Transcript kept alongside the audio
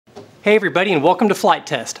Hey everybody, and welcome to Flight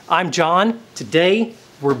Test. I'm John. Today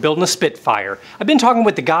we're building a Spitfire. I've been talking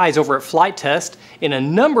with the guys over at Flight Test, and a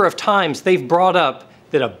number of times they've brought up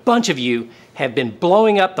that a bunch of you have been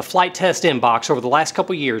blowing up the Flight Test inbox over the last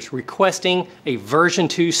couple years requesting a version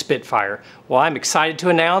 2 Spitfire. Well, I'm excited to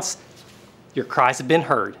announce your cries have been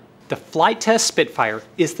heard. The Flight Test Spitfire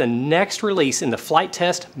is the next release in the Flight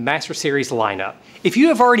Test Master Series lineup. If you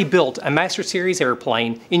have already built a Master Series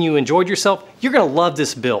airplane and you enjoyed yourself, you're going to love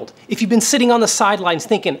this build. If you've been sitting on the sidelines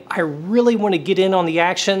thinking, I really want to get in on the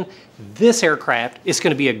action, this aircraft is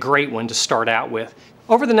going to be a great one to start out with.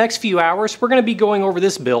 Over the next few hours, we're going to be going over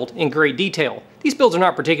this build in great detail. These builds are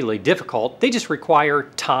not particularly difficult, they just require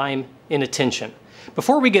time and attention.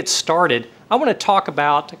 Before we get started, I want to talk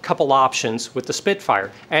about a couple options with the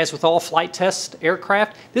Spitfire. As with all Flight Test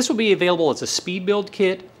aircraft, this will be available as a speed build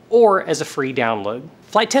kit or as a free download.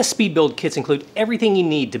 Flight Test speed build kits include everything you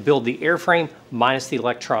need to build the airframe minus the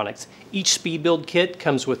electronics. Each speed build kit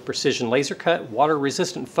comes with precision laser cut, water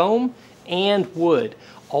resistant foam, and wood.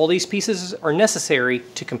 All these pieces are necessary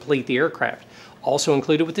to complete the aircraft. Also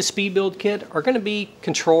included with the speed build kit are going to be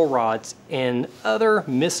control rods and other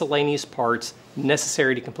miscellaneous parts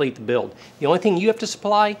necessary to complete the build. The only thing you have to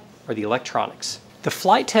supply are the electronics. The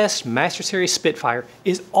Flight Test Master Series Spitfire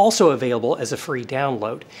is also available as a free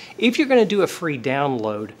download. If you're going to do a free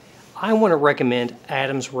download, I want to recommend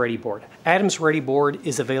Adams Ready Board. Adams Ready Board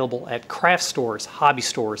is available at craft stores, hobby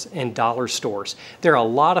stores, and dollar stores. There are a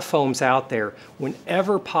lot of foams out there.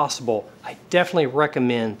 Whenever possible, I definitely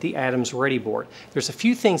recommend the Adams Ready Board. There's a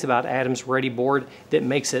few things about Adams Ready Board that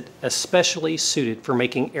makes it especially suited for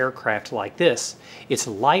making aircraft like this. It's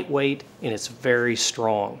lightweight and it's very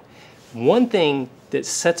strong. One thing that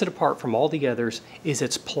sets it apart from all the others is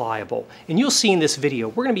it's pliable. And you'll see in this video,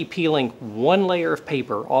 we're going to be peeling one layer of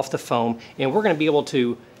paper off the foam, and we're going to be able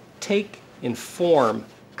to take and form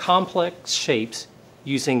complex shapes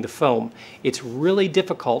using the foam. It's really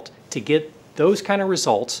difficult to get those kind of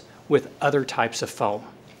results with other types of foam.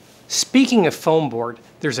 Speaking of foam board,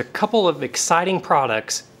 there's a couple of exciting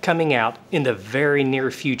products coming out in the very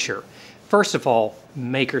near future. First of all,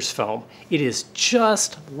 Maker's Foam. It is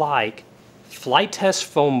just like Flight Test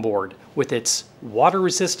foam board with its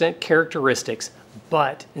water-resistant characteristics,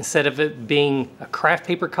 but instead of it being a craft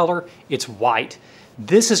paper color, it's white.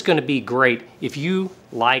 This is going to be great if you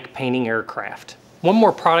like painting aircraft. One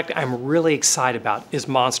more product I'm really excited about is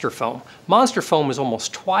Monster Foam. Monster Foam is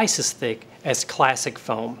almost twice as thick as classic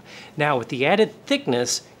foam. Now with the added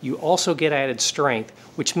thickness, you also get added strength,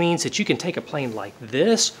 which means that you can take a plane like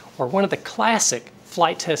this or one of the classic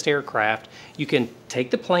Flight Test aircraft, you can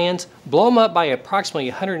take the plans, blow them up by approximately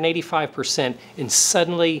 185%, and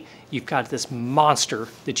suddenly you've got this monster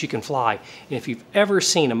that you can fly. And if you've ever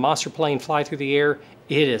seen a monster plane fly through the air,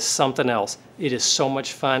 it is something else. It is so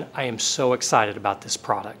much fun. I am so excited about this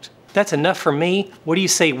product. That's enough for me. What do you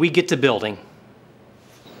say we get to building?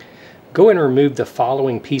 Go ahead and remove the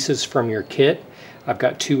following pieces from your kit. I've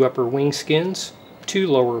got 2 upper wing skins, 2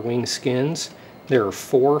 lower wing skins. There are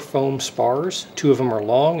 4 foam spars. 2 of them are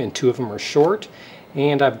long and 2 of them are short.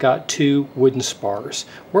 And I've got 2 wooden spars.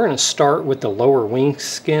 We're going to start with the lower wing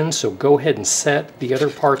skin, so go ahead and set the other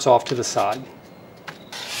parts off to the side.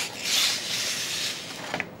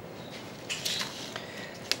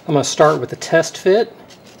 I'm going to start with the test fit,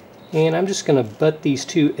 and I'm just going to butt these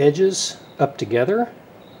 2 edges up together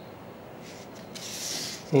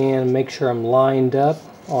and make sure I'm lined up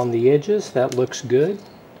on the edges. That looks good.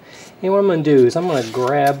 And what I'm going to do is I'm going to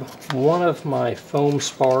grab one of my foam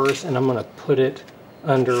spars and I'm going to put it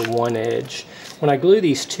under one edge. When I glue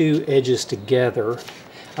these 2 edges together,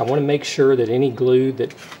 I want to make sure that any glue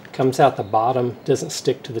that comes out the bottom doesn't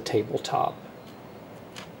stick to the tabletop.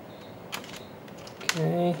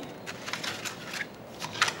 Okay.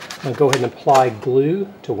 I'm going to go ahead and apply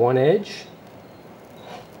glue to one edge.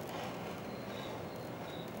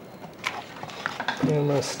 And I'm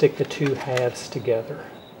going to stick the 2 halves together.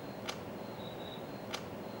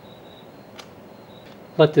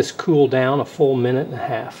 Let this cool down a full 1.5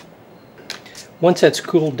 minutes. Once that's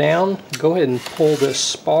cooled down, go ahead and pull this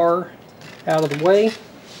spar out of the way,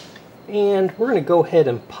 and we're going to go ahead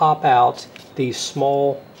and pop out these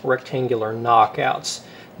small rectangular knockouts.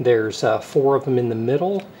 There's 4 of them in the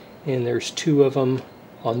middle, and there's 2 of them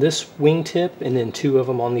on this wingtip, and then 2 of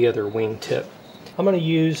them on the other wingtip. I'm going to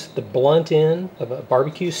use the blunt end of a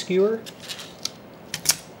barbecue skewer.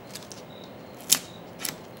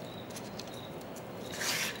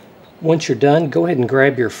 Once you're done, go ahead and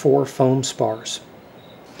grab your 4 foam spars.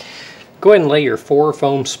 Go ahead and lay your 4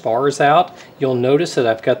 foam spars out. You'll notice that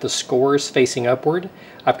I've got the scores facing upward.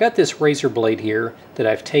 I've got this razor blade here that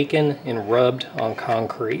I've taken and rubbed on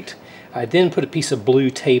concrete. I then put a piece of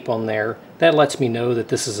blue tape on there. That lets me know that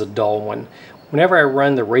this is a dull one. Whenever I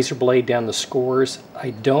run the razor blade down the scores,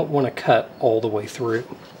 I don't want to cut all the way through.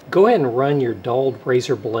 Go ahead and run your dulled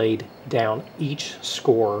razor blade down each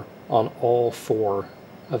score on all 4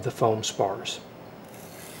 of the foam spars.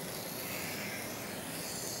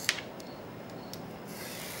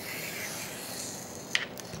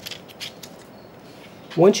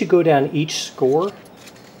 Once you go down each score,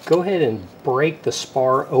 go ahead and break the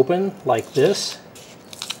spar open like this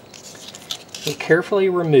and carefully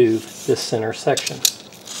remove this center section.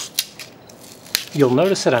 You'll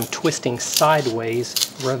notice that I'm twisting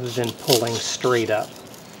sideways rather than pulling straight up.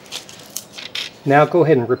 Now go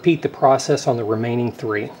ahead and repeat the process on the remaining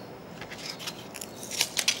 3.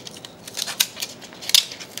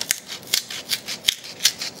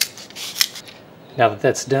 Now that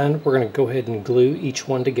that's done, we're going to go ahead and glue each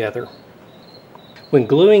one together. When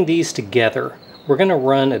gluing these together, we're going to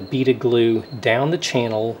run a bead of glue down the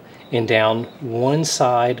channel and down one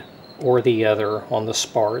side or the other on the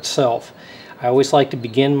spar itself. I always like to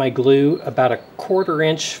begin my glue about 1/4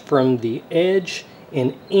 inch from the edge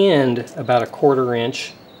and end about 1/4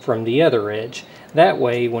 inch from the other edge. That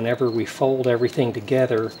way, whenever we fold everything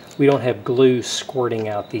together, we don't have glue squirting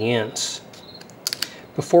out the ends.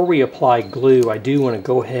 Before we apply glue, I do want to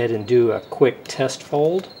go ahead and do a quick test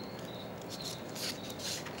fold.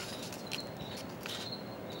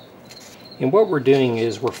 And what we're doing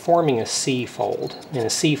is we're forming a C fold. And a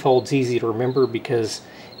C fold's easy to remember because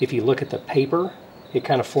if you look at the paper, it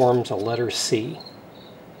kind of forms a letter C.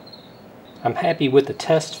 I'm happy with the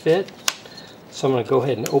test fit, so I'm going to go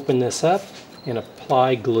ahead and open this up and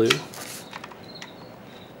apply glue.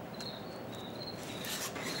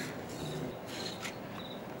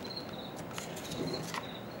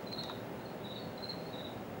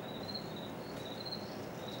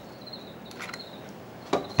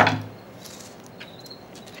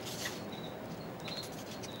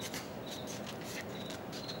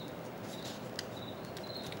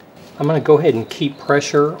 I'm going to go ahead and keep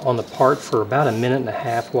pressure on the part for about 1.5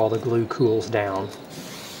 minutes while the glue cools down.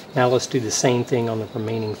 Now let's do the same thing on the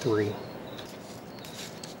remaining 3.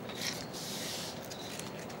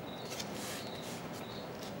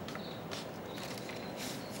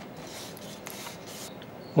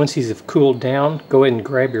 Once these have cooled down, go ahead and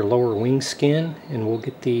grab your lower wing skin and we'll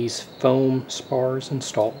get these foam spars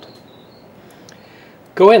installed.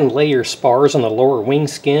 Go ahead and lay your spars on the lower wing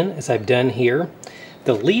skin as I've done here.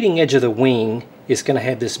 The leading edge of the wing is going to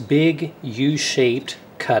have this big U-shaped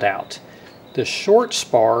cutout. The short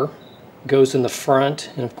spar goes in the front,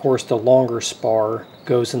 and of course the longer spar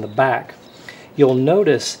goes in the back. You'll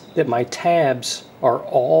notice that my tabs are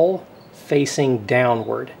all facing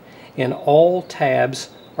downward, and all tabs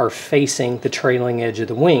are facing the trailing edge of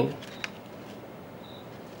the wing.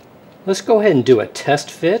 Let's go ahead and do a test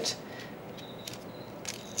fit.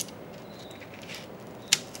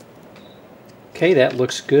 Okay, that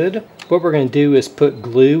looks good. What we're going to do is put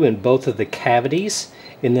glue in both of the cavities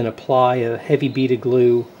and then apply a heavy bead of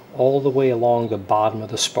glue all the way along the bottom of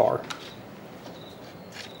the spar.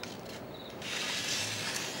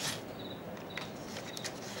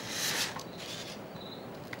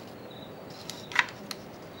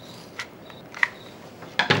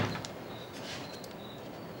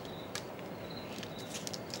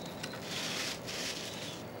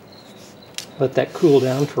 Let that cool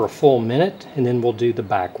down for a full minute and then we'll do the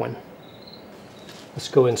back one. Let's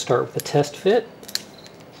go ahead and start with the test fit.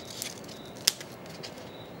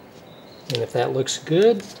 And if that looks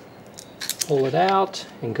good, pull it out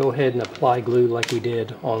and go ahead and apply glue like we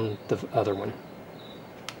did on the other one.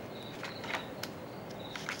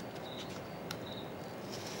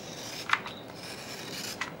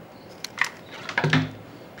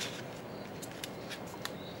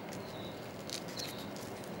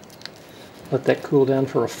 Let that cool down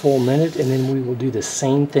for a full minute and then we will do the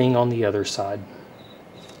same thing on the other side.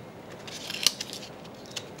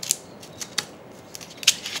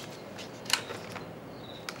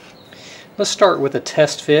 Let's start with a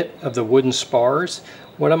test fit of the wooden spars.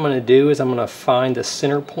 What I'm going to do is I'm going to find the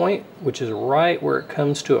center point, which is right where it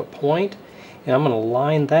comes to a point, and I'm going to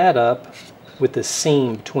line that up with the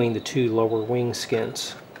seam between the 2 lower wing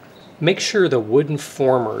skins. Make sure the wooden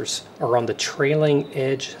formers are on the trailing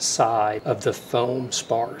edge side of the foam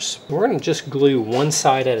spars. We're going to just glue one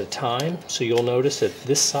side at a time, so you'll notice that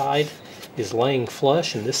this side is laying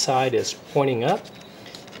flush and this side is pointing up.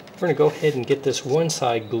 We're going to go ahead and get this one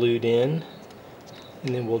side glued in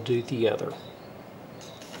and then we'll do the other.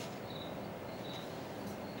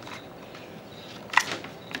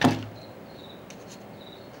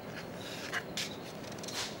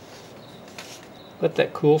 Let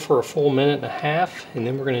that cool for a full minute and a half, and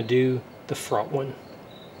then we're going to do the front one.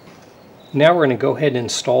 Now we're going to go ahead and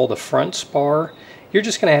install the front spar. You're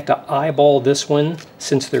just going to have to eyeball this one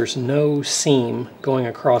since there's no seam going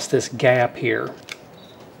across this gap here.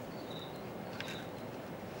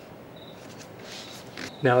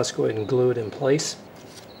 Now let's go ahead and glue it in place.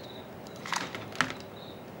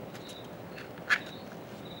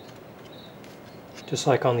 Just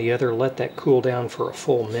like on the other, let that cool down for a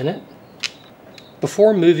full minute.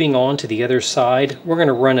 Before moving on to the other side, we're going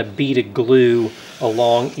to run a bead of glue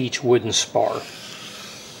along each wooden spar.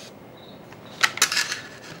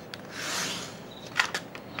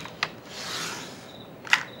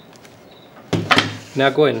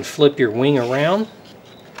 Now go ahead and flip your wing around.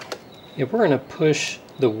 And we're going to push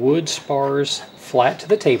the wood spars flat to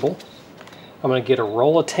the table. I'm going to get a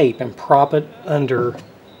roll of tape and prop it under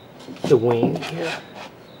the wing here.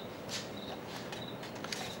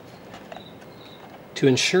 To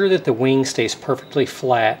ensure that the wing stays perfectly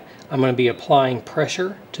flat, I'm going to be applying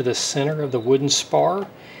pressure to the center of the wooden spar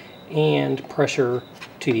and pressure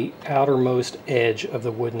to the outermost edge of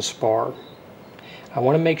the wooden spar. I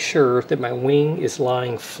want to make sure that my wing is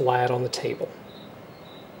lying flat on the table.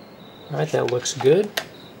 Alright, that looks good.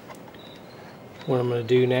 What I'm going to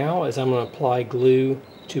do now is I'm going to apply glue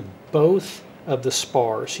to both of the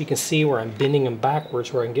spars. You can see where I'm bending them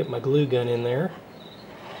backwards where I can get my glue gun in there.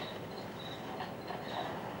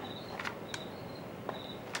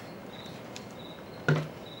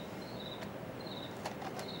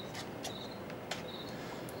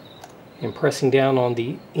 And pressing down on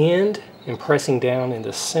the end and pressing down in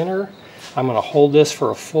the center. I'm going to hold this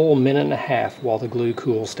for a full minute and a half while the glue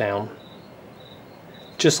cools down.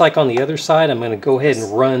 Just like on the other side, I'm going to go ahead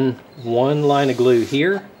and run one line of glue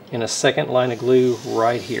here and a second line of glue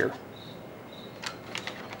right here.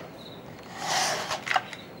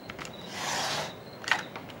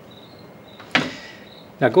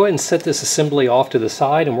 Now go ahead and set this assembly off to the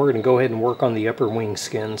side, and we're going to go ahead and work on the upper wing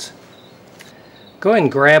skins. Go ahead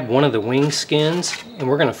and grab one of the wing skins and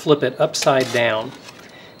we're going to flip it upside down.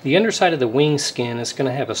 The underside of the wing skin is going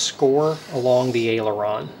to have a score along the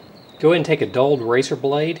aileron. Go ahead and take a dulled razor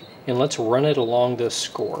blade and let's run it along this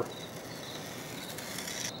score.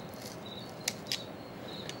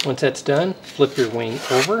 Once that's done, flip your wing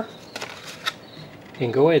over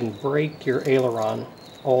and go ahead and break your aileron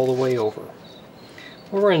all the way over.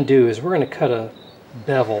 What we're going to do is we're going to cut a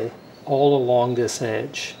bevel all along this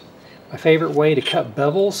edge. My favorite way to cut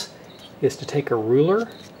bevels is to take a ruler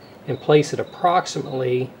and place it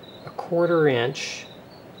approximately a 1/4 inch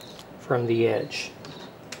from the edge.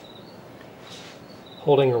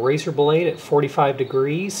 Holding a razor blade at 45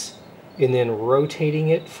 degrees and then rotating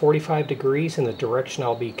it 45 degrees in the direction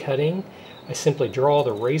I'll be cutting, I simply draw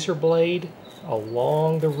the razor blade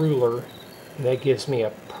along the ruler and that gives me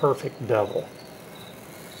a perfect bevel.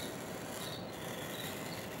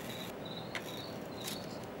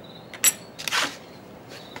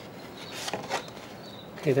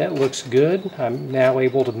 Okay, that looks good. I'm now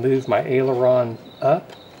able to move my aileron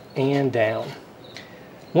up and down.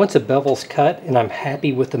 Once a bevel's cut and I'm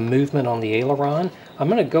happy with the movement on the aileron, I'm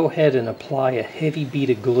going to go ahead and apply a heavy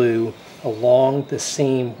bead of glue along the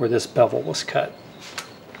seam where this bevel was cut.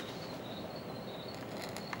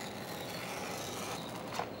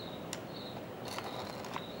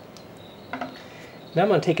 Now I'm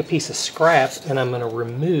going to take a piece of scrap and I'm going to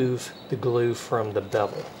remove the glue from the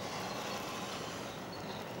bevel.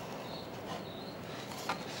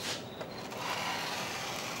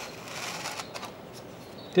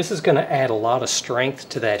 This is going to add a lot of strength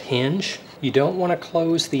to that hinge. You don't want to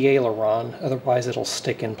close the aileron, otherwise it'll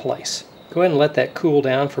stick in place. Go ahead and let that cool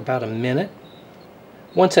down for about a minute.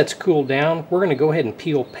 Once that's cooled down, we're going to go ahead and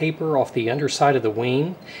peel paper off the underside of the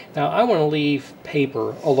wing. Now I want to leave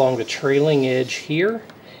paper along the trailing edge here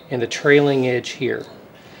and the trailing edge here.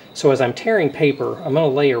 So as I'm tearing paper, I'm going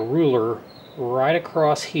to lay a ruler right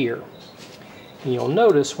across here. And you'll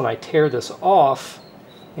notice when I tear this off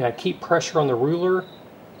and I keep pressure on the ruler,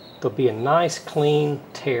 there'll be a nice clean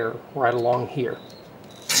tear right along here.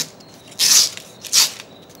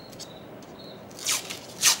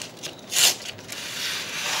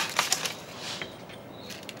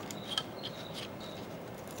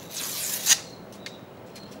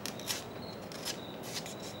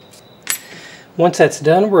 Once that's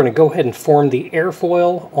done, we're going to go ahead and form the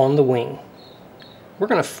airfoil on the wing. We're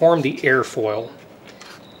going to form the airfoil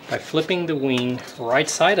by flipping the wing right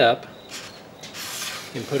side up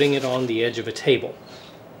and putting it on the edge of a table.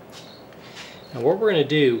 Now what we're going to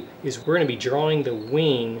do is we're going to be drawing the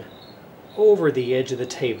wing over the edge of the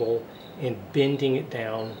table and bending it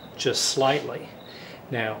down just slightly.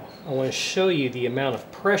 Now, I want to show you the amount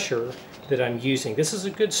of pressure that I'm using. This is a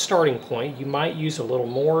good starting point. You might use a little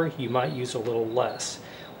more, you might use a little less.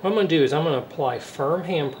 What I'm going to do is I'm going to apply firm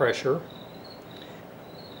hand pressure.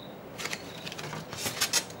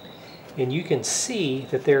 And you can see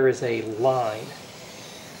that there is a line.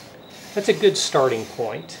 That's a good starting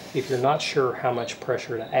point if you're not sure how much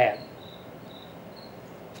pressure to add.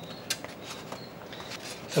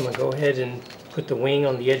 So I'm going to go ahead and put the wing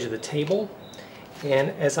on the edge of the table.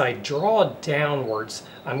 And as I draw downwards,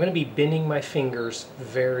 I'm going to be bending my fingers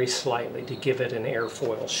very slightly to give it an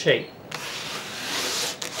airfoil shape.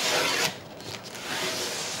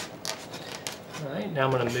 All right, now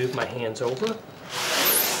I'm going to move my hands over.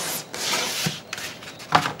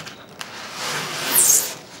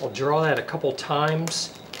 I'll draw that a couple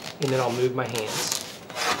times and then I'll move my hands.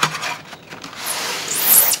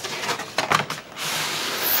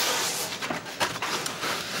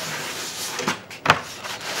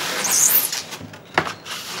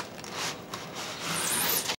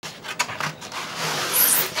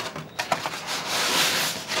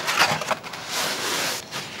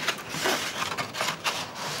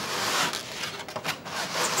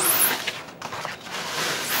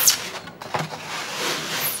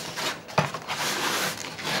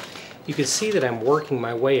 You can see that I'm working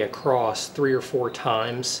my way across 3 or 4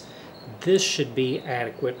 times. This should be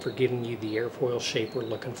adequate for giving you the airfoil shape we're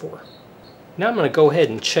looking for. Now I'm going to go ahead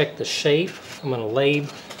and check the shape. I'm going to lay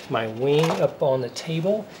my wing up on the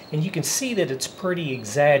table, and you can see that it's pretty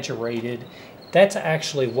exaggerated. That's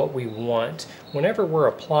actually what we want. Whenever we're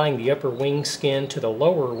applying the upper wing skin to the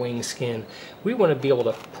lower wing skin, we want to be able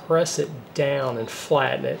to press it down and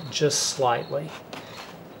flatten it just slightly.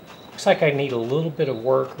 Looks like I need a little bit of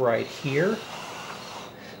work right here.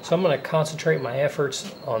 So I'm going to concentrate my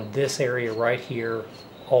efforts on this area right here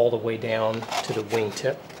all the way down to the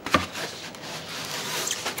wingtip.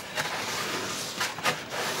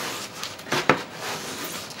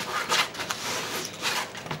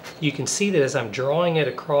 You can see that as I'm drawing it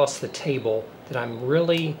across the table that I'm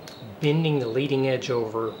really bending the leading edge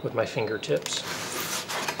over with my fingertips.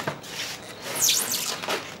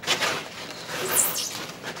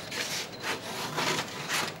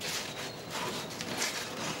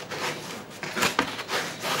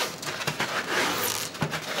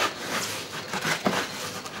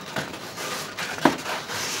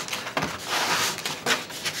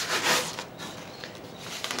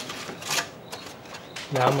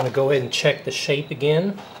 Now I'm going to go ahead and check the shape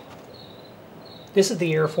again. This is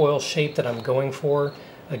the airfoil shape that I'm going for.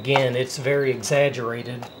 Again, it's very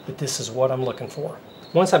exaggerated, but this is what I'm looking for.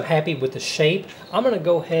 Once I'm happy with the shape, I'm going to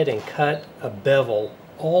go ahead and cut a bevel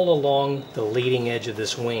all along the leading edge of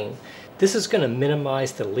this wing. This is going to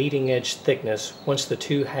minimize the leading edge thickness once the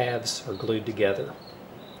two halves are glued together.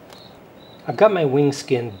 I've got my wing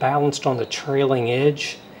skin balanced on the trailing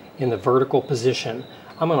edge in the vertical position.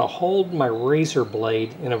 I'm going to hold my razor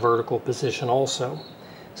blade in a vertical position also.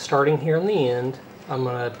 Starting here on the end, I'm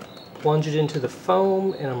going to plunge it into the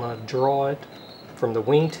foam and I'm going to draw it from the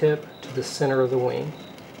wingtip to the center of the wing.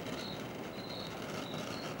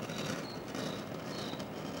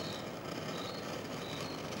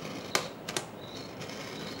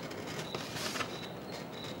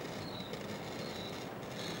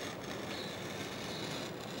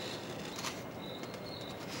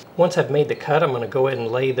 Once I've made the cut, I'm going to go ahead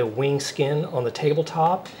and lay the wing skin on the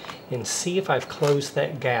tabletop and see if I've closed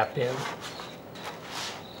that gap in.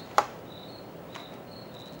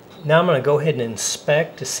 Now I'm going to go ahead and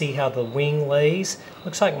inspect to see how the wing lays.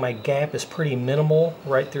 Looks like my gap is pretty minimal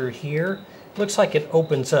right through here. Looks like it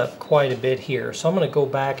opens up quite a bit here. So I'm going to go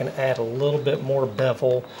back and add a little bit more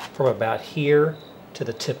bevel from about here to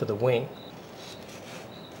the tip of the wing.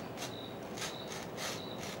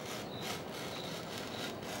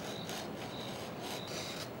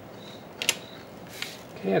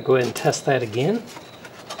 Okay, I'll go ahead and test that again.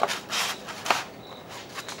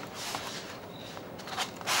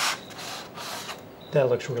 That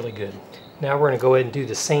looks really good. Now we're going to go ahead and do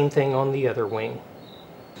the same thing on the other wing.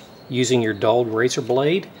 Using your dulled razor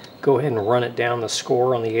blade, go ahead and run it down the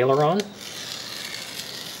score on the aileron.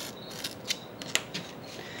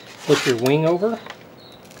 Flip your wing over,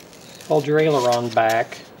 fold your aileron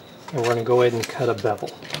back, and we're going to go ahead and cut a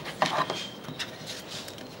bevel.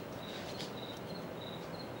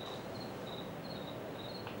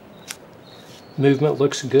 Movement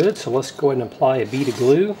looks good, so let's go ahead and apply a bead of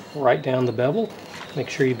glue right down the bevel. Make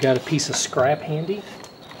sure you've got a piece of scrap handy.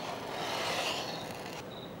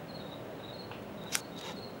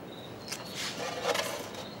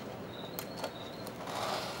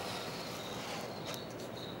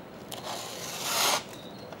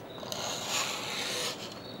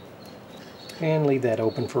 And leave that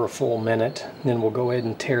open for a full minute. Then we'll go ahead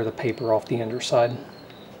and tear the paper off the underside.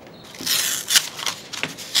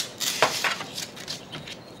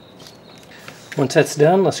 Once that's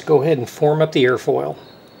done, let's go ahead and form up the airfoil.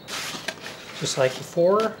 Just like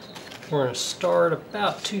before, we're going to start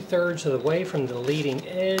about 2/3 of the way from the leading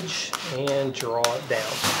edge and draw it down.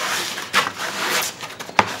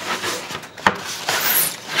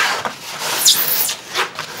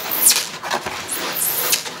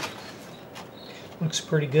 Looks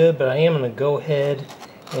pretty good, but I am going to go ahead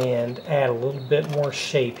and add a little bit more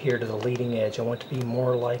shape here to the leading edge. I want it to be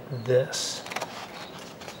more like this.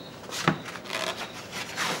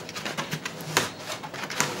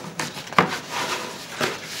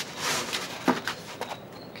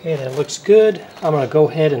 Okay, that looks good. I'm going to go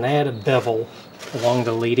ahead and add a bevel along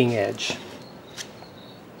the leading edge.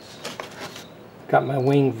 Got my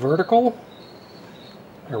wing vertical,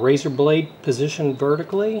 my razor blade positioned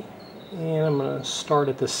vertically, and I'm going to start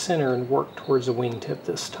at the center and work towards the wingtip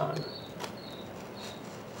this time.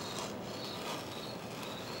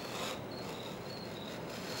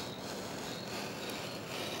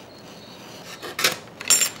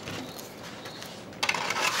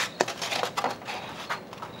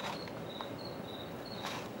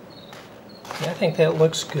 I think that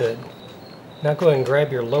looks good. Now go ahead and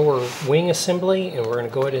grab your lower wing assembly and we're going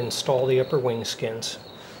to go ahead and install the upper wing skins.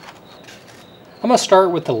 I'm going to start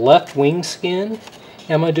with the left wing skin and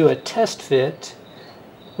I'm going to do a test fit.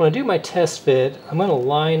 When I do my test fit, I'm going to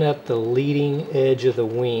line up the leading edge of the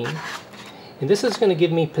wing. And this is going to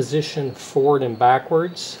give me position forward and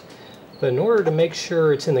backwards. But in order to make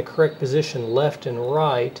sure it's in the correct position left and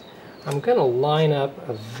right, I'm going to line up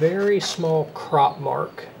a very small crop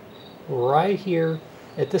mark right here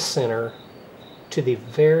at the center to the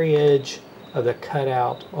very edge of the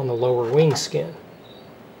cutout on the lower wing skin.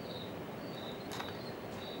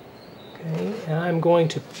 Okay, and I'm going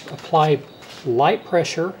to apply light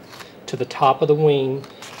pressure to the top of the wing,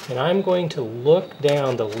 and I'm going to look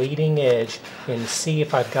down the leading edge and see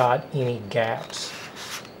if I've got any gaps.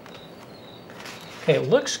 Okay, it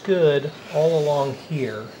looks good all along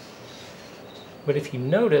here, but if you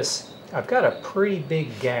notice, I've got a pretty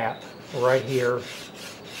big gap right here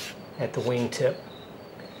at the wingtip.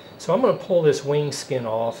 So I'm going to pull this wing skin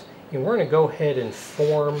off and we're going to go ahead and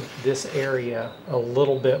form this area a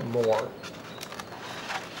little bit more.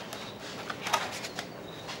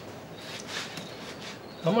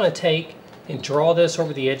 I'm going to take and draw this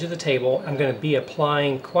over the edge of the table. I'm going to be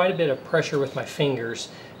applying quite a bit of pressure with my fingers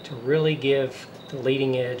to really give the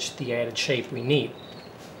leading edge the added shape we need.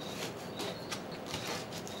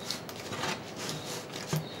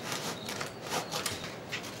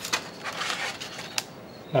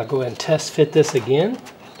 I'll go ahead and test fit this again.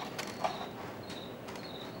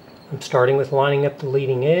 I'm starting with lining up the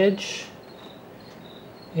leading edge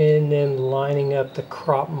and then lining up the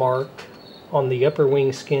crop mark on the upper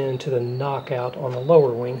wing skin to the knockout on the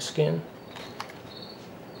lower wing skin.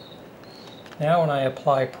 Now when I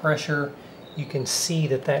apply pressure, you can see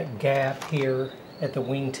that that gap here at the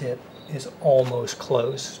wingtip is almost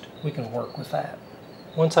closed. We can work with that.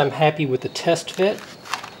 Once I'm happy with the test fit,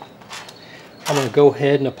 I'm going to go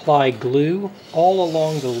ahead and apply glue all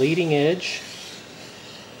along the leading edge,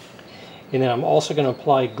 and then I'm also going to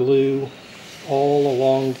apply glue all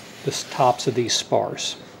along the tops of these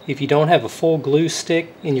spars. If you don't have a full glue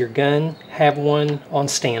stick in your gun, have one on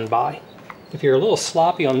standby. If you're a little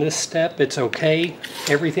sloppy on this step, it's okay.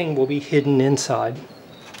 Everything will be hidden inside.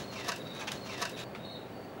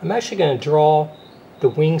 I'm actually going to draw the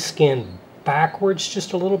wing skin backwards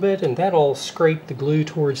just a little bit, and that'll scrape the glue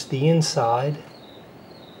towards the inside.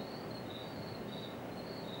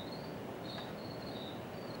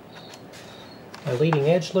 My leading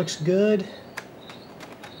edge looks good,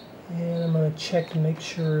 and I'm going to check to make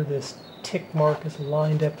sure this tick mark is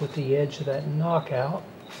lined up with the edge of that knockout.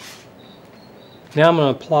 Now I'm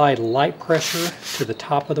going to apply light pressure to the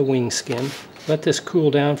top of the wing skin. Let this cool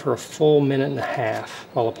down for a full minute and a half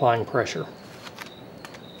while applying pressure.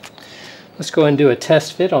 Let's go ahead and do a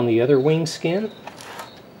test fit on the other wing skin.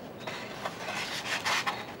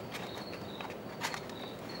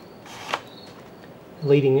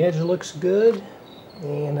 Leading edge looks good,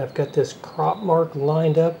 and I've got this crop mark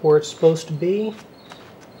lined up where it's supposed to be.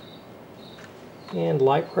 And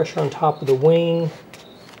light pressure on top of the wing,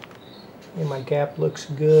 and my gap looks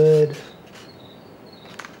good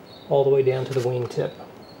all the way down to the wingtip.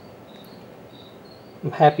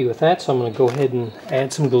 I'm happy with that, so I'm going to go ahead and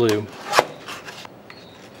add some glue.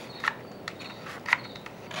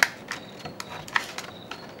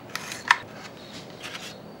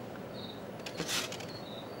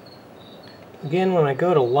 Again, when I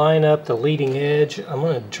go to line up the leading edge, I'm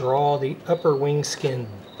going to draw the upper wing skin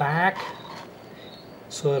back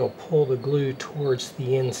so it'll pull the glue towards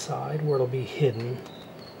the inside where it'll be hidden.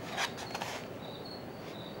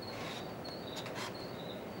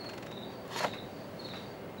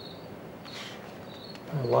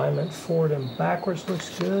 Alignment forward and backwards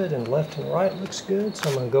looks good, and left and right looks good, so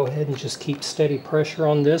I'm going to go ahead and just keep steady pressure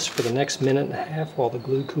on this for the next minute and a half while the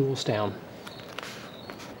glue cools down.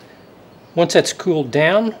 Once that's cooled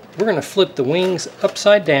down, we're going to flip the wings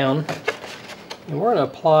upside down, and we're going to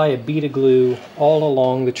apply a bead of glue all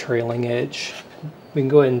along the trailing edge. We can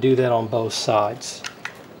go ahead and do that on both sides.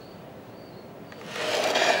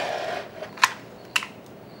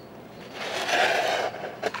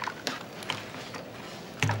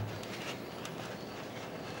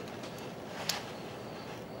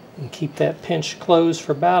 And keep that pinch closed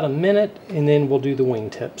for about a minute, and then we'll do the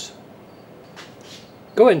wingtips.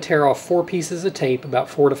 Go ahead and tear off 4 pieces of tape about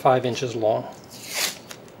 4 to 5 inches long.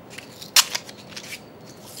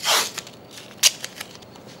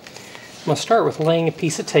 I'm going to start with laying a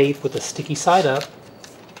piece of tape with the sticky side up.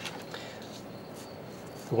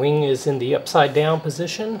 The wing is in the upside down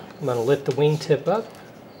position. I'm going to lift the wingtip up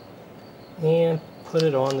and put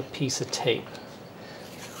it on the piece of tape.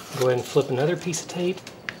 Go ahead and flip another piece of tape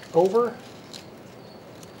over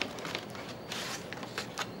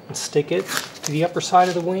and stick it to the upper side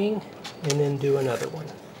of the wing, and then do another one.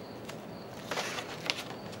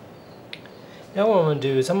 Now what I'm going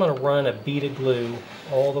to do is I'm going to run a bead of glue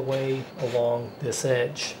all the way along this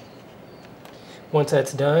edge. Once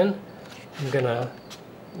that's done, I'm going to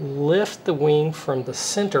lift the wing from the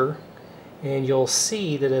center, and you'll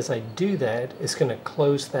see that as I do that, it's going to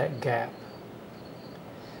close that gap.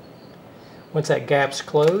 Once that gap's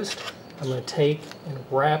closed, I'm going to take and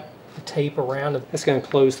wrap the tape around it. That's going to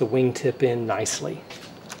close the wingtip in nicely.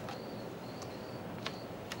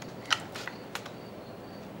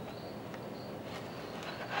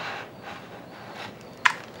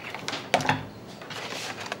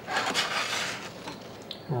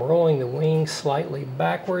 I'm rolling the wing slightly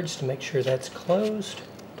backwards to make sure that's closed.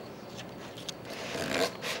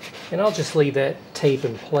 And I'll just leave that tape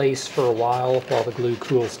in place for a while the glue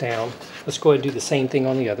cools down. Let's go ahead and do the same thing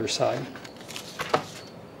on the other side.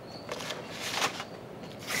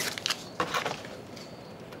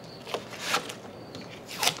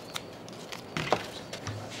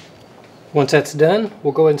 Once that's done,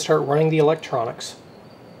 we'll go ahead and start running the electronics.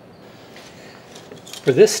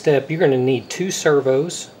 For this step, you're going to need 2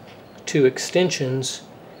 servos, 2 extensions,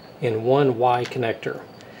 and 1 Y connector.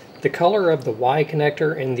 The color of the Y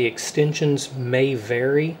connector and the extensions may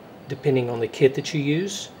vary depending on the kit that you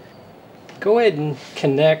use. Go ahead and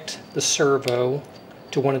connect the servo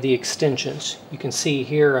to one of the extensions. You can see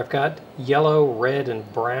here I've got yellow, red, and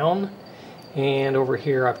brown, and over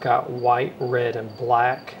here I've got white, red, and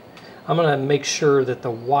black. I'm going to make sure that the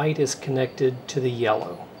white is connected to the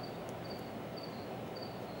yellow.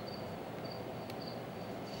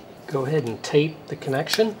 Go ahead and tape the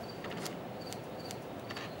connection.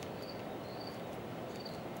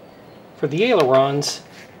 For the ailerons,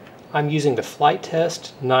 I'm using the Flite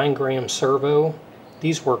 9-gram servo.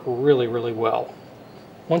 These work really, really well.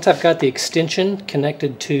 Once I've got the extension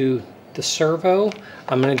connected to the servo,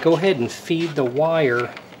 I'm going to go ahead and feed the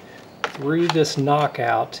wire through this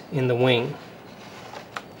knockout in the wing.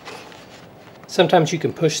 Sometimes you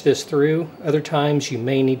can push this through, other times you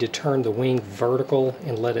may need to turn the wing vertical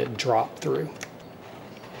and let it drop through.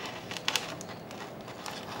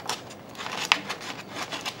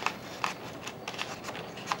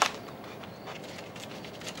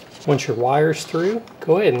 Once your wire's through,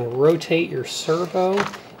 go ahead and rotate your servo,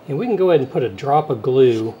 and we can go ahead and put a drop of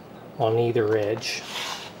glue on either edge.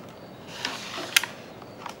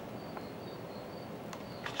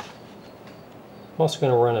 I'm also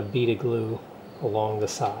going to run a bead of glue along the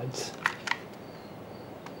sides.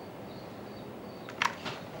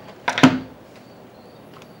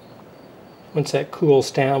 Once that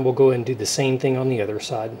cools down, we'll go ahead and do the same thing on the other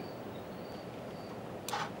side.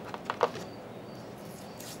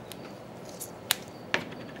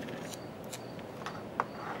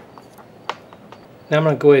 Now I'm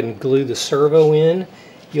going to go ahead and glue the servo in.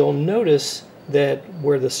 You'll notice that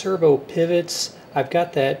where the servo pivots, I've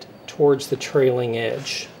got that towards the trailing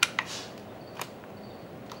edge.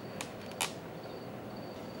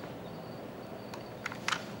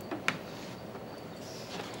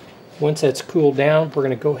 Once that's cooled down, we're going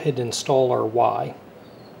to go ahead and install our Y.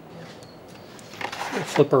 We'll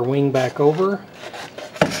flip our wing back over,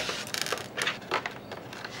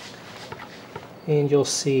 and you'll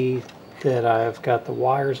see that I've got the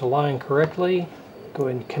wires aligned correctly. Go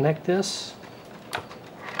ahead and connect this.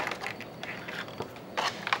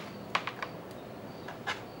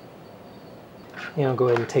 And I'll go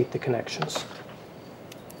ahead and tape the connections.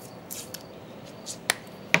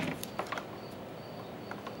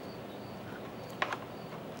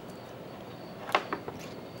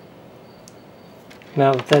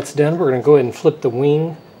 Now that that's done, we're going to go ahead and flip the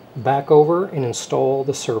wing back over and install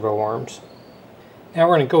the servo arms. Now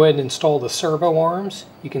we're going to go ahead and install the servo arms.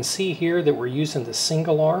 You can see here that we're using the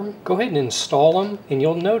single arm. Go ahead and install them, and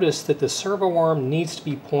you'll notice that the servo arm needs to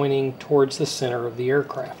be pointing towards the center of the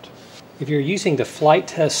aircraft. If you're using the Flite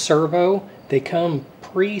Test servo, they come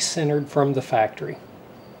pre-centered from the factory.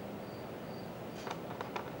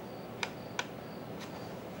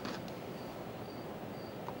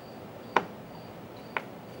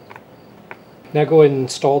 Now go ahead and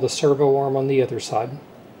install the servo arm on the other side.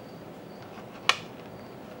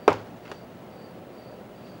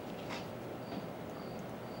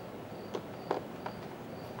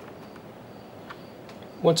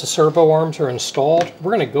 Once the servo arms are installed,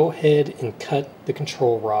 we're going to go ahead and cut the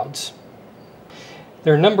control rods.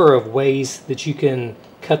 There are a number of ways that you can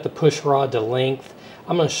cut the push rod to length.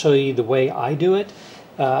 I'm going to show you the way I do it.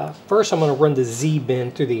 First, I'm going to run the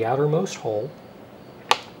Z-bend through the outermost hole.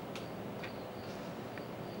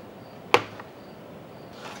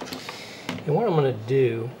 And what I'm going to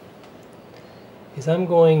do is I'm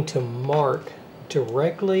going to mark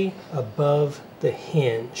directly above the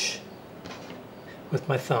hinge with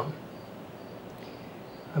my thumb.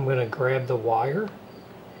 I'm going to grab the wire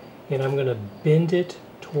and I'm going to bend it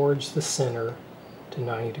towards the center to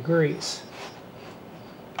 90 degrees.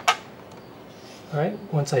 Alright,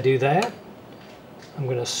 once I do that, I'm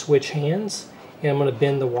going to switch hands and I'm going to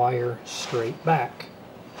bend the wire straight back.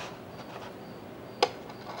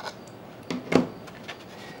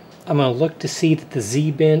 I'm going to look to see that the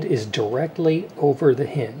Z-bend is directly over the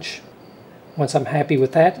hinge. Once I'm happy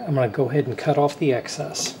with that, I'm going to go ahead and cut off the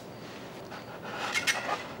excess.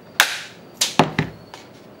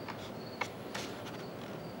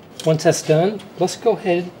 Once that's done, let's go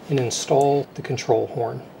ahead and install the control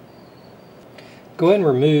horn. Go ahead and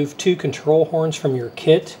remove 2 control horns from your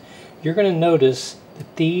kit. You're going to notice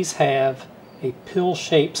that these have a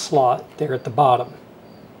pill-shaped slot there at the bottom.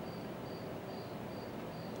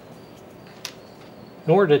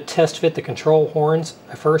 In order to test fit the control horns,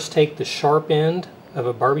 I first take the sharp end of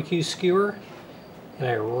a barbecue skewer and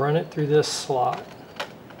I run it through this slot.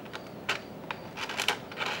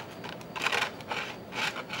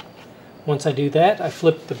 Once I do that, I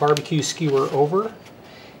flip the barbecue skewer over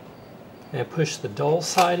and I push the dull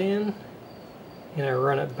side in and I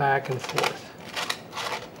run it back and forth.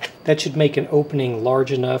 That should make an opening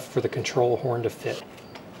large enough for the control horn to fit.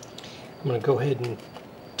 I'm going to go ahead and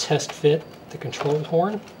test fit the control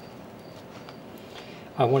horn.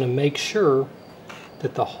 I want to make sure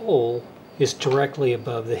that the hole is directly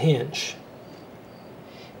above the hinge,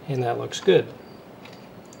 and that looks good.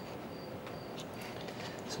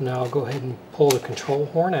 So now I'll go ahead and pull the control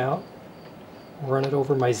horn out, run it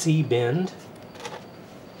over my Z-bend,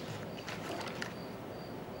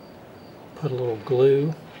 put a little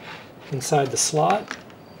glue inside the slot,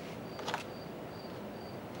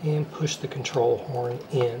 and push the control horn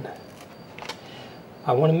in.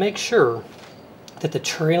 I want to make sure that the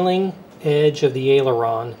trailing edge of the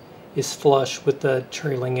aileron is flush with the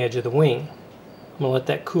trailing edge of the wing. I'm going to let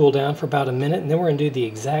that cool down for about a minute, and then we're going to do the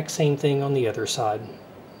exact same thing on the other side.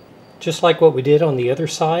 Just like what we did on the other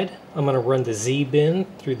side, I'm going to run the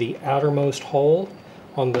Z-bend through the outermost hole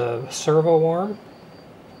on the servo arm,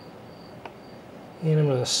 and I'm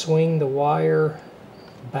going to swing the wire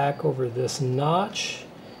back over this notch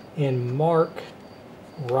and mark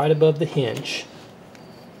right above the hinge.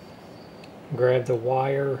 Grab the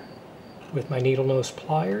wire with my needle nose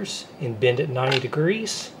pliers and bend it 90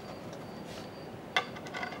 degrees.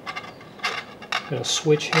 I'm going to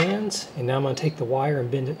switch hands, and now I'm going to take the wire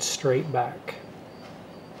and bend it straight back.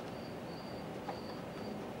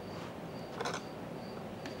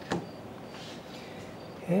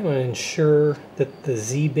 Okay, I'm going to ensure that the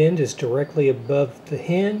Z-bend is directly above the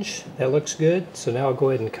hinge. That looks good. So now I'll go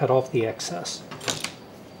ahead and cut off the excess.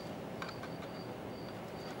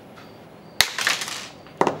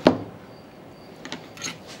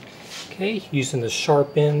 Okay, using the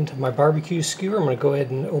sharp end of my barbecue skewer, I'm going to go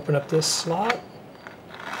ahead and open up this slot,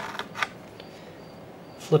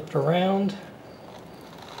 flip it around.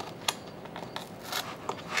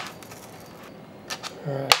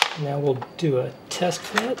 Alright, now we'll do a test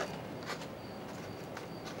fit.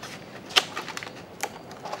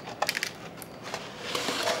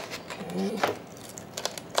 Okay.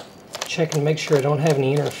 Checking to make sure I don't have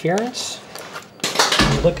any interference.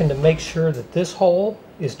 I'm looking to make sure that this hole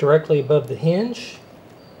is directly above the hinge.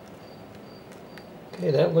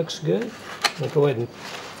 Okay, that looks good. We'll go ahead and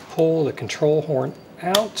pull the control horn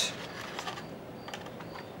out,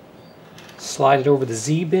 slide it over the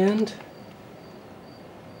Z-bend,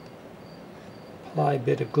 apply a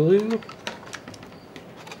bit of glue,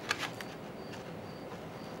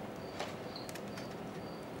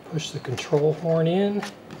 push the control horn in,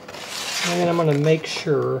 and then I'm going to make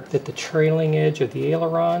sure that the trailing edge of the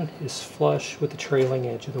aileron is flush with the trailing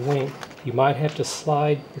edge of the wing. You might have to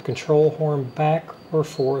slide your control horn back or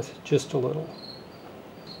forth just a little.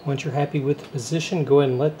 Once you're happy with the position, go ahead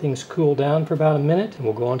and let things cool down for about a minute, and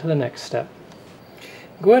we'll go on to the next step.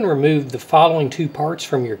 Go ahead and remove the following two parts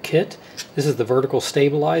from your kit. This is the vertical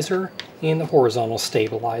stabilizer and the horizontal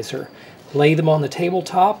stabilizer. Lay them on the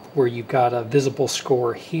tabletop where you've got a visible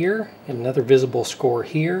score here and another visible score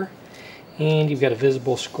here, and you've got a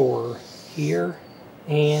visible score here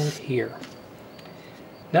and here.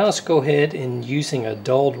 Now let's go ahead and, using a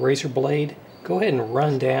dulled razor blade, go ahead and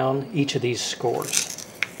run down each of these scores.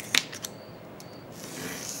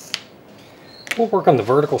 We'll work on the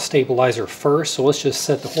vertical stabilizer first, so let's just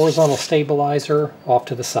set the horizontal stabilizer off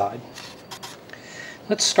to the side.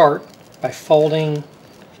 Let's start by folding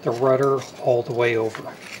the rudder all the way over.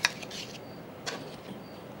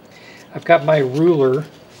 I've got my ruler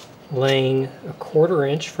laying 1/4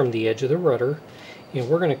 inch from the edge of the rudder, and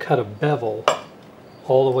we're going to cut a bevel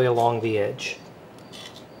all the way along the edge.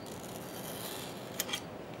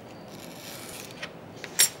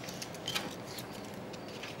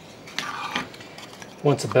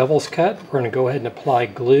 Once the bevel's cut, we're going to go ahead and apply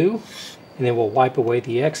glue, and then we'll wipe away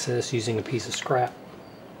the excess using a piece of scrap.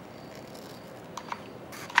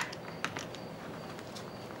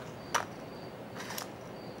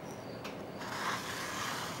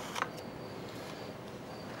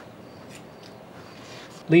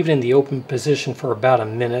 Leave it in the open position for about a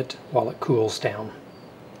minute while it cools down.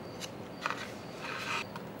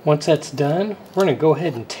 Once that's done, we're going to go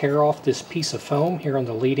ahead and tear off this piece of foam here on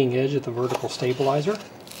the leading edge of the vertical stabilizer.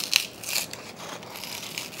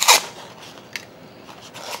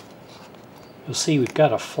 You'll see we've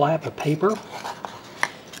got a flap of paper.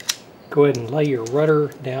 Go ahead and lay your rudder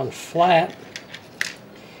down flat.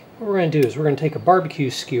 What we're going to do is we're going to take a barbecue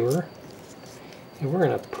skewer and we're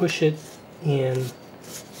going to push it in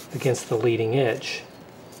against the leading edge.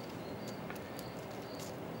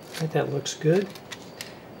 I think that looks good.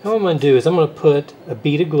 Now what I'm going to do is I'm going to put a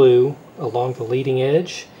bead of glue along the leading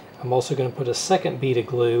edge. I'm also going to put a second bead of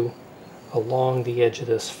glue along the edge of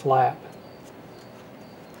this flap.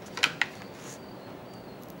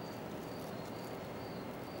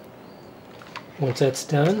 Once that's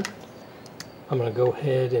done, I'm going to go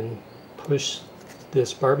ahead and push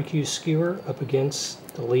this barbecue skewer up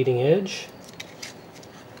against the leading edge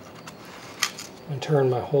and turn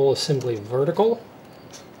my whole assembly vertical,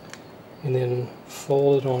 and then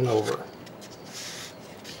fold it on over.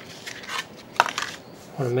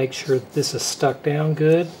 I want to make sure that this is stuck down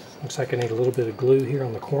good. Looks like I need a little bit of glue here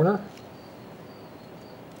on the corner.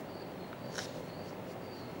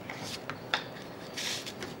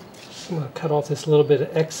 I'm going to cut off this little bit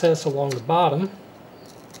of excess along the bottom.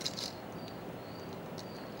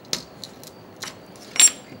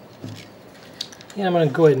 And I'm going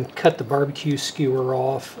to go ahead and cut the barbecue skewer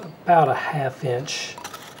off about a 1/2 inch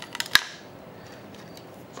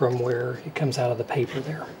from where it comes out of the paper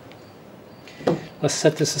there. Let's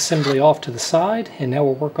set this assembly off to the side, and now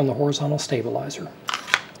we'll work on the horizontal stabilizer.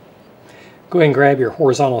 Go ahead and grab your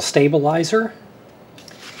horizontal stabilizer,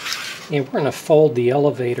 and we're going to fold the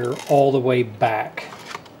elevator all the way back.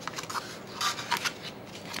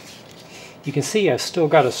 You can see I've still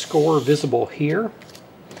got a score visible here.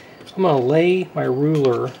 I'm going to lay my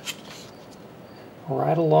ruler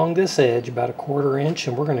right along this edge, about a 1/4 inch,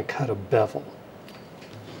 and we're going to cut a bevel.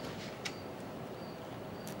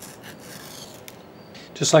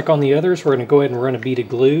 Just like on the others, we're going to go ahead and run a bead of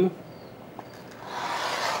glue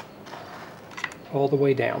all the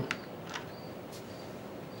way down.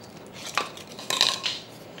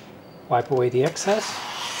 Wipe away the excess.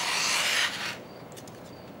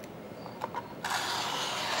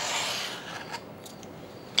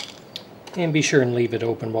 And be sure and leave it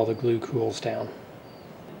open while the glue cools down.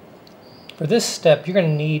 For this step, you're going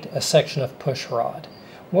to need a section of push rod.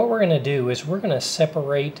 What we're going to do is we're going to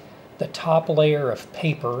separate the top layer of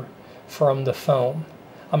paper from the foam.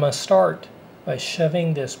 I'm going to start by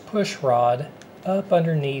shoving this push rod up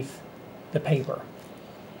underneath the paper.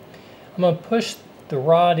 I'm going to push the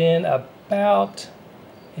rod in about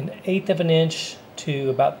 1/8 of an inch to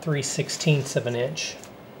about 3/16 of an inch.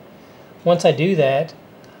 Once I do that,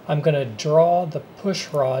 I'm going to draw the push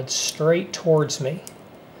rod straight towards me.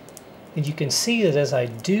 And you can see that as I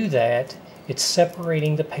do that, it's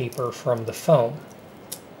separating the paper from the foam.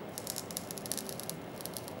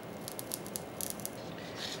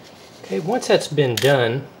 Okay, once that's been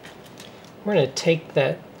done, we're going to take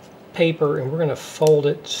that paper and we're going to fold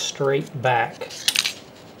it straight back.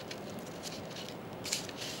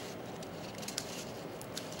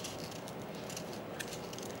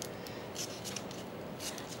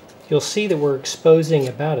 You'll see that we're exposing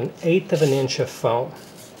about 1/8 of an inch of foam.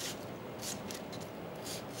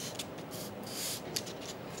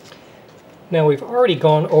 Now we've already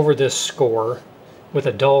gone over this score with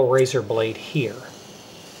a dull razor blade here.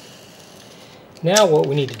 Now what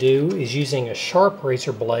we need to do is, using a sharp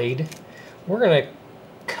razor blade, we're going to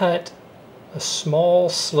cut a small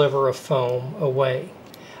sliver of foam away.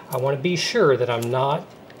 I want to be sure that I'm not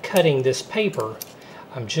cutting this paper,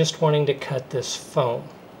 I'm just wanting to cut this foam.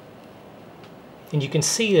 And you can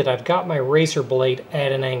see that I've got my razor blade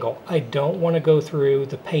at an angle. I don't want to go through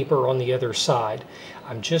the paper on the other side.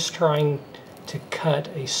 I'm just trying to cut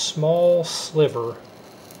a small sliver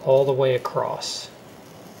all the way across.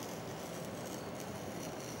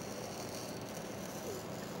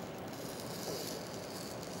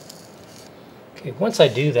 Okay, once I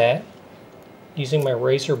do that, using my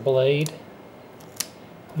razor blade,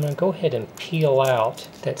 I'm going to go ahead and peel out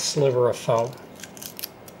that sliver of foam.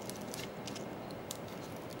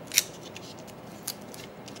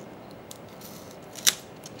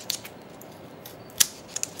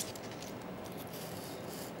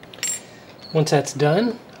 Once that's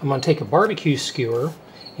done, I'm going to take a barbecue skewer,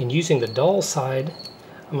 and using the dull side,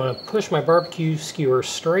 I'm going to push my barbecue skewer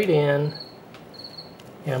straight in,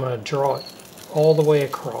 and I'm going to draw it all the way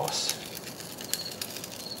across.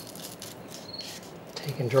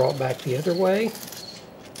 Take and draw it back the other way.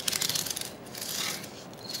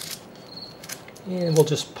 And we'll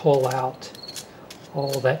just pull out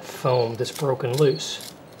all that foam that's broken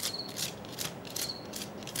loose.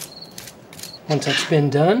 Once that's been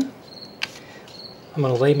done, I'm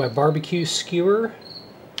going to lay my barbecue skewer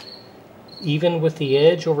even with the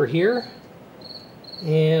edge over here,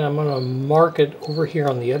 and I'm going to mark it over here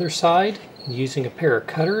on the other side using a pair of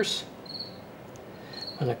cutters.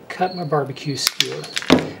 I'm going to cut my barbecue skewer.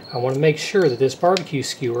 I want to make sure that this barbecue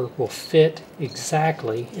skewer will fit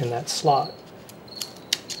exactly in that slot.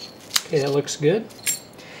 Okay, that looks good.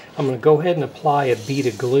 I'm going to go ahead and apply a bead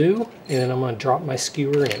of glue, and then I'm going to drop my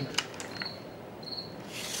skewer in.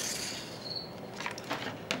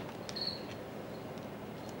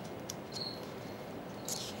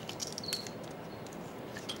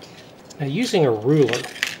 Now, using a ruler,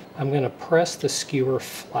 I'm going to press the skewer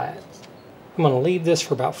flat. I'm going to leave this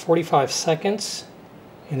for about 45 seconds,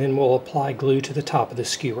 and then we'll apply glue to the top of the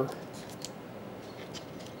skewer.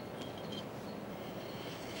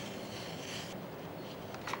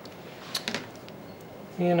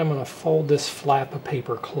 And I'm going to fold this flap of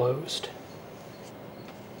paper closed.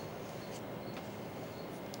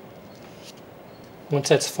 Once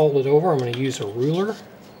that's folded over, I'm going to use a ruler.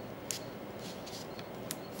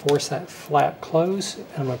 Force that flap close, and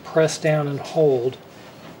I'm going to press down and hold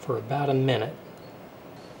for about a minute.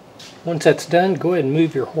 Once that's done, go ahead and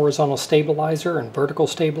move your horizontal stabilizer and vertical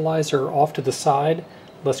stabilizer off to the side.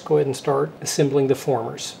 Let's go ahead and start assembling the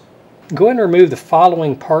formers. Go ahead and remove the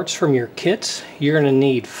following parts from your kits. You're going to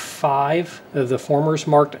need 5 of the formers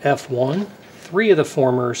marked F1, 3 of the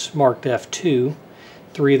formers marked F2,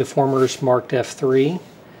 3 of the formers marked F3,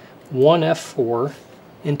 1 F4,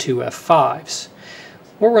 and 2 F5s.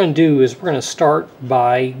 What we're going to do is we're going to start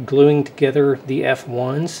by gluing together the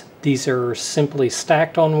F1s. These are simply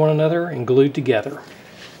stacked on one another and glued together.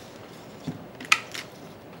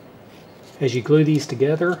 As you glue these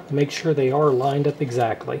together, make sure they are lined up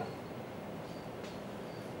exactly.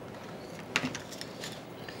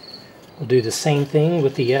 We'll do the same thing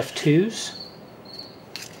with the F2s.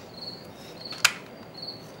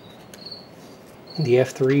 The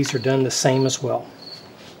F3s are done the same as well.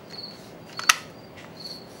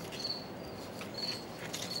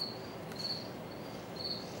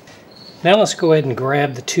 Now let's go ahead and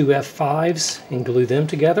grab the 2 F5s and glue them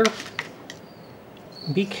together.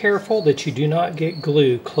 Be careful that you do not get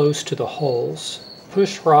glue close to the holes.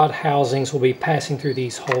 Push rod housings will be passing through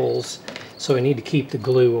these holes, so I need to keep the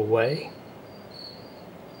glue away.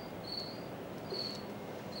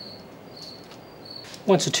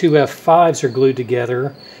 Once the 2 F5s are glued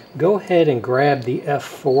together, go ahead and grab the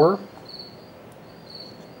F4.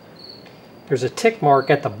 There's a tick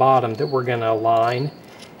mark at the bottom that we're going to align.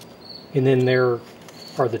 And then there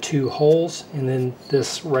are the 2 holes, and then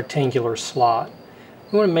this rectangular slot.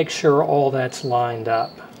 We want to make sure all that's lined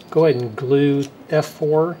up. Go ahead and glue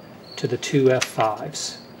F4 to the 2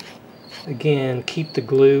 F5s. Again, keep the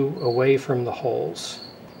glue away from the holes.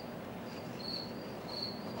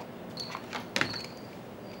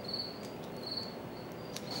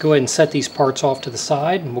 Go ahead and set these parts off to the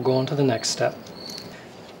side and we'll go on to the next step.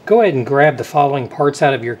 Go ahead and grab the following parts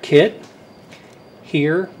out of your kit.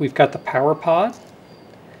 Here we've got the power pod,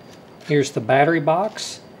 here's the battery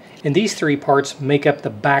box, and these three parts make up the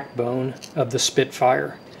backbone of the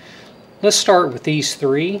Spitfire. Let's start with these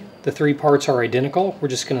three. The three parts are identical. We're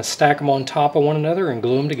just going to stack them on top of one another and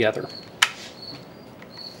glue them together.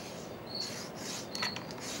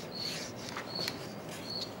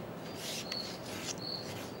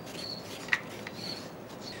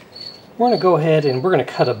 We're going to go ahead and we're going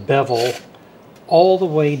to cut a bevel all the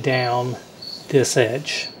way down this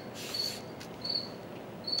edge.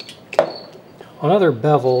 On other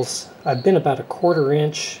bevels, I've been about 1/4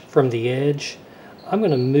 inch from the edge. I'm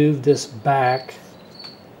going to move this back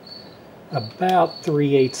about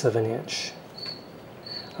 3/8 of an inch.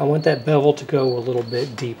 I want that bevel to go a little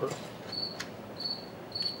bit deeper.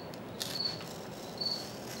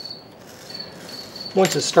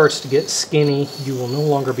 Once it starts to get skinny, you will no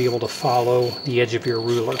longer be able to follow the edge of your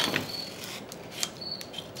ruler.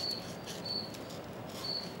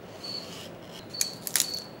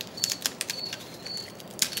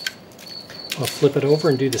 I'll flip it over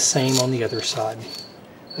and do the same on the other side.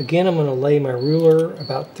 Again, I'm going to lay my ruler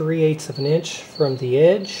about 3/8 of an inch from the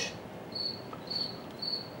edge.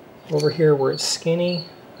 Over here where it's skinny,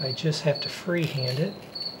 I just have to freehand it.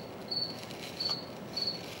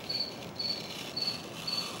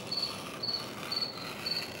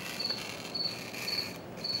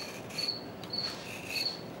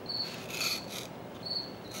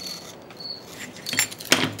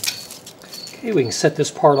 Okay, we can set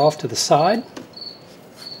this part off to the side.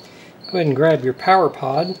 Go ahead and grab your power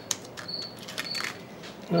pod.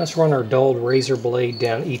 And let's run our dulled razor blade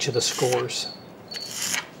down each of the scores.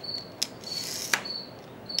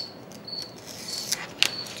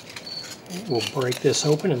 We'll break this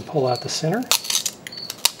open and pull out the center.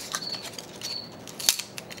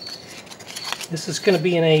 This is going to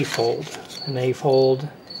be an A-fold. An A-fold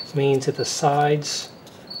means that the sides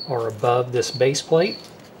are above this base plate.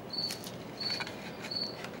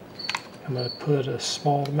 I'm going to put a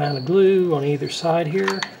small amount of glue on either side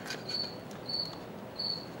here.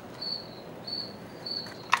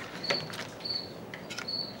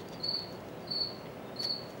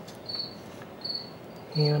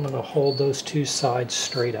 And I'm going to hold those two sides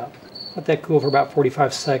straight up. Let that cool for about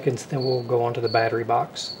 45 seconds, then we'll go on to the battery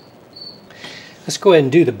box. Let's go ahead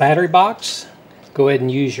and do the battery box. Go ahead and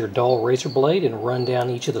use your dull razor blade and run down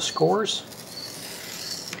each of the scores.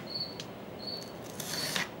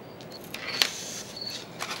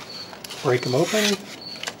 Break them open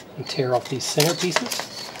and tear off these center pieces.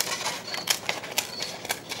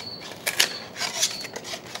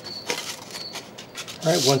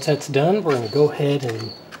 Alright, once that's done, we're going to go ahead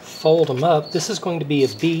and fold them up. This is going to be a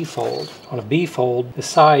B fold. On a B fold, the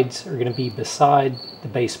sides are going to be beside the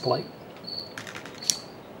base plate.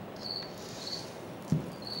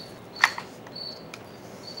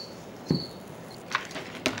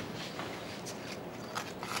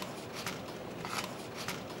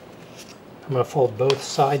 I'm going to fold both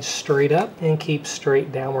sides straight up and keep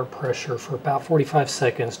straight downward pressure for about 45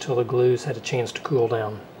 seconds till the glue's had a chance to cool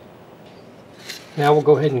down. Now we'll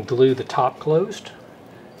go ahead and glue the top closed.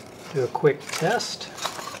 Do a quick test.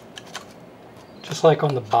 Just like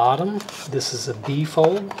on the bottom, this is a B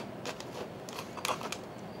fold.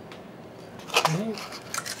 Okay.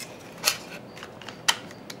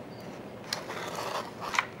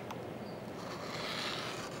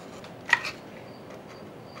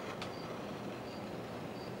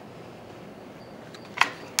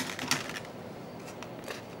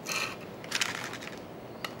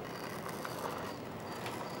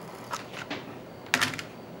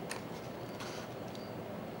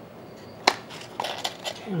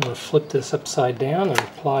 I'm going to flip this upside down and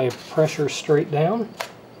apply pressure straight down.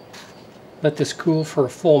 Let this cool for a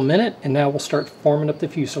full minute, and now we'll start forming up the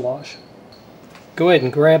fuselage. Go ahead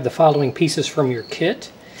and grab the following pieces from your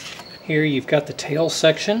kit. Here you've got the tail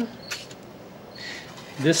section.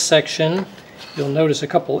 This section, you'll notice a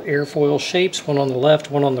couple airfoil shapes, one on the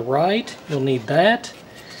left, one on the right. You'll need that.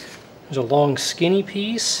 There's a long skinny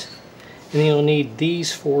piece, and then you'll need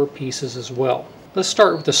these 4 pieces as well. Let's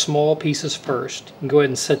start with the small pieces first. And go ahead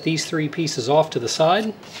and set these 3 pieces off to the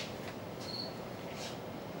side.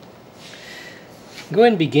 Go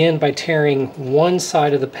ahead and begin by tearing one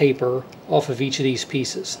side of the paper off of each of these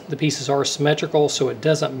pieces. The pieces are symmetrical, so it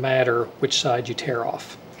doesn't matter which side you tear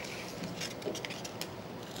off.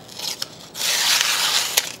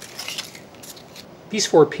 These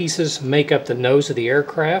 4 pieces make up the nose of the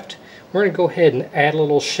aircraft. We're going to go ahead and add a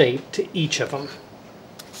little shape to each of them.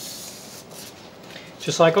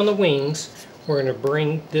 Just like on the wings, we're going to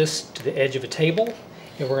bring this to the edge of a table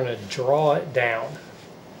and we're going to draw it down.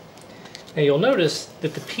 Now you'll notice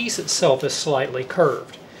that the piece itself is slightly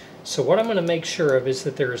curved. So what I'm going to make sure of is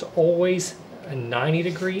that there is always a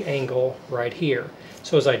 90-degree angle right here.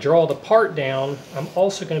 So as I draw the part down, I'm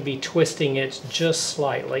also going to be twisting it just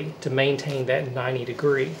slightly to maintain that 90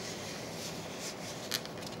 degree.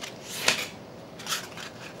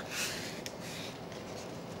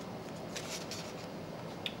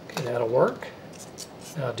 Okay, that'll work.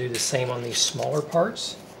 Now I'll do the same on these smaller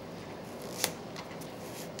parts.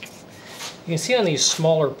 You can see on these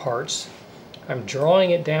smaller parts, I'm drawing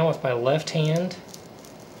it down with my left hand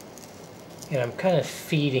and I'm kind of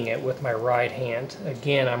feeding it with my right hand.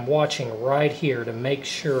 Again, I'm watching right here to make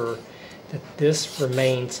sure that this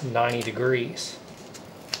remains 90 degrees.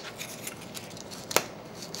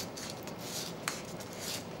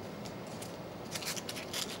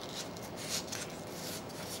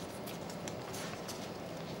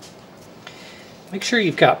 Make sure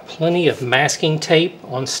you've got plenty of masking tape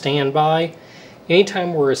on standby.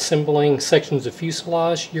 Anytime we're assembling sections of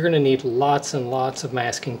fuselage, you're going to need lots and lots of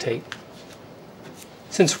masking tape.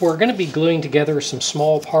 Since we're going to be gluing together some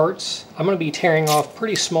small parts, I'm going to be tearing off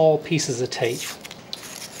pretty small pieces of tape.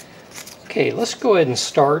 Okay, let's go ahead and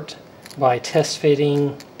start by test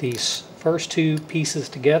fitting these first 2 pieces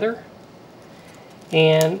together.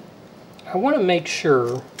 And I want to make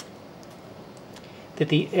sure that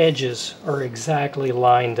the edges are exactly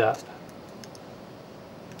lined up.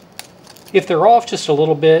 If they're off just a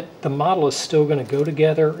little bit, the model is still going to go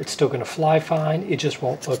together, it's still going to fly fine, it just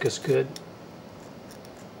won't look as good.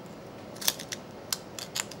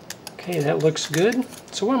 Okay, that looks good.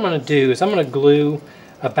 So what I'm going to do is I'm going to glue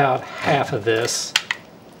about half of this.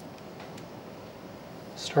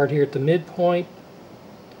 Start here at the midpoint,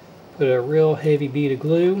 put a real heavy bead of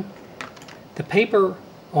glue. The paper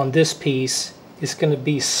on this piece is going to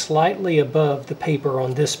be slightly above the paper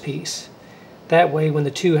on this piece. That way when the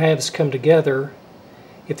 2 halves come together,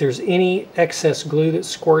 if there's any excess glue that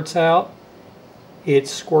squirts out, it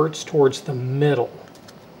squirts towards the middle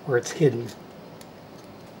where it's hidden.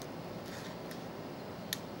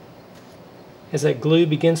 As that glue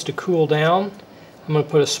begins to cool down, I'm going to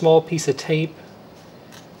put a small piece of tape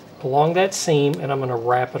along that seam and I'm going to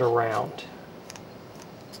wrap it around.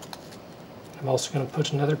 I'm also going to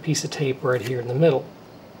put another piece of tape right here in the middle.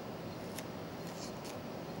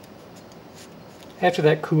 After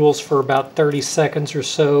that cools for about 30 seconds or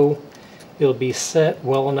so, it'll be set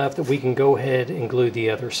well enough that we can go ahead and glue the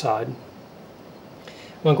other side.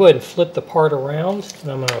 I'm going to go ahead and flip the part around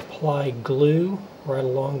and I'm going to apply glue right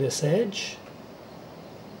along this edge.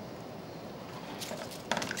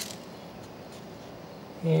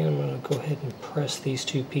 And I'm going to go ahead and press these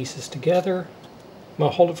 2 pieces together. I'm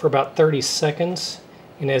going to hold it for about 30 seconds,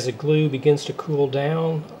 and as the glue begins to cool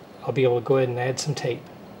down, I'll be able to go ahead and add some tape.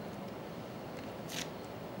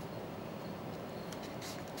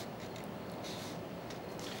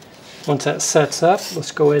 Once that sets up,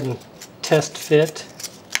 let's go ahead and test fit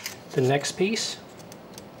the next piece.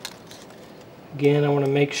 Again, I want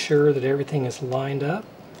to make sure that everything is lined up.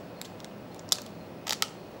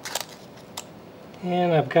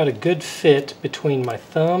 And I've got a good fit between my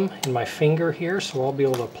thumb and my finger here, so I'll be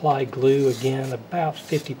able to apply glue again about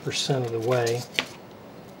 50% of the way.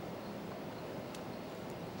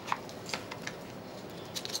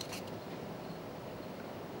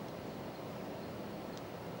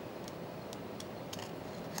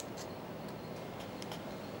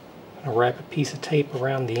 I'll wrap a piece of tape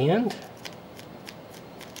around the end.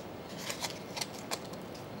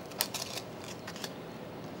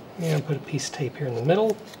 And put a piece of tape here in the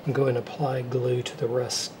middle and go ahead and apply glue to the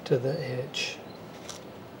rest of the edge.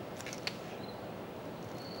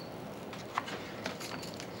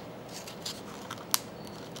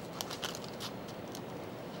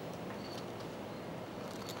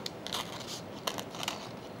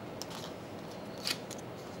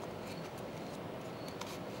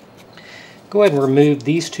 Go ahead and remove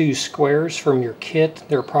these 2 squares from your kit.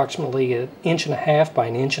 They're approximately 1.5 inches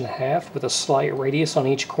by 1.5 inches with a slight radius on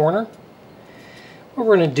each corner. What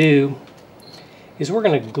we're going to do is we're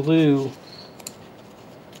going to glue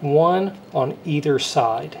 1 on either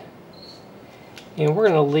side. And we're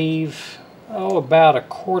going to leave about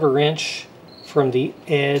 1/4 inch from the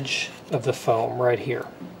edge of the foam right here.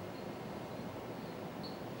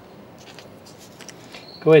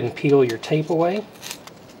 Go ahead and peel your tape away.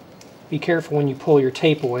 Be careful when you pull your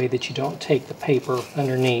tape away that you don't take the paper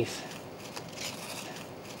underneath.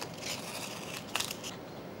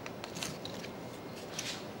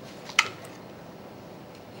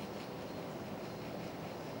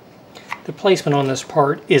 The placement on this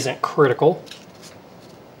part isn't critical.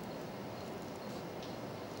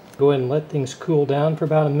 Go ahead and let things cool down for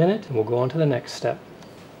about a minute and we'll go on to the next step.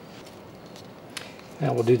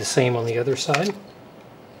 Now we'll do the same on the other side.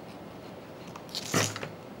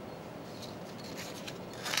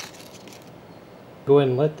 Go ahead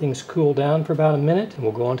and let things cool down for about a minute and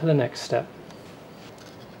we'll go on to the next step.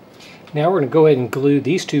 Now we're going to go ahead and glue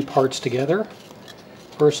these two parts together.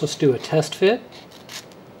 First, let's do a test fit.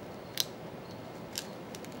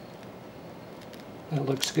 That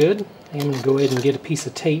looks good. I'm going to go ahead and get a piece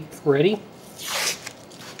of tape ready.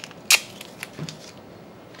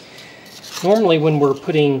 Normally when we're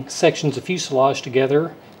putting sections of fuselage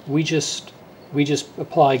together, we just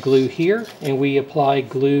apply glue here and we apply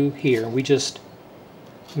glue here. We just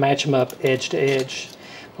match them up edge to edge.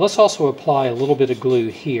 Let's also apply a little bit of glue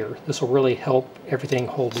here. This will really help everything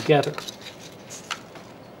hold together.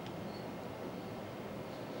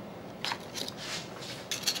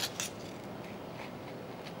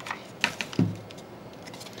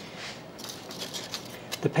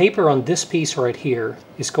 The paper on this piece right here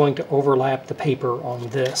is going to overlap the paper on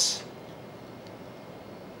this.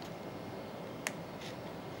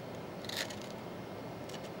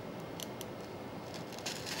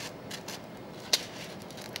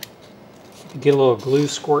 If you get a little glue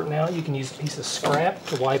squirting out, you can use a piece of scrap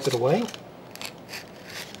to wipe it away.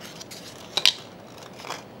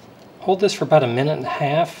 Hold this for about a minute and a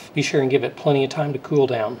half. Be sure and give it plenty of time to cool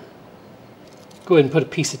down. Go ahead and put a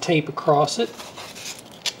piece of tape across it.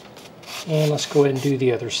 And let's go ahead and do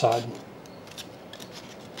the other side.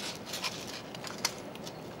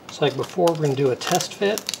 Just like before, we're going to do a test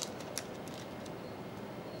fit.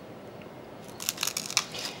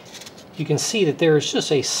 You can see that there is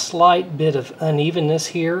just a slight bit of unevenness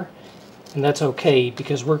here, and that's okay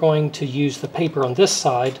because we're going to use the paper on this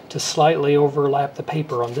side to slightly overlap the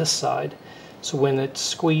paper on this side. So when it's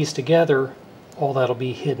squeezed together, all that'll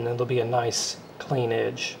be hidden and there'll be a nice clean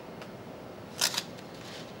edge.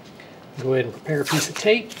 Go ahead and prepare a piece of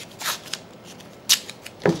tape.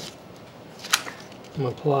 I'm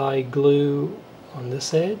going to apply glue on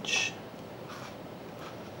this edge.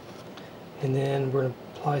 And then we're going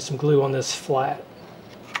to apply some glue on this flat.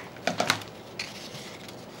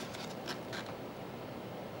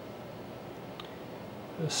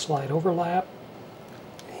 A slight overlap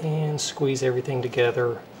and squeeze everything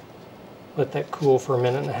together. Let that cool for a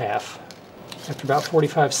minute and a half. After about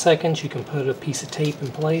 45 seconds, you can put a piece of tape in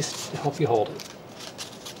place to help you hold it.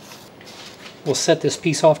 We'll set this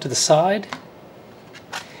piece off to the side.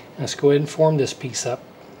 Let's go ahead and form this piece up.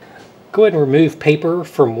 Go ahead and remove paper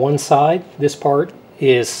from one side. This part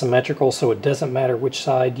is symmetrical, so it doesn't matter which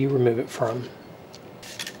side you remove it from.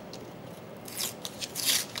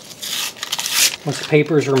 Once the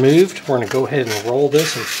paper is removed, we're going to go ahead and roll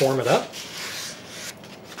this and form it up.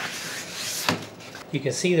 You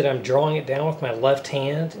can see that I'm drawing it down with my left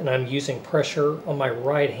hand and I'm using pressure on my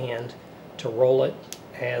right hand to roll it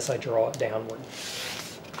as I draw it downward.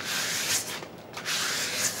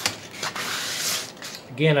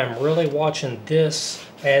 Again, I'm really watching this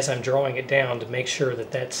as I'm drawing it down to make sure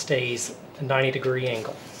that that stays a 90-degree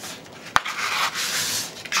angle.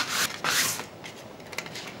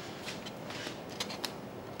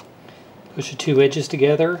 Push the two edges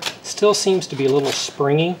together. Still seems to be a little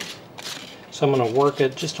springy. So I'm going to work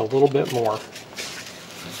it just a little bit more.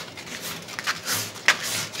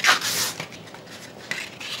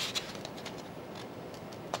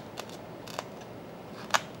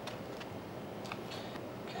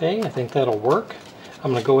 Okay, I think that'll work.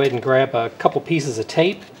 I'm going to go ahead and grab a couple pieces of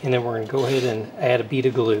tape and then we're going to go ahead and add a bead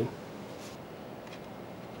of glue.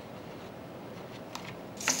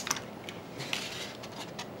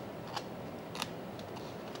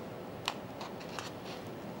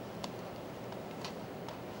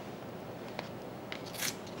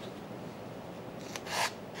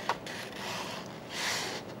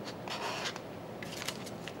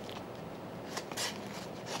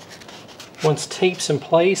 Once tape's in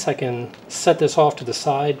place, I can set this off to the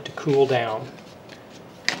side to cool down.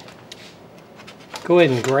 Go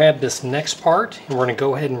ahead and grab this next part and we're going to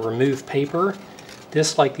go ahead and remove paper.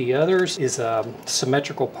 This, like the others, is a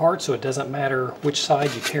symmetrical part, so it doesn't matter which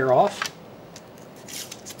side you tear off.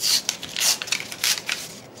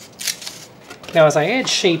 Now as I add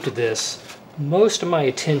shape to this, most of my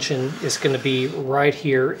attention is going to be right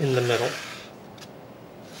here in the middle.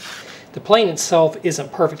 The plane itself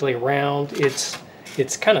isn't perfectly round. It's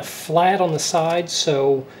kind of flat on the side,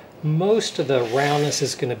 so most of the roundness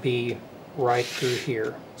is going to be right through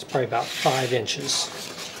here. It's probably about 5 inches.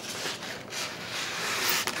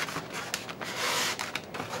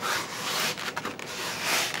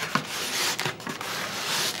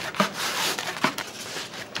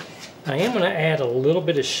 I am going to add a little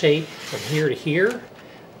bit of shape from here to here,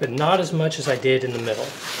 but not as much as I did in the middle.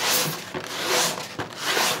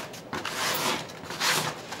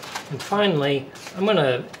 And finally, I'm going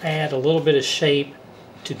to add a little bit of shape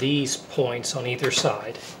to these points on either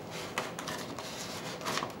side.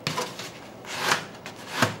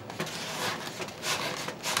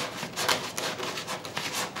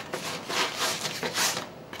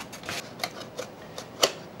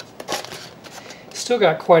 Still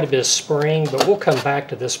got quite a bit of spring, but we'll come back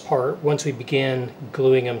to this part once we begin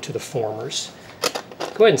gluing them to the formers.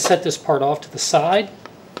 Go ahead and set this part off to the side.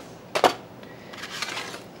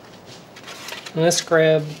 And let's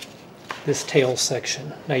grab this tail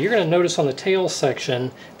section. Now you're going to notice on the tail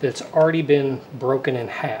section that it's already been broken in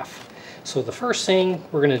half. So the first thing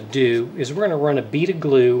we're going to do is we're going to run a bead of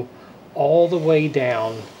glue all the way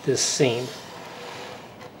down this seam.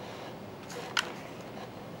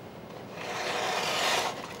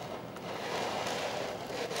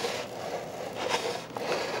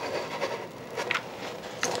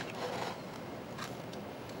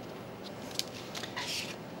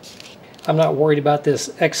 I'm not worried about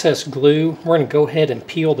this excess glue. We're going to go ahead and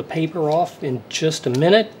peel the paper off in just a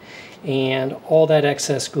minute, and all that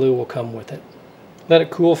excess glue will come with it. Let it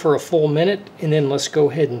cool for a full minute, and then let's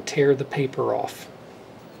go ahead and tear the paper off.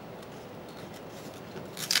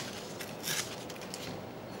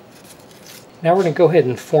 Now we're going to go ahead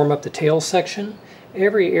and form up the tail section.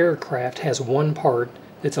 Every aircraft has one part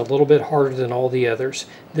that's a little bit harder than all the others.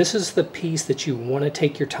 This is the piece that you want to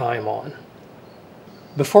take your time on.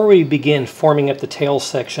 Before we begin forming up the tail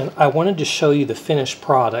section, I wanted to show you the finished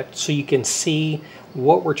product so you can see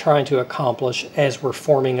what we're trying to accomplish as we're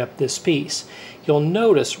forming up this piece. You'll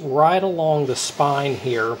notice right along the spine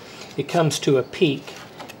here, it comes to a peak,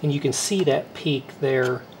 and you can see that peak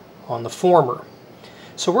there on the former.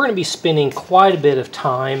 So we're going to be spending quite a bit of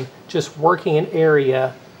time just working an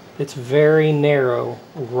area that's very narrow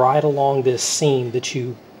right along this seam that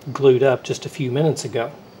you glued up just a few minutes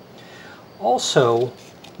ago. Also,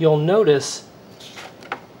 you'll notice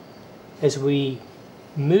as we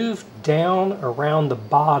move down around the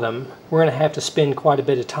bottom, we're going to have to spend quite a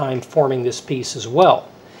bit of time forming this piece as well.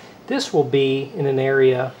 This will be in an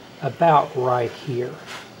area about right here.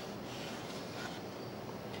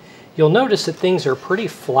 You'll notice that things are pretty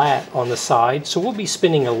flat on the side, so we'll be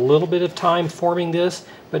spending a little bit of time forming this,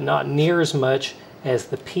 but not near as much as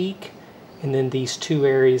the peak and then these two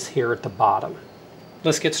areas here at the bottom.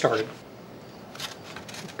 Let's get started.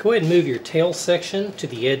 Go ahead and move your tail section to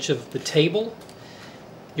the edge of the table.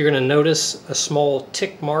 You're going to notice a small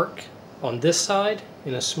tick mark on this side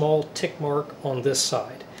and a small tick mark on this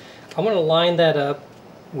side. I want to line that up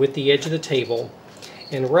with the edge of the table,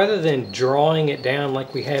 and rather than drawing it down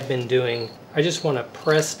like we have been doing, I just want to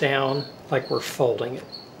press down like we're folding it.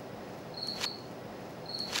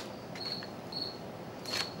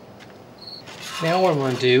 Now what I'm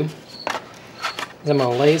going to do is I'm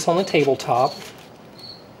going to lay this on the tabletop,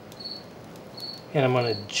 and I'm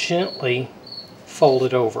going to gently fold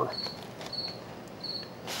it over.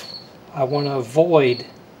 I want to avoid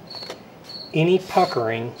any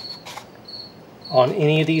puckering on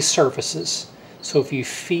any of these surfaces. So if you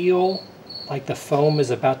feel like the foam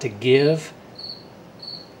is about to give,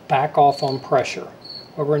 back off on pressure.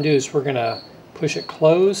 What we're going to do is we're going to push it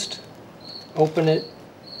closed, open it,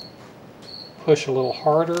 push a little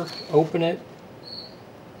harder, open it,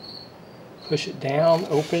 push it down,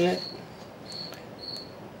 open it.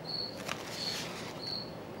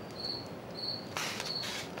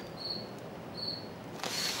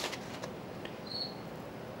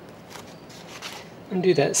 And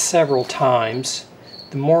do that several times.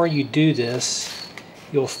 The more you do this,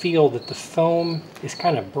 you'll feel that the foam is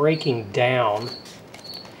kind of breaking down,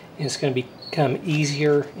 and it's going to become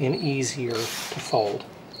easier and easier to fold.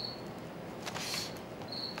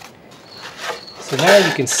 So now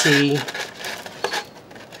you can see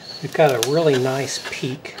we've got a really nice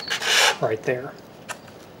peak right there.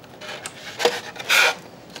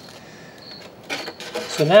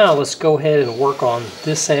 So now let's go ahead and work on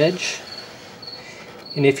this edge.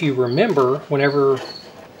 And if you remember, whenever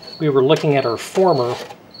we were looking at our former,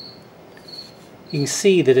 you can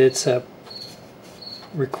see that it's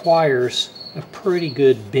requires a pretty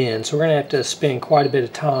good bend. So we're going to have to spend quite a bit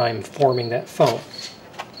of time forming that foam.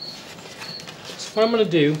 So what I'm going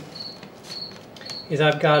to do is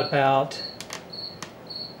I've got about,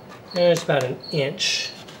 it's about an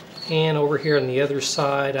inch. And over here on the other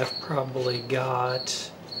side, I've probably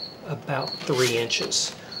got about 3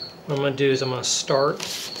 inches. What I'm going to do is I'm going to start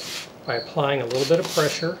by applying a little bit of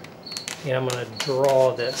pressure, and I'm going to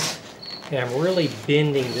draw this. And I'm really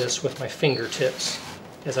bending this with my fingertips.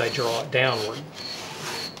 as I draw it downward.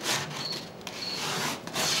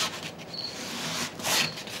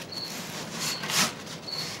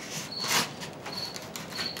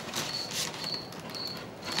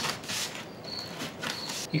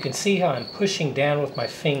 You can see how I'm pushing down with my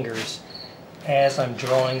fingers as I'm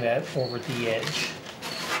drawing that over the edge.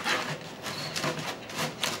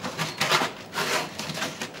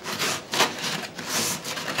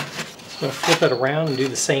 I'm going to flip it around and do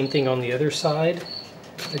the same thing on the other side.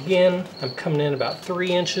 Again, I'm coming in about 3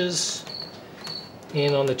 inches,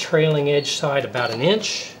 and on the trailing edge side about 1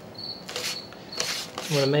 inch. I'm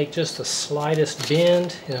going to make just the slightest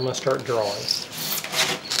bend, and I'm going to start drawing.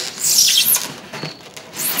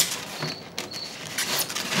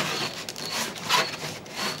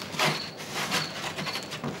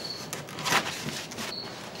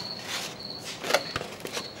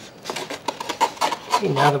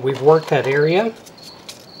 Okay, now that we've worked that area,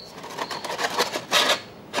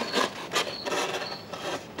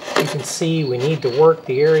 you can see we need to work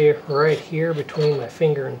the area right here between my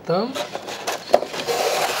finger and thumb.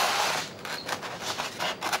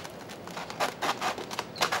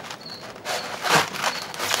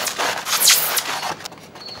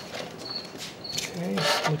 Okay,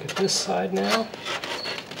 look at this side now.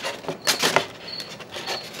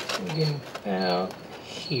 We're getting about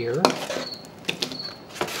here.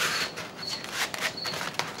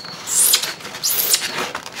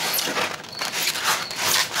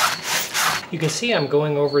 You can see I'm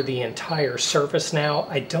going over the entire surface now.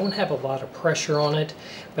 I don't have a lot of pressure on it,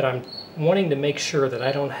 but I'm wanting to make sure that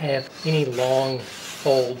I don't have any long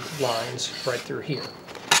fold lines right through here.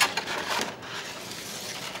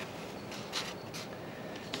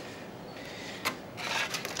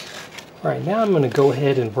 All right, now I'm going to go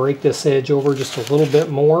ahead and break this edge over just a little bit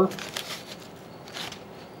more.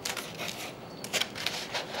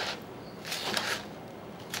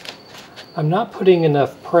 I'm not putting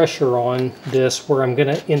enough pressure on this where I'm going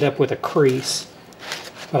to end up with a crease,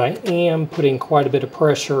 but I am putting quite a bit of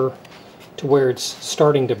pressure to where it's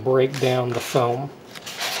starting to break down the foam.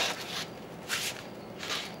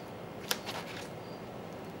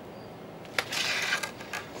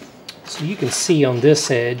 So you can see on this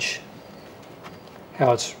edge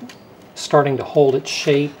how it's starting to hold its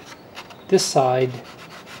shape. This side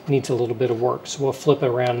needs a little bit of work, so we'll flip it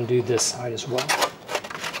around and do this side as well.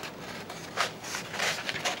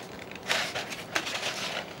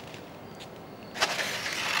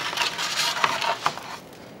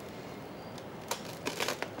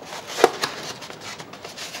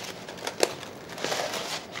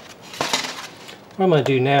 What I'm going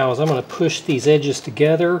to do now is I'm going to push these edges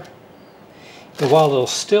together, and while they'll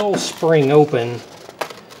still spring open,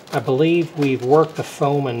 I believe we've worked the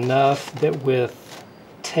foam enough that with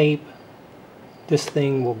tape this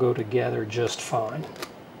thing will go together just fine.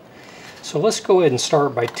 So let's go ahead and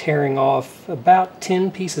start by tearing off about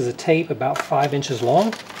 10 pieces of tape about 5 inches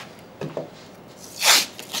long.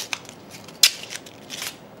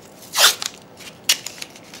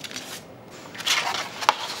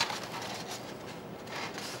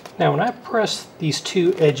 Now when I press these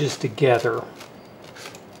two edges together,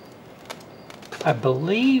 I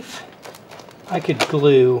believe I could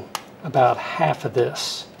glue about half of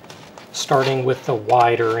this, starting with the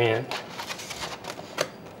wider end.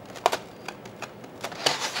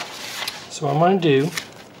 So what I'm going to do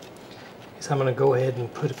is I'm going to go ahead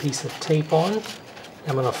and put a piece of tape on.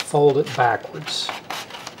 I'm going to fold it backwards.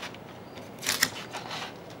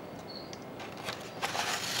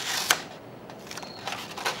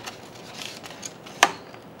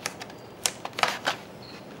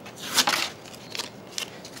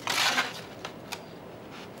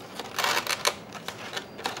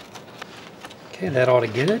 Okay, that ought to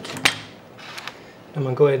get it. I'm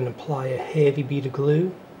going to go ahead and apply a heavy bead of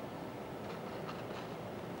glue.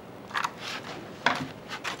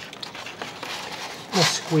 I'll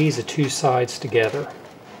squeeze the two sides together.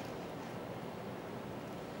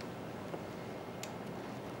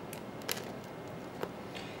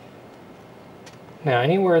 Now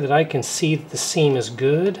anywhere that I can see that the seam is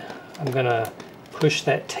good, I'm going to push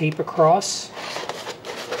that tape across.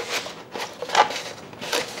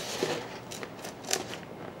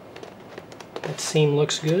 That seam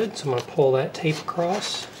looks good, so I'm going to pull that tape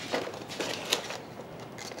across.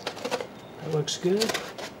 That looks good.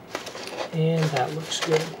 And that looks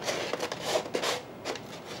good.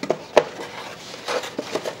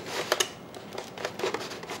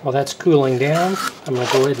 While that's cooling down, I'm going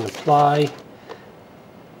to go ahead and apply a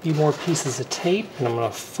few more pieces of tape, and I'm going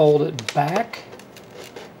to fold it back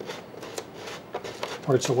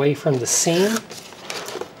where it's away from the seam.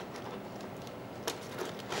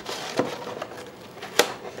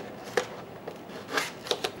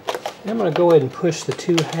 going to go ahead and push the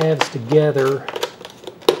two halves together.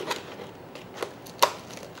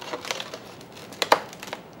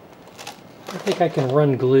 I think I can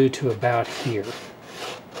run glue to about here.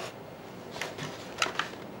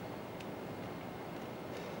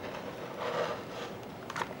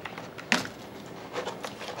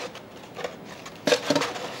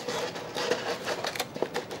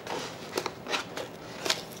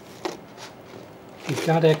 If you've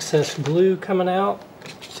got excess glue coming out,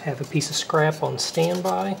 just have a piece of scrap on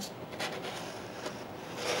standby.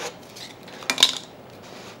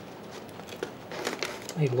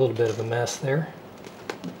 Made a little bit of a mess there.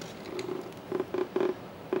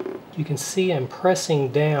 You can see I'm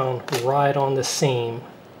pressing down right on the seam.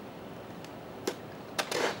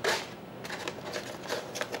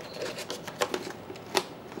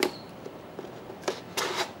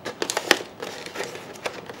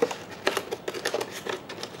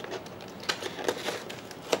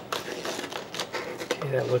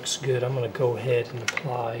 Okay, that looks good. I'm going to go ahead and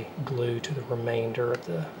apply glue to the remainder of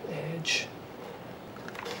the edge.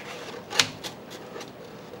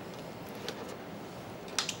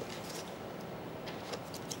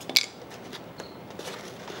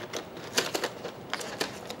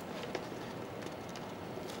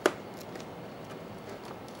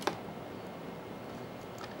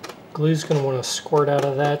 Glue's going to want to squirt out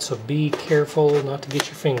of that, so be careful not to get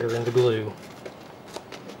your finger in the glue.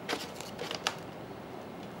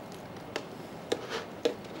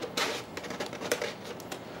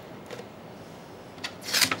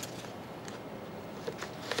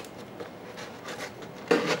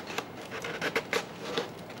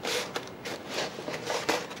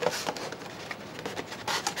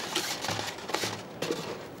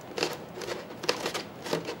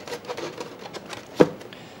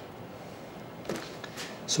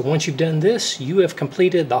 So once you've done this, you have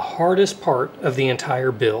completed the hardest part of the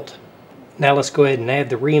entire build. Now let's go ahead and add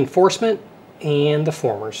the reinforcement and the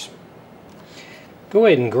formers. Go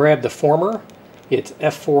ahead and grab the former. It's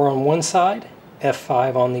F4 on one side,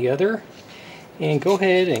 F5 on the other. And go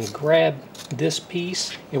ahead and grab this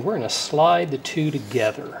piece, and we're going to slide the two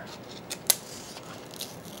together.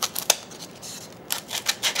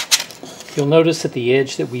 You'll notice that the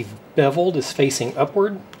edge that we've beveled is facing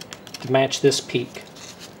upward to match this peak.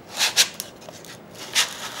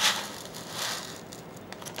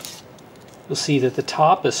 You'll see that the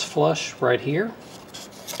top is flush right here,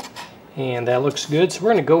 and that looks good. So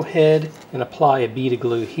we're going to go ahead and apply a bead of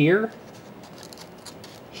glue here,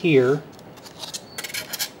 here,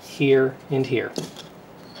 here, and here.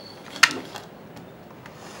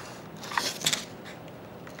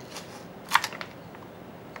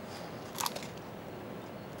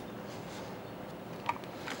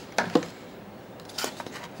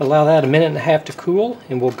 Allow that a minute and a half to cool,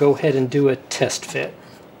 and we'll go ahead and do a test fit.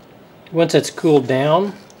 Once it's cooled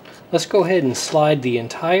down, let's go ahead and slide the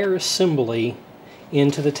entire assembly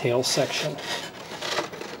into the tail section.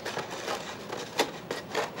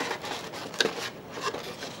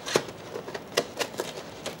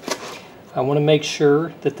 I want to make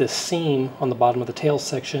sure that this seam on the bottom of the tail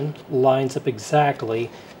section lines up exactly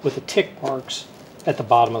with the tick marks at the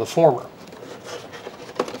bottom of the former.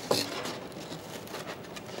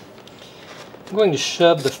 I'm going to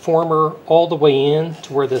shove the former all the way in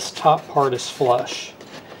to where this top part is flush.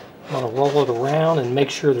 I'm going to roll it around and make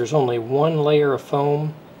sure there's only one layer of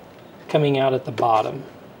foam coming out at the bottom.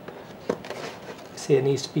 See, it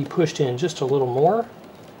needs to be pushed in just a little more.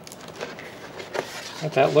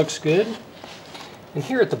 That looks good. And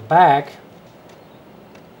here at the back,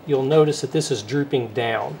 you'll notice that this is drooping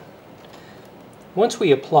down. Once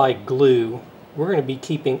we apply glue, we're going to be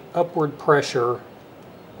keeping upward pressure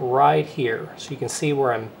right here. So you can see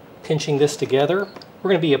where I'm pinching this together. We're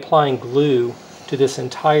going to be applying glue to this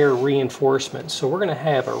entire reinforcement. So we're going to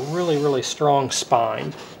have a really strong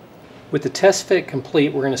spine. With the test fit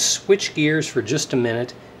complete, we're going to switch gears for just a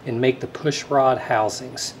minute and make the push rod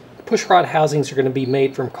housings. The push rod housings are going to be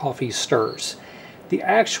made from coffee stirs. The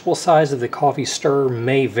actual size of the coffee stir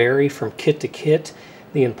may vary from kit to kit.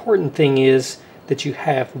 The important thing is that you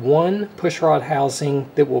have one push rod housing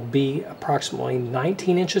that will be approximately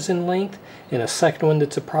 19 inches in length and a second one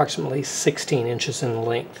that's approximately 16 inches in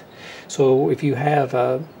length. So if you have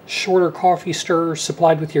a shorter coffee stir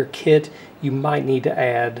supplied with your kit, you might need to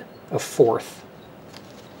add a fourth.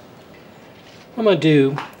 What I'm going to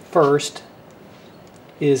do first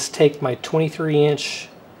is take my 23-inch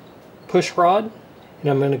push rod, and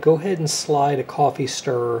I'm going to go ahead and slide a coffee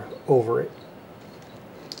stir over it.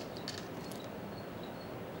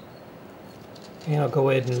 And I'll go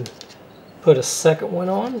ahead and put a second one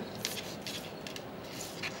on,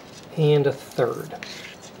 and a third.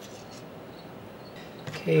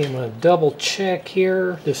 Okay, I'm going to double check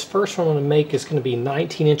here. This first one I'm going to make is going to be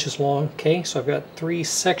 19 inches long. Okay, so I've got 3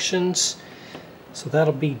 sections, so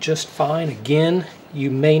that'll be just fine. Again,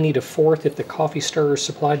 you may need a 4th if the coffee stirrers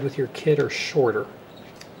supplied with your kit are shorter.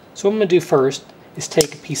 So what I'm going to do first is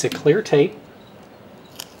take a piece of clear tape,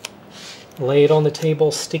 lay it on the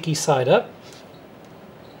table sticky side up,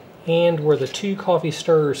 and where the 2 coffee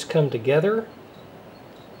stirrers come together,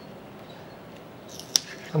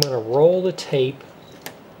 I'm going to roll the tape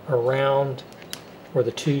around where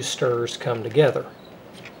the 2 stirrers come together.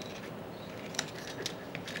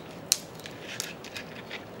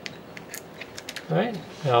 Alright,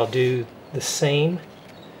 now I'll do the same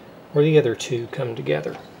where the other 2 come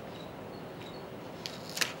together.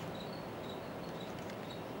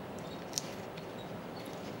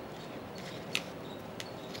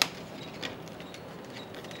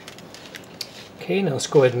 Okay, now let's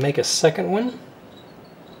go ahead and make a second one.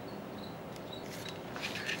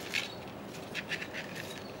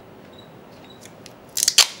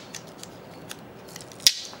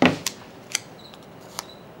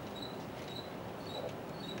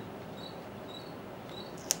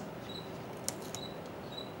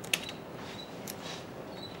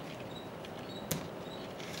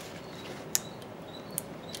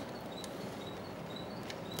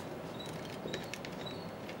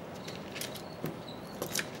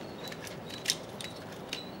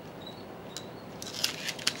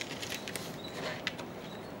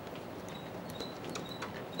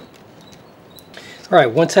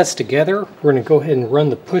 Alright, once that's together, we're going to go ahead and run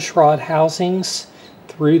the push rod housings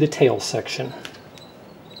through the tail section.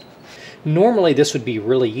 Normally this would be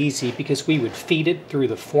really easy because we would feed it through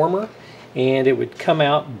the former and it would come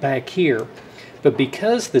out back here. But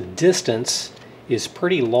because the distance is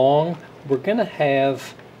pretty long, we're going to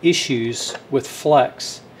have issues with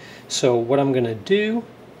flex. So what I'm going to do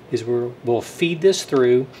is we'll feed this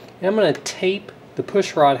through, and I'm going to tape the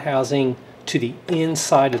push rod housing to the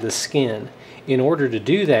inside of the skin. In order to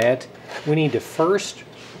do that, we need to first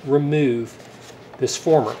remove this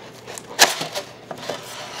former.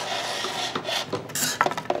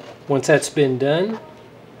 Once that's been done,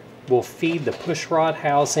 we'll feed the push rod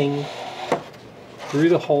housing through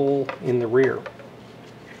the hole in the rear.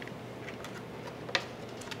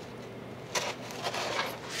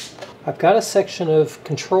 I've got a section of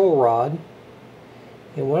control rod,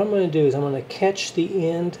 and what I'm going to do is I'm going to catch the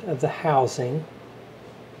end of the housing .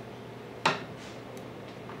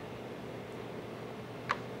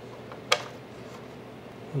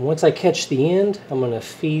 And once I catch the end, I'm going to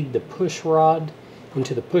feed the push rod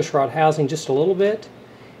into the push rod housing just a little bit,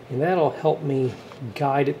 and that'll help me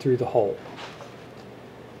guide it through the hole.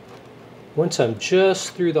 Once I'm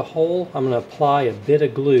just through the hole, I'm going to apply a bit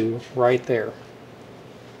of glue right there.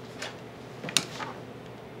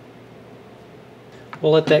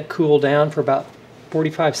 We'll let that cool down for about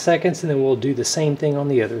 45 seconds, and then we'll do the same thing on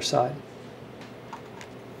the other side.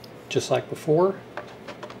 Just like before.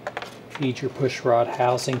 Feed your push rod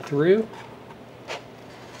housing through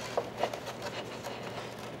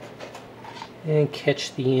and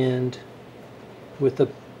catch the end with the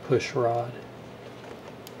push rod.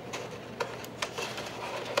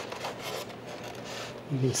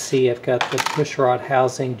 You can see I've got the push rod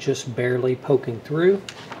housing just barely poking through.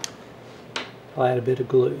 I'll add a bit of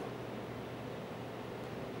glue.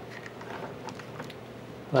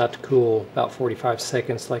 Allow it to cool about 45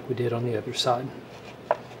 seconds like we did on the other side.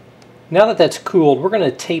 Now that that's cooled, we're going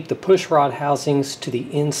to tape the push rod housings to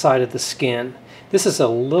the inside of the skin. This is a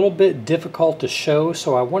little bit difficult to show,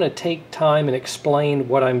 so I want to take time and explain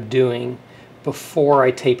what I'm doing before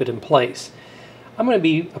I tape it in place. I'm going to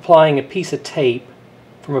be applying a piece of tape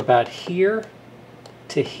from about here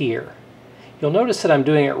to here. You'll notice that I'm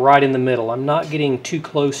doing it right in the middle. I'm not getting too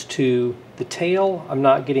close to the tail. I'm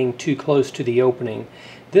not getting too close to the opening.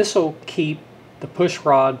 This will keep the push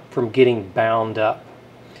rod from getting bound up.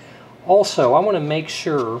 Also, I want to make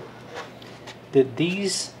sure that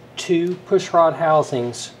these 2 push rod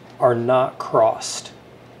housings are not crossed.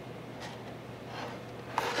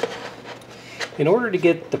 In order to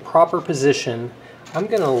get the proper position, I'm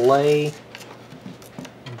going to lay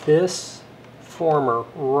this former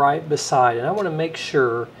right beside it. I want to make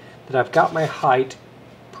sure that I've got my height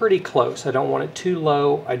pretty close. I don't want it too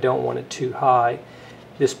low, I don't want it too high.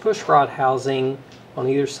 This push rod housing on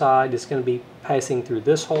either side is going to be passing through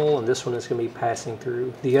this hole, and this one is going to be passing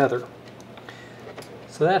through the other.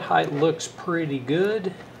 So that height looks pretty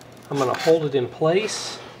good. I'm going to hold it in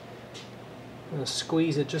place. I'm going to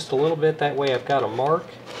squeeze it just a little bit, that way I've got a mark.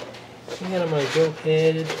 And I'm going to go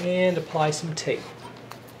ahead and apply some tape.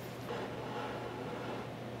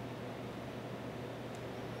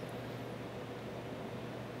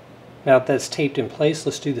 Now that that's taped in place,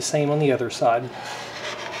 let's do the same on the other side.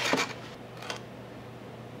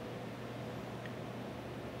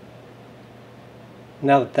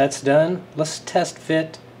 Now that that's done, let's test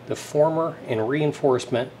fit the former and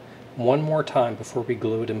reinforcement one more time before we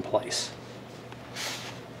glue it in place.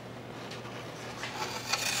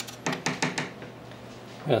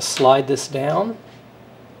 I'm going to slide this down,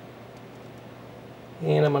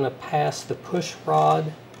 and I'm going to pass the push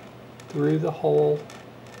rod through the hole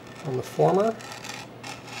on the former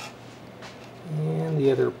and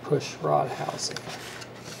the other push rod housing.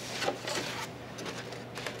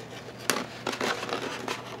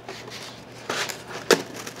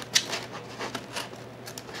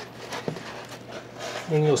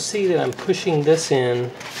 And you'll see that I'm pushing this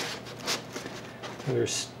in.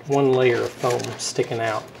 There's one layer of foam sticking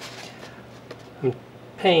out. I'm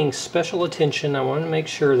paying special attention. I want to make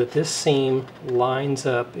sure that this seam lines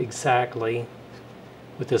up exactly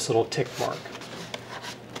with this little tick mark.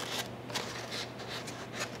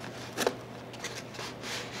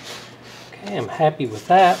 Okay, I'm happy with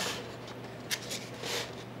that.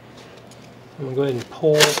 I'm going to go ahead and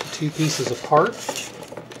pull the two pieces apart.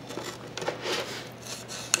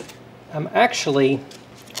 I'm actually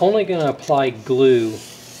only going to apply glue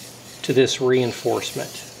to this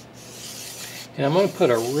reinforcement. And I'm going to put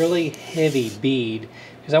a really heavy bead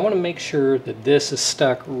because I want to make sure that this is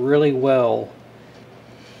stuck really well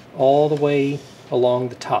all the way along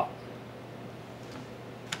the top.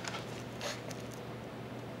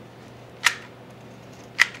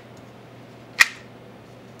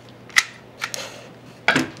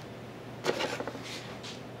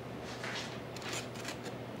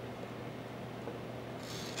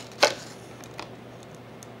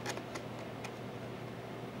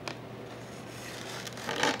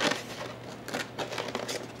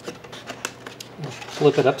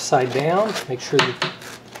 Flip it upside down, make sure that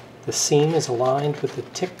the seam is aligned with the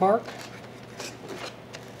tick mark.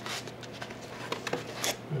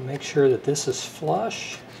 And make sure that this is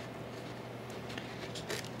flush.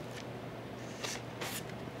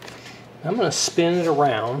 I'm going to spin it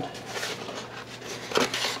around.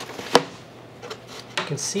 You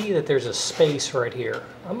can see that there's a space right here.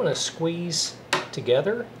 I'm going to squeeze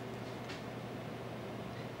together.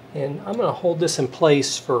 And I'm going to hold this in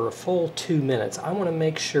place for a full 2 minutes. I want to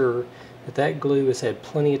make sure that that glue has had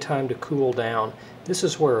plenty of time to cool down. This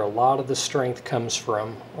is where a lot of the strength comes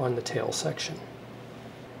from on the tail section.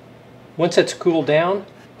 Once it's cooled down,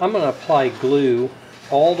 I'm going to apply glue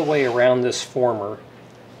all the way around this former.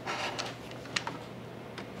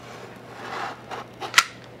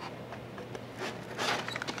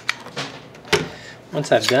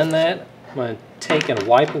 Once I've done that, I'm going to take and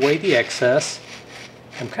wipe away the excess.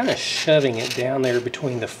 I'm kind of shoving it down there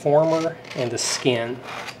between the former and the skin.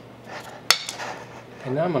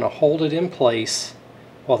 And now I'm going to hold it in place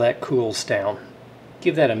while that cools down.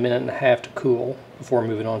 Give that a minute and a half to cool before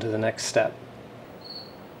moving on to the next step.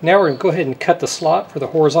 Now we're going to go ahead and cut the slot for the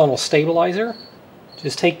horizontal stabilizer.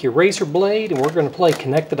 Just take your razor blade and we're going to play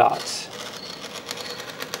connect the dots.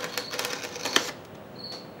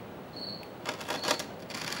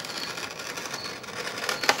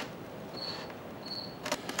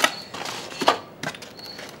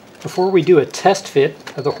 Before we do a test fit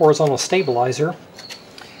of the horizontal stabilizer,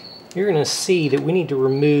 you're going to see that we need to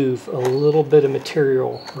remove a little bit of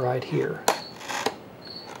material right here.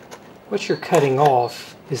 What you're cutting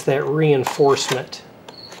off is that reinforcement.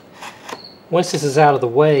 Once this is out of the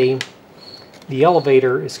way, the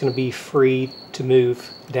elevator is going to be free to move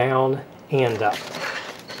down and up.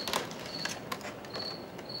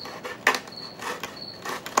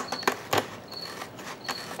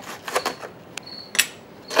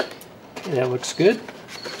 That looks good.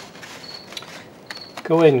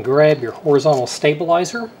 Go ahead and grab your horizontal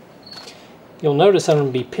stabilizer. You'll notice I'm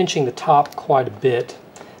going to be pinching the top quite a bit.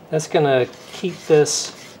 That's going to keep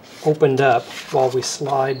this opened up while we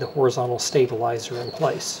slide the horizontal stabilizer in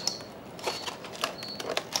place.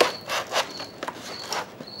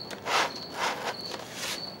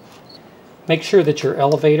 Make sure that your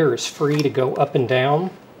elevator is free to go up and down.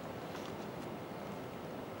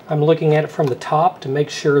 I'm looking at it from the top to make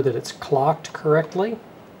sure that it's clocked correctly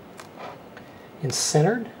and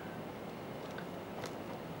centered.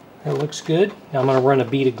 That looks good. Now I'm going to run a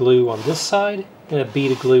bead of glue on this side and a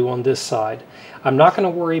bead of glue on this side. I'm not going to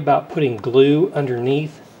worry about putting glue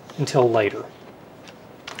underneath until later.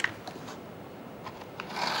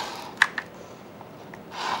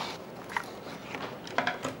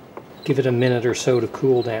 Give it a minute or so to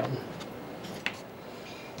cool down.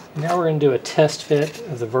 Now we're going to do a test fit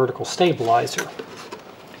of the vertical stabilizer.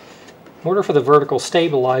 In order for the vertical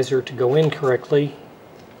stabilizer to go in correctly,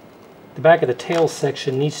 The back of the tail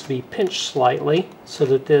section needs to be pinched slightly so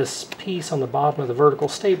that this piece on the bottom of the vertical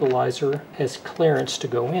stabilizer has clearance to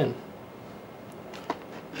go in.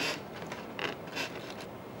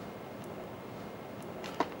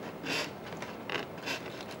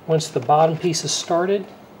 Once the bottom piece is started,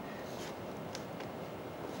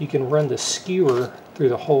 you can run the skewer through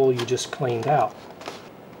the hole you just cleaned out.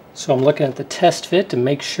 So I'm looking at the test fit to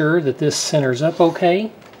make sure that this centers up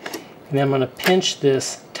okay, and then I'm going to pinch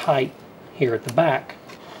this tight here at the back.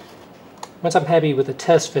 Once I'm happy with the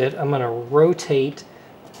test fit, I'm going to rotate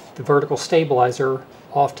the vertical stabilizer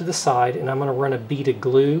off to the side, and I'm going to run a bead of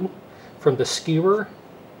glue from the skewer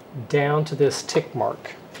down to this tick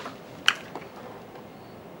mark.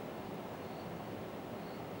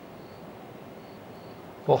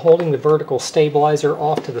 While holding the vertical stabilizer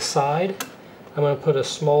off to the side, I'm going to put a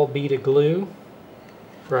small bead of glue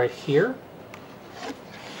right here.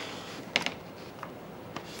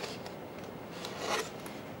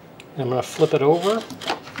 And I'm going to flip it over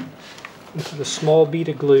and put a small bead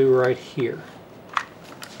of glue right here.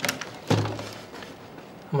 I'm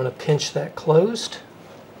going to pinch that closed,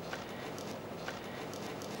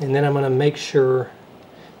 and then I'm going to make sure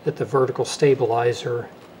that the vertical stabilizer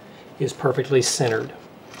is perfectly centered.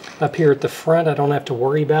 Up here at the front, I don't have to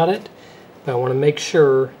worry about it, but I want to make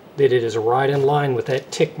sure that it is right in line with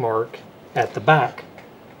that tick mark at the back.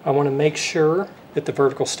 I want to make sure that the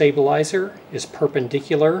vertical stabilizer is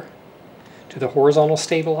perpendicular to the horizontal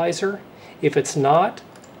stabilizer. If it's not,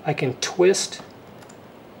 I can twist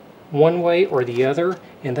one way or the other,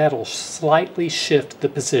 and that'll slightly shift the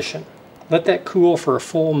position. Let that cool for a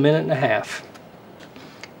full minute and a half.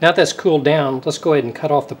 Now that that's cooled down, let's go ahead and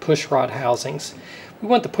cut off the push rod housings. We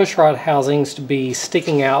want the push rod housings to be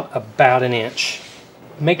sticking out about an inch.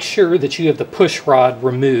 Make sure that you have the push rod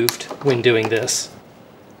removed when doing this.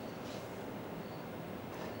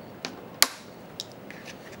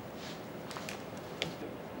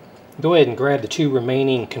 Go ahead and grab the two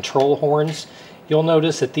remaining control horns. You'll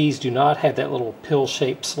notice that these do not have that little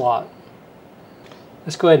pill-shaped slot.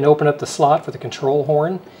 Let's go ahead and open up the slot for the control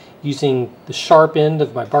horn. Using the sharp end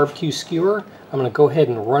of my barbecue skewer, I'm going to go ahead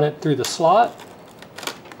and run it through the slot.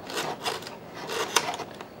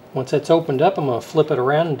 Once that's opened up, I'm going to flip it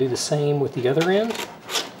around and do the same with the other end.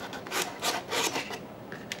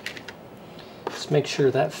 Just make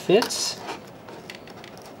sure that fits.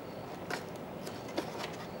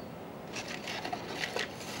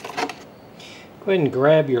 Go ahead and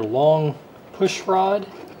grab your long push rod,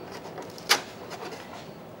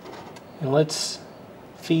 and let's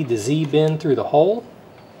feed the Z-bend through the hole.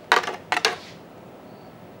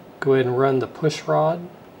 Go ahead and run the push rod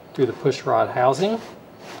through the push rod housing.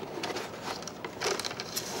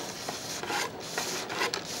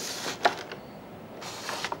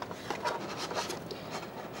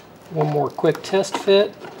 One more quick test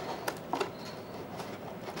fit.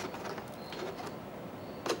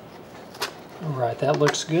 Alright, that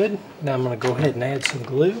looks good. Now I'm going to go ahead and add some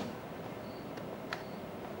glue.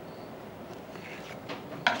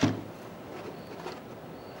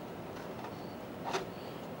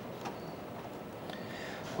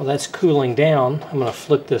 While that's cooling down, I'm going to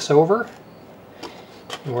flip this over,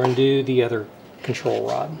 and we're going to do the other control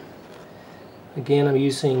rod. Again, I'm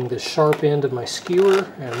using the sharp end of my skewer,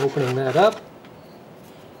 and I'm opening that up,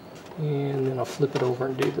 and then I'll flip it over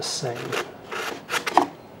and do the same.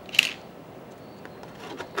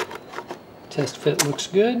 Test fit looks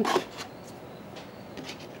good.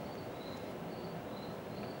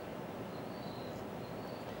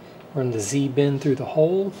 Run the Z-bend through the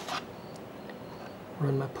hole.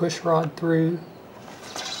 Run my push rod through.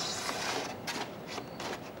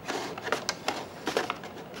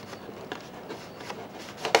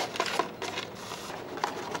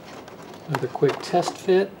 Another quick test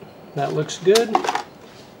fit. That looks good.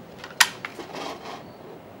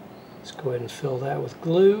 Let's go ahead and fill that with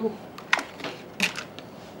glue.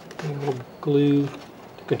 And we'll glue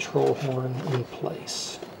the control horn in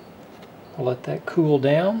place. I'll let that cool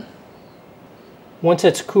down. Once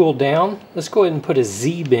it's cooled down, let's go ahead and put a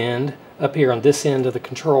Z-bend up here on this end of the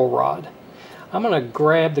control rod. I'm going to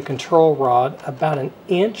grab the control rod about an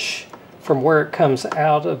inch from where it comes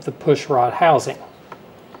out of the push rod housing.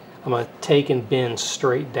 I'm going to take and bend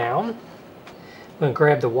straight down. I'm going to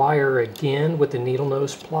grab the wire again with the needle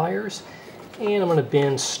nose pliers, and I'm going to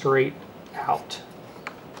bend straight out.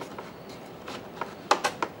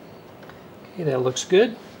 Okay, that looks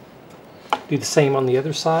good. Do the same on the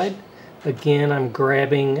other side. Again, I'm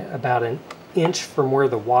grabbing about an inch from where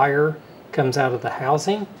the wire comes out of the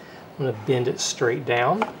housing. I'm going to bend it straight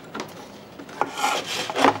down.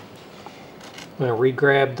 I'm going to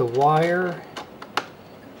re-grab the wire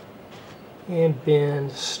and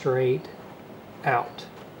bend straight out.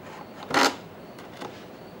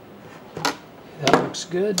 That looks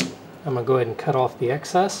good. I'm going to go ahead and cut off the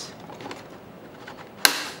excess.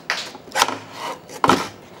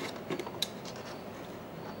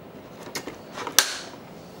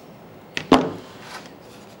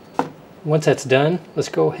 Once that's done, let's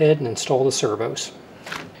go ahead and install the servos.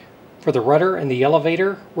 For the rudder and the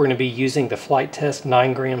elevator, we're going to be using the Flite Test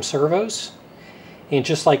 9-gram servos. And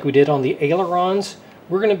just like we did on the ailerons,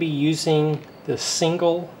 we're going to be using the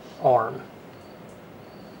single arm.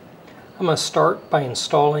 I'm going to start by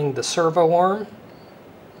installing the servo arm,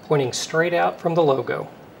 pointing straight out from the logo.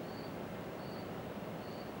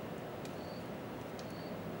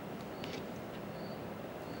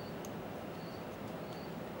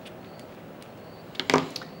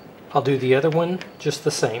 I'll do the other one just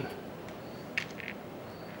the same.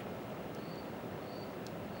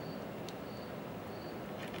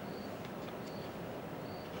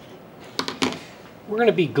 We're going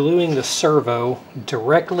to be gluing the servo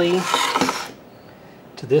directly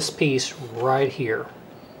to this piece right here.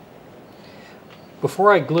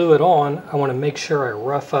 Before I glue it on, I want to make sure I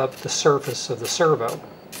rough up the surface of the servo.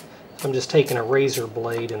 So I'm just taking a razor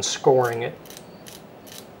blade and scoring it.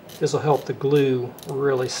 This will help the glue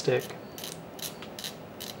really stick.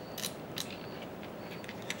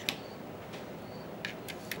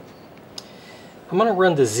 I'm going to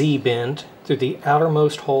run the Z-bend through the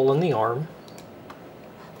outermost hole in the arm.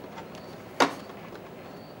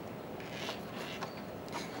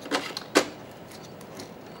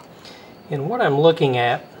 And what I'm looking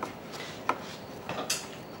at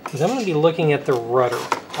is I'm going to be looking at the rudder.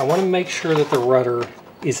 I want to make sure that the rudder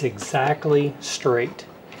is exactly straight.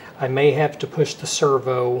 I may have to push the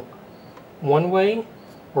servo one way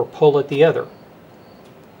or pull it the other.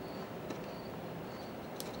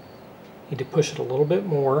 Need to push it a little bit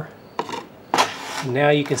more. And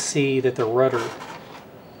now you can see that the rudder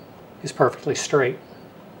is perfectly straight.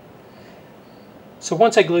 So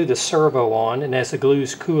once I glue the servo on, and as the glue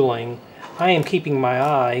is cooling, I am keeping my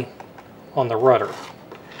eye on the rudder.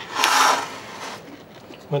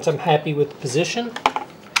 Once I'm happy with the position,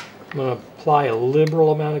 I'm going to apply a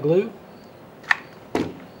liberal amount of glue.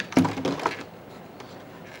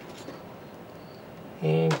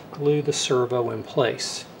 And glue the servo in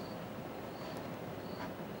place.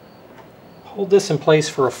 Hold this in place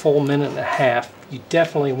for a full minute and a half. You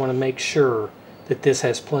definitely want to make sure that this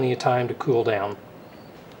has plenty of time to cool down.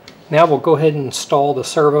 Now we'll go ahead and install the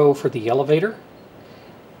servo for the elevator.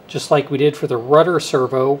 Just like we did for the rudder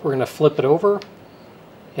servo, we're going to flip it over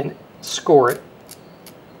and score it.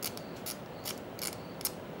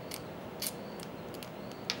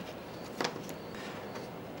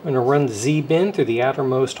 I'm going to run the Z-bend through the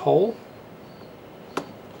outermost hole.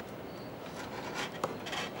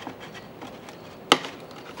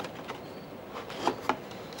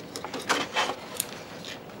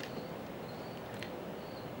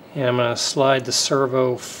 And I'm going to slide the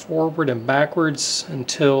servo forward and backwards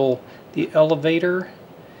until the elevator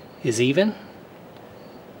is even.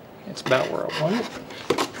 It's about where I want it.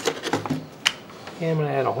 And I'm going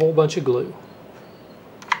to add a whole bunch of glue.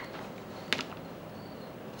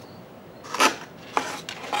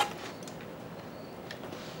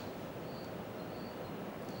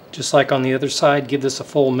 Just like on the other side, give this a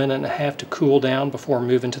full minute and a half to cool down before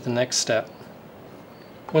moving to the next step.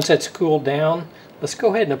 Once that's cooled down, let's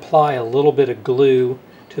go ahead and apply a little bit of glue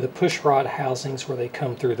to the push rod housings where they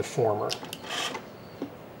come through the former.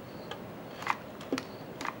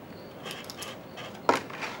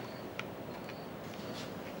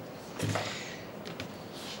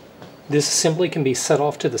 This assembly can be set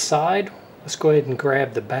off to the side. Let's go ahead and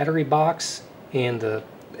grab the battery box and the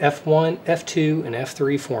F1, F2, and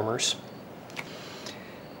F3 formers.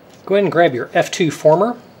 Go ahead and grab your F2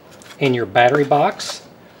 former and your battery box.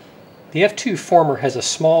 The F2 former has a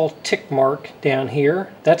small tick mark down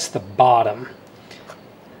here. That's the bottom.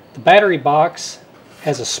 The battery box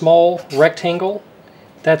has a small rectangle.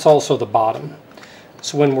 That's also the bottom.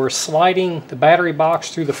 So when we're sliding the battery box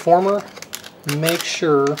through the former, make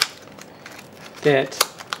sure that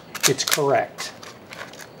it's correct.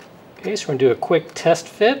 Okay, so we're going to do a quick test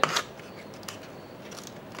fit.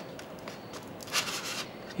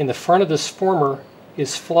 And the front of this former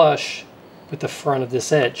is flush with the front of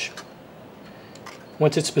this edge.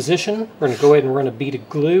 Once it's positioned, we're going to go ahead and run a bead of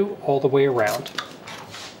glue all the way around.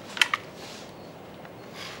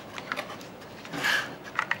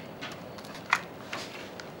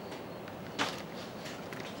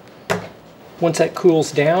 Once that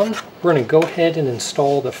cools down, we're going to go ahead and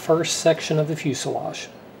install the first section of the fuselage.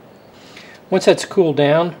 Once that's cooled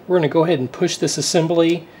down, we're going to go ahead and push this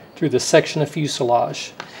assembly through the section of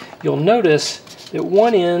fuselage. You'll notice that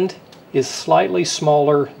one end is slightly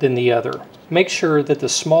smaller than the other. Make sure that the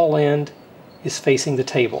small end is facing the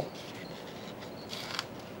table.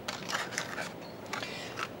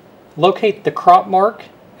 Locate the crop mark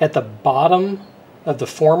at the bottom of the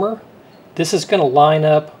former. This is going to line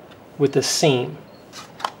up with the seam.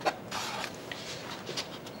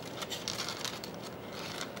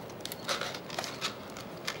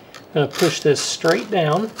 I'm going to push this straight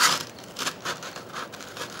down.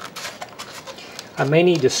 I may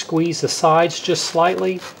need to squeeze the sides just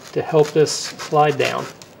slightly to help this slide down.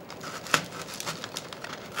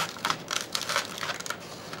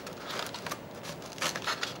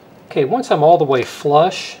 Okay, once I'm all the way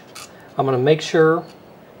flush, I'm going to make sure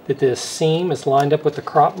that this seam is lined up with the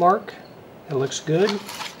crop mark. It looks good.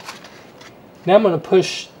 Now I'm going to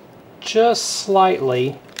push just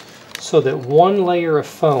slightly so that one layer of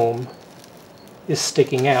foam is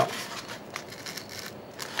sticking out.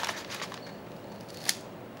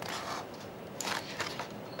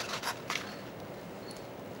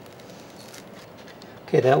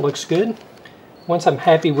 Okay, that looks good. Once I'm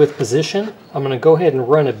happy with position, I'm going to go ahead and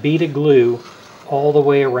run a bead of glue all the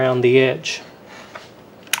way around the edge.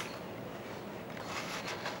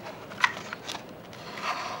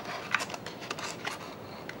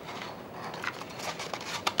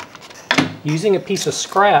 Using a piece of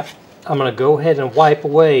scrap, I'm going to go ahead and wipe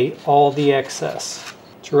away all the excess.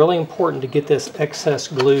 It's really important to get this excess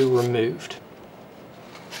glue removed.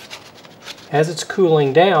 As it's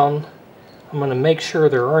cooling down, I'm going to make sure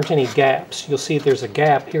there aren't any gaps. You'll see there's a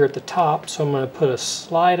gap here at the top, so I'm going to put a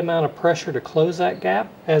slight amount of pressure to close that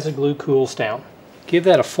gap as the glue cools down. Give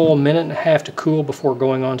that a full minute and a half to cool before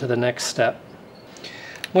going on to the next step.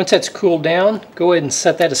 Once that's cooled down, go ahead and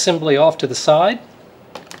set that assembly off to the side.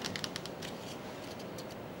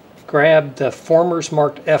 Grab the formers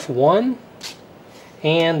marked F1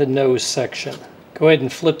 and the nose section. Go ahead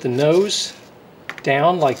and flip the nose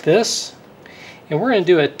down like this, and we're going to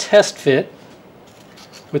do a test fit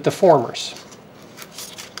with the formers.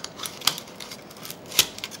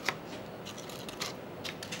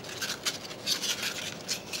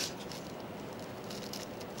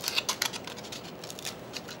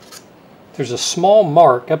 There's a small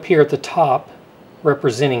mark up here at the top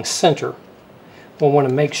representing center. We'll want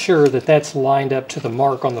to make sure that that's lined up to the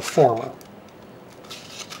mark on the former.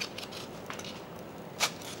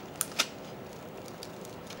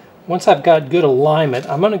 Once I've got good alignment,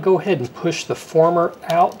 I'm going to go ahead and push the former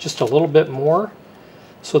out just a little bit more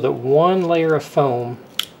so that one layer of foam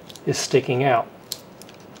is sticking out.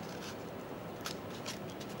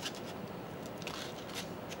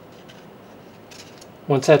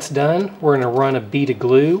 Once that's done, we're going to run a bead of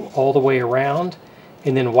glue all the way around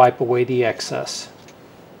and then wipe away the excess.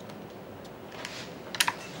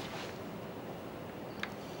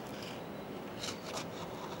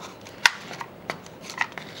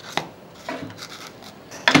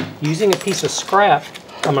 Using a piece of scrap,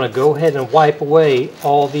 I'm going to go ahead and wipe away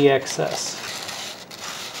all the excess.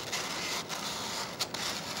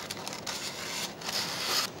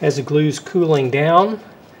 As the glue's cooling down,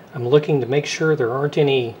 I'm looking to make sure there aren't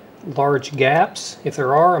any large gaps. If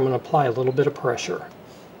there are, I'm going to apply a little bit of pressure.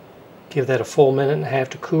 Give that a full minute and a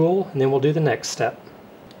half to cool, and then we'll do the next step.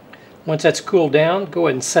 Once that's cooled down, go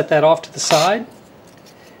ahead and set that off to the side.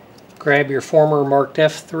 Grab your former marked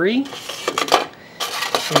F3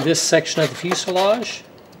 from this section of the fuselage.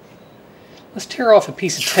 Let's tear off a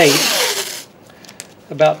piece of tape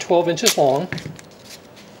about 12 inches long.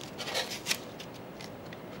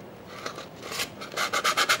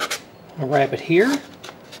 I'll wrap it here,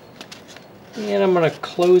 and I'm going to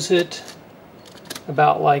close it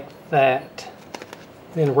about like that.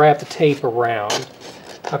 Then wrap the tape around.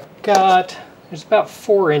 There's about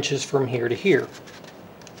 4 inches from here to here.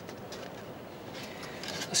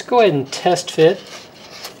 Let's go ahead and test fit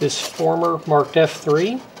this former marked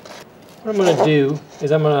F3. What I'm going to do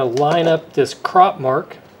is I'm going to line up this crop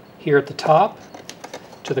mark here at the top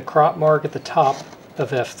to the crop mark at the top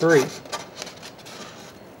of F3.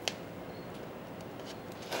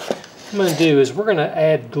 What I'm going to do is we're going to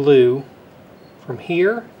add glue from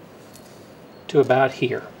here to about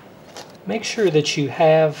here. Make sure that you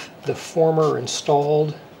have the former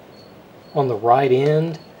installed on the right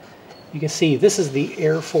end. You can see this is the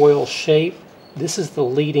airfoil shape. This is the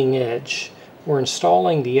leading edge. We're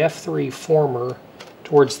installing the F3 former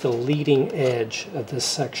towards the leading edge of this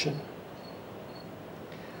section.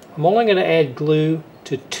 I'm only going to add glue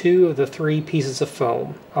to 2 of the 3 pieces of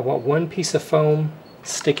foam. I want 1 piece of foam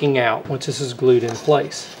sticking out once this is glued in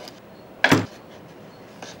place.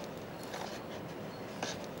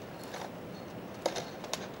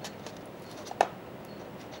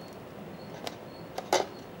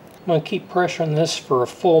 I'm going to keep pressuring this for a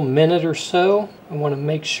full minute or so. I want to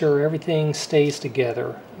make sure everything stays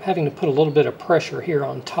together. I'm having to put a little bit of pressure here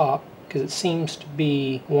on top because it seems to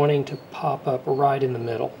be wanting to pop up right in the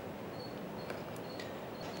middle.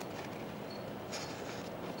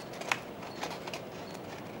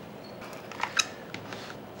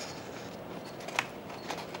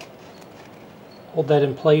 Hold that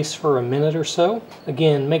in place for a minute or so.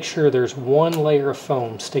 Again, make sure there's one layer of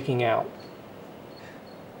foam sticking out.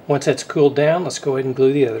 Once that's cooled down, let's go ahead and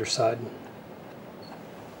glue the other side.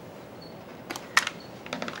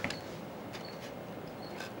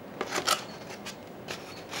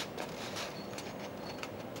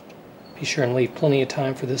 Be sure and leave plenty of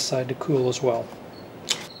time for this side to cool as well.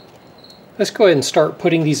 Let's go ahead and start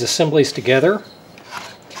putting these assemblies together.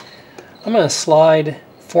 I'm going to slide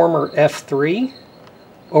former F3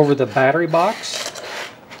 over the battery box.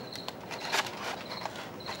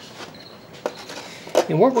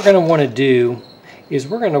 And what we're going to want to do is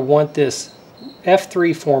we're going to want this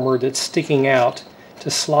F3 former that's sticking out to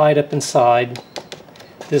slide up inside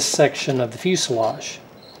this section of the fuselage.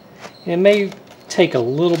 It may take a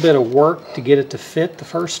little bit of work to get it to fit the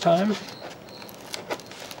first time.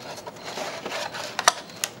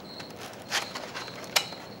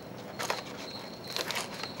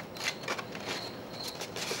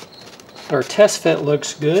 Our test fit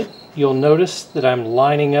looks good. You'll notice that I'm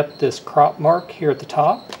lining up this crop mark here at the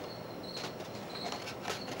top.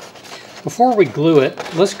 Before we glue it,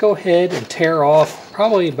 let's go ahead and tear off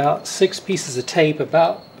probably about 6 pieces of tape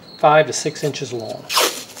about 5 to 6 inches long.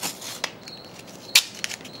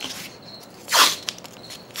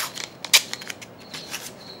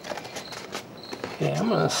 Okay, I'm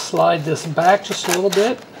going to slide this back just a little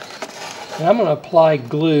bit, and I'm going to apply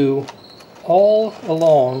glue all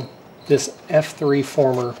along this F3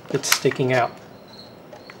 former that's sticking out.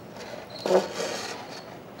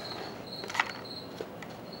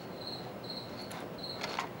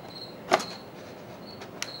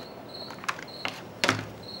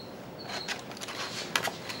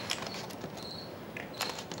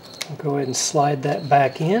 I'll go ahead and slide that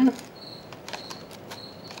back in.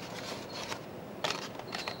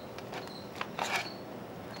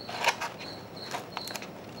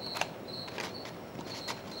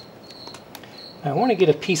 Now I want to get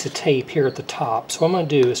a piece of tape here at the top, so what I'm going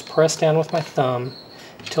to do is press down with my thumb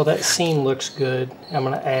until that seam looks good. I'm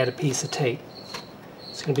going to add a piece of tape.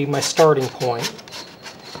 It's going to be my starting point.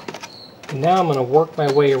 And now I'm going to work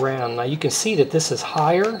my way around. Now you can see that this is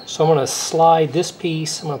higher, so I'm going to slide this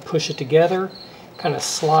piece, I'm going to push it together, kind of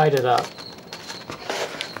slide it up.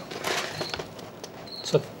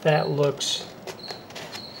 So that looks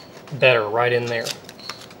better right in there.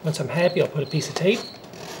 Once I'm happy, I'll put a piece of tape.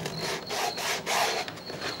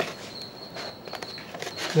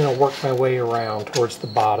 Then I'll work my way around towards the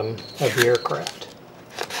bottom of the aircraft.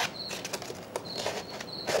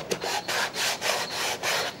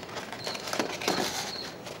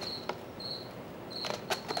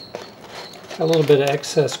 Got a little bit of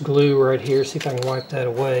excess glue right here, see if I can wipe that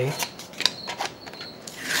away.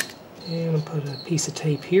 And I'll put a piece of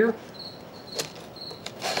tape here.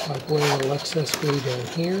 Wipe away a little excess glue down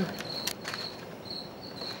here.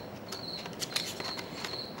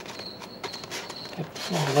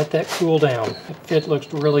 I'll let that cool down. That fit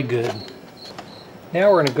looks really good.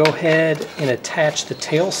 Now we're going to go ahead and attach the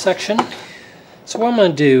tail section. So what I'm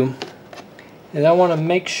going to do is I want to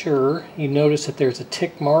make sure you notice that there's a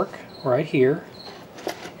tick mark right here,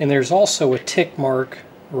 and there's also a tick mark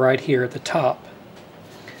right here at the top.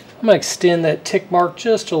 I'm going to extend that tick mark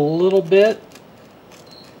just a little bit.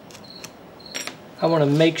 I want to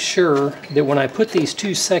make sure that when I put these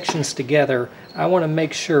two sections together, I want to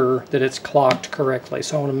make sure that it's clocked correctly.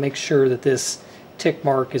 So I want to make sure that this tick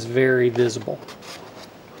mark is very visible.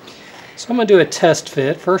 So I'm going to do a test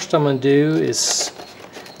fit. First I'm going to do is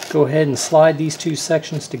go ahead and slide these two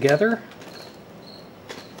sections together.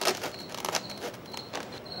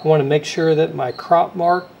 I want to make sure that my crop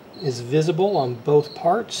mark is visible on both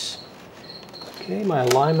parts. Okay, my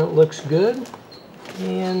alignment looks good,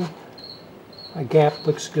 and my gap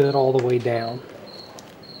looks good all the way down.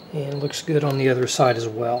 And looks good on the other side as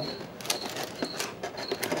well.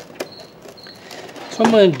 So what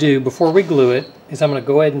I'm going to do before we glue it is I'm going to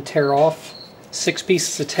go ahead and tear off 6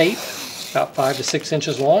 pieces of tape, about 5 to 6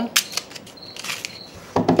 inches long.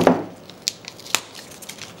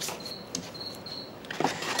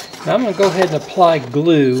 Now I'm going to go ahead and apply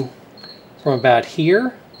glue from about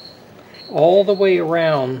here all the way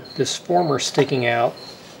around this former sticking out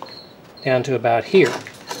down to about here.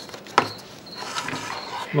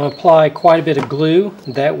 I'm going to apply quite a bit of glue,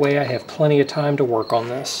 that way I have plenty of time to work on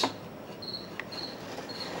this.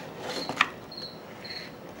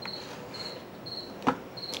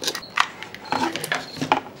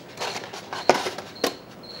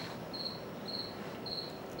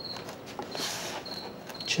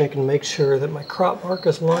 Check and make sure that my crop mark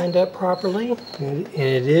is lined up properly, and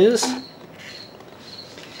it is. I'm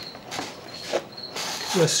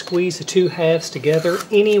going to squeeze the two halves together.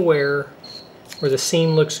 Anywhere where the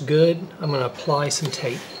seam looks good, I'm going to apply some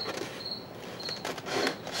tape.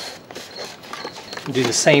 Do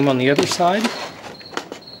the same on the other side.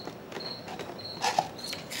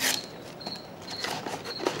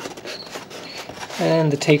 And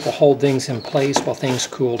the tape will hold things in place while things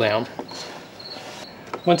cool down.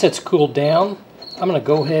 Once it's cooled down, I'm going to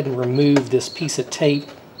go ahead and remove this piece of tape.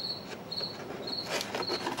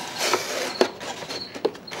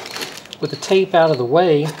 With the tape out of the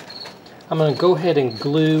way, I'm going to go ahead and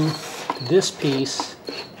glue this piece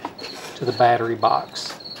to the battery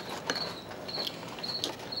box.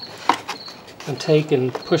 And take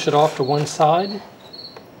and push it off to one side.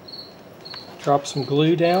 Drop some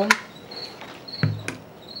glue down.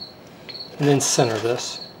 And then center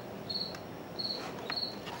this.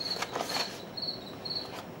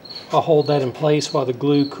 I'll hold that in place while the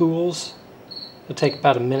glue cools. It'll take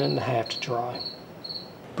about 1.5 minutes to dry.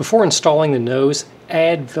 Before installing the nose,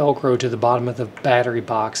 add Velcro to the bottom of the battery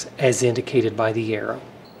box as indicated by the arrow.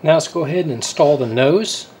 Now let's go ahead and install the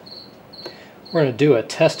nose. We're going to do a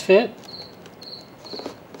test fit.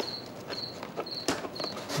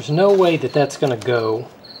 There's no way that that's going to go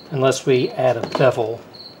unless we add a bevel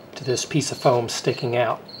to this piece of foam sticking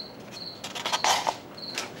out.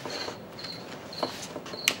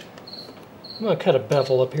 I'm going to cut a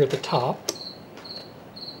bevel up here at the top.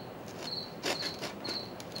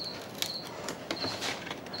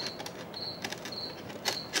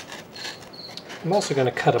 I'm also going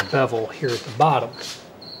to cut a bevel here at the bottom.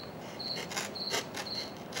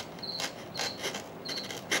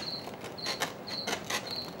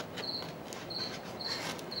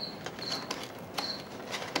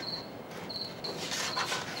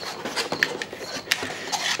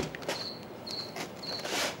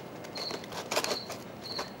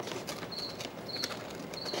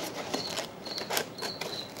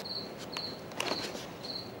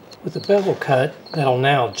 With the bevel cut, that'll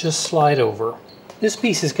now just slide over. This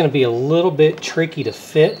piece is going to be a little bit tricky to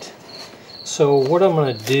fit, so what I'm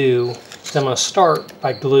going to do is I'm going to start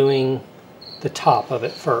by gluing the top of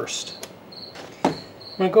it first. I'm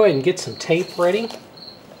going to go ahead and get some tape ready.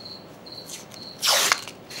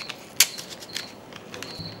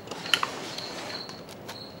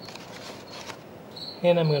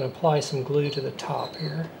 And I'm going to apply some glue to the top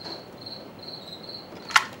here.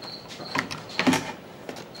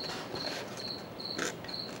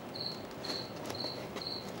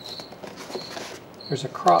 There's a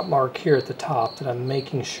crop mark here at the top that I'm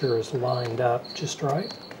making sure is lined up just right.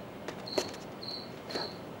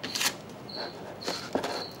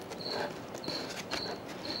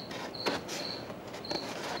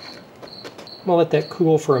 I'm going to let that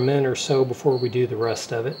cool for 1 minute or so before we do the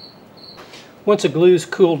rest of it. Once the glue's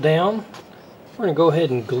cooled down, we're going to go ahead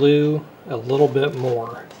and glue a little bit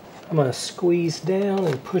more. I'm going to squeeze down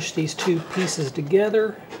and push these two pieces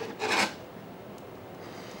together.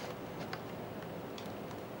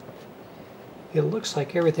 It looks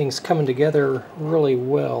like everything's coming together really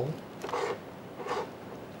well.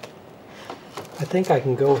 I think I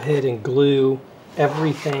can go ahead and glue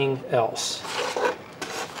everything else.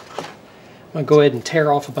 I'm going to go ahead and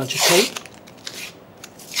tear off a bunch of tape.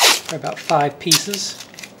 About 5 pieces.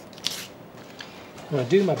 I'm going to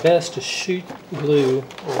do my best to shoot glue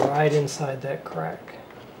right inside that crack.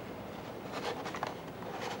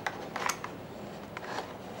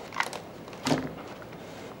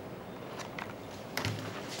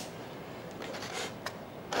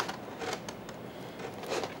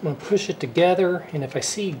 I'm going to push it together, and if I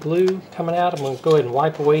see glue coming out, I'm going to go ahead and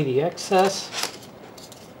wipe away the excess.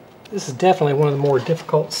 This is definitely one of the more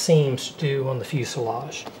difficult seams to do on the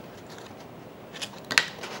fuselage.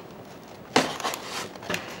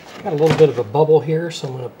 Got a little bit of a bubble here, so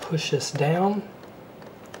I'm going to push this down.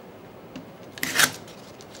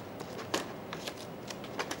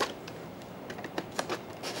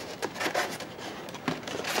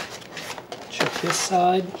 Check this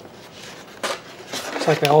side.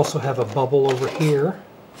 Looks like I also have a bubble over here.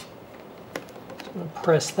 So I'm going to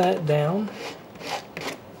press that down.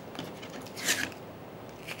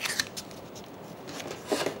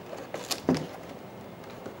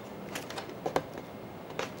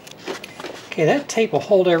 Okay, that tape will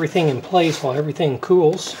hold everything in place while everything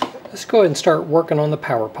cools. Let's go ahead and start working on the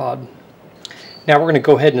power pod. Now we're going to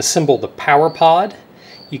go ahead and assemble the power pod.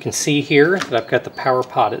 You can see here that I've got the power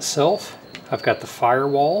pod itself. I've got the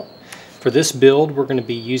firewall. For this build, we're going to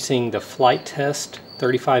be using the Flite Test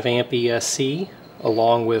 35 amp ESC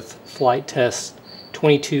along with Flite Test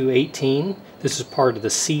 2218 This is part of the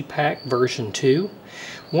C-Pack version 2.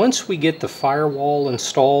 Once we get the firewall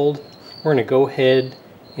installed, we're going to go ahead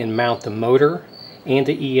and mount the motor and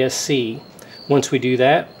the ESC. Once we do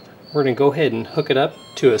that, we're going to go ahead and hook it up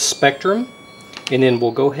to a Spectrum, and then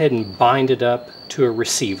we'll go ahead and bind it up to a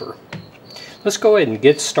receiver. Let's go ahead and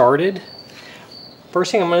get started.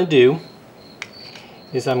 First thing I'm going to do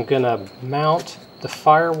is I'm going to mount the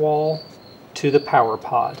firewall to the power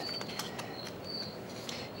pod.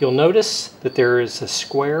 You'll notice that there is a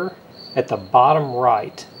square at the bottom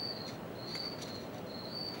right.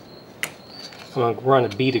 I'm going to run a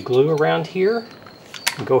bead of glue around here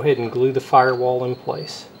and go ahead and glue the firewall in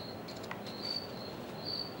place.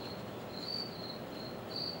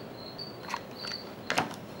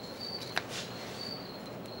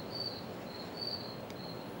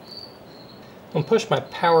 I'm going to push my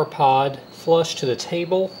power pod flush to the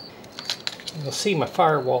table. You'll see my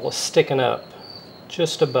firewall is sticking up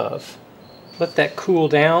just above. Let that cool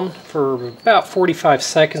down for about 45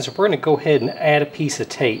 seconds. We're going to go ahead and add a piece of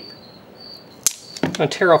tape. I'm going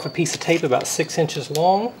to tear off a piece of tape about 6 inches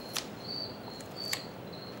long.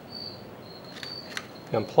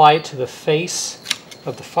 And apply it to the face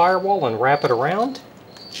of the firewall and wrap it around.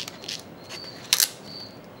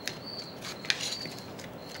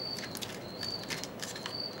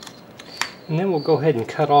 And then we'll go ahead and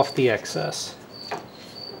cut off the excess.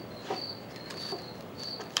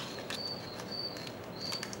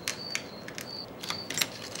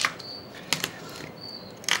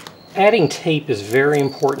 Adding tape is very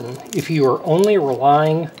important. If you are only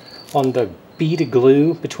relying on the bead of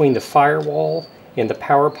glue between the firewall and the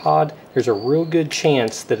power pod, there's a real good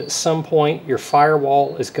chance that at some point your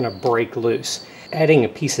firewall is going to break loose. Adding a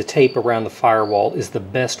piece of tape around the firewall is the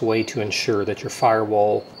best way to ensure that your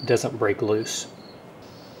firewall doesn't break loose.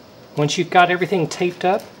 Once you've got everything taped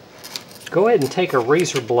up, go ahead and take a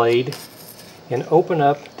razor blade and open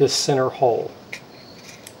up this center hole.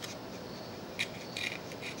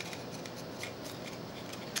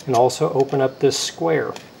 And also open up this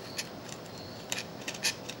square.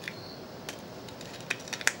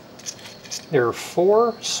 There are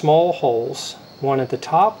 4 small holes, one at the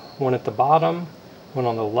top, one at the bottom, one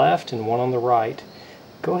on the left, and one on the right.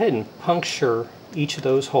 Go ahead and puncture each of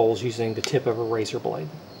those holes using the tip of a razor blade.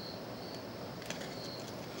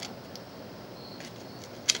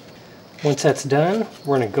 Once that's done,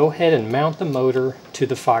 we're going to go ahead and mount the motor to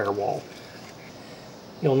the firewall.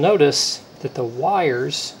 You'll notice that the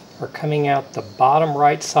wires are coming out the bottom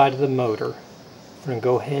right side of the motor. We're going to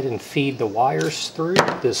go ahead and feed the wires through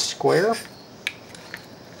this square.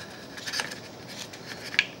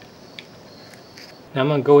 Now I'm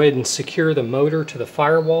going to go ahead and secure the motor to the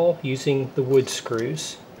firewall using the wood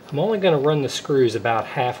screws. I'm only going to run the screws about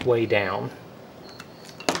halfway down.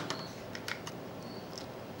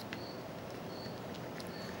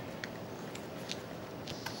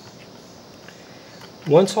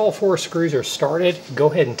 Once all 4 screws are started,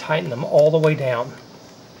 go ahead and tighten them all the way down.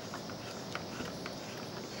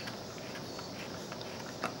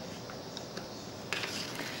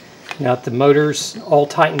 Now that the motor's all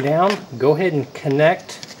tightened down, go ahead and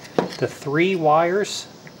connect the 3 wires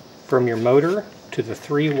from your motor to the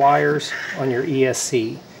 3 wires on your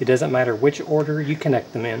ESC. It doesn't matter which order you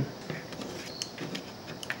connect them in.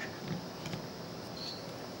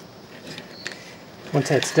 Once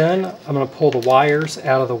that's done, I'm going to pull the wires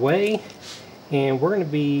out of the way, and we're going to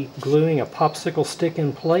be gluing a popsicle stick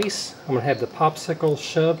in place. I'm going to have the popsicle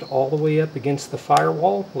shoved all the way up against the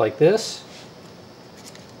firewall like this.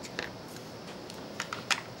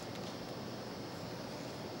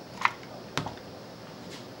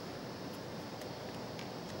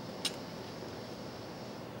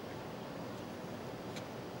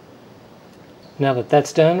 Now that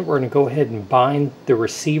that's done, we're going to go ahead and bind the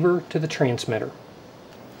receiver to the transmitter.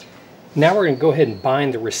 Now we're going to go ahead and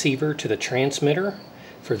bind the receiver to the transmitter.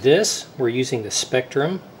 For this, we're using the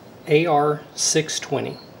Spectrum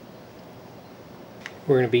AR620.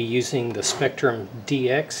 We're going to be using the Spectrum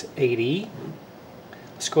DX8E.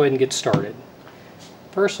 Let's go ahead and get started.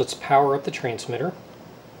 First, let's power up the transmitter.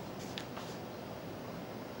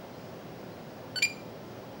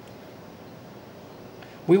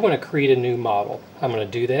 We want to create a new model. I'm going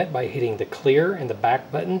to do that by hitting the clear and the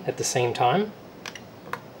back button at the same time.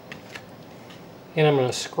 And I'm going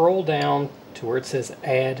to scroll down to where it says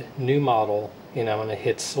Add New Model, and I'm going to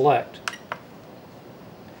hit Select.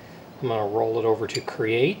 I'm going to roll it over to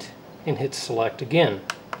Create and hit Select again.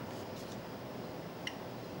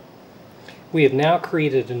 We have now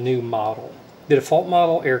created a new model. The default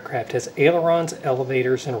model aircraft has ailerons,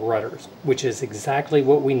 elevators, and rudders, which is exactly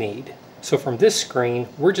what we need. So from this screen,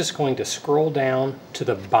 we're just going to scroll down to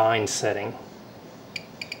the bind setting.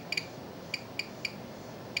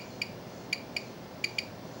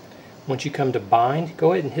 Once you come to bind,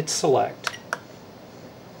 go ahead and hit select.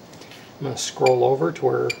 I'm going to scroll over to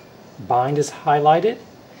where bind is highlighted,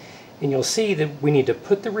 and you'll see that we need to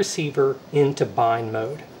put the receiver into bind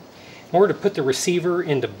mode. In order to put the receiver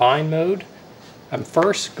into bind mode, I'm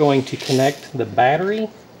first going to connect the battery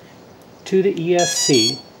to the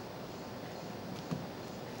ESC.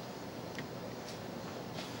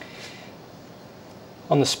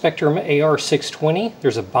 On the Spectrum AR620,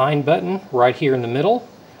 there's a bind button right here in the middle.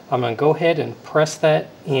 I'm going to go ahead and press that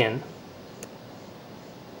in.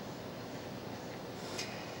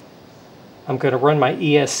 I'm going to run my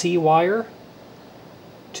ESC wire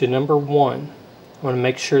to number 1. I want to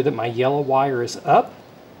make sure that my yellow wire is up.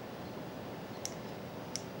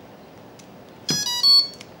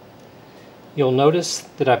 You'll notice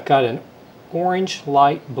that I've got an orange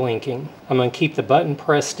light blinking. I'm going to keep the button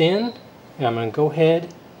pressed in, and I'm going to go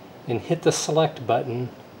ahead and hit the select button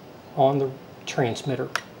on the transmitter.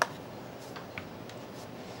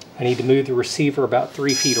 I need to move the receiver about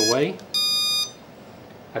 3 feet away.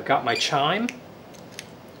 I've got my chime.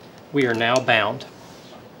 We are now bound.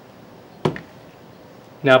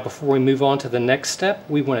 Now before we move on to the next step,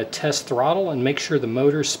 we want to test throttle and make sure the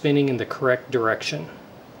motor is spinning in the correct direction.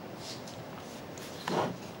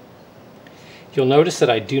 You'll notice that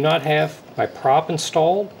I do not have my prop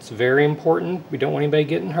installed. It's very important. We don't want anybody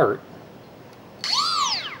getting hurt.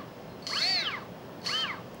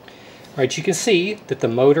 Alright, you can see that the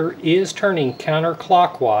motor is turning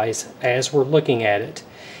counterclockwise as we're looking at it.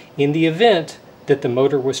 In the event that the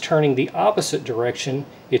motor was turning the opposite direction,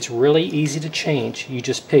 it's really easy to change. You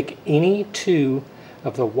just pick any two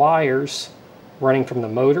of the wires running from the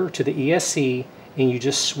motor to the ESC and you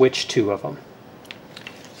just switch 2 of them.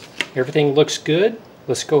 Everything looks good.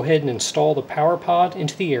 Let's go ahead and install the power pod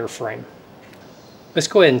into the airframe. Let's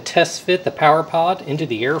go ahead and test fit the power pod into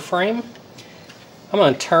the airframe. I'm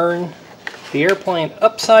going to turn the airplane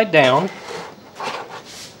upside down,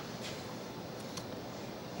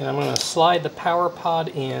 and I'm going to slide the power pod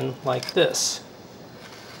in like this.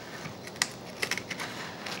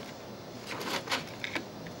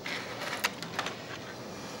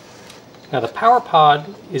 Now the power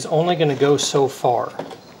pod is only going to go so far.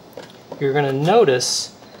 You're going to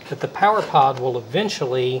notice that the power pod will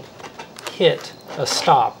eventually hit a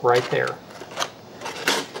stop right there.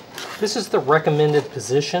 This is the recommended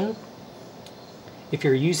position. If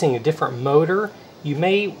you're using a different motor, you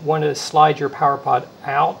may want to slide your power pod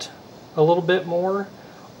out a little bit more,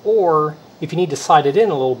 or if you need to slide it in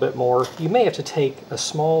a little bit more, you may have to take a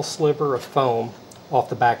small sliver of foam off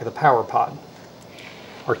the back of the power pod.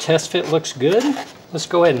 Our test fit looks good. Let's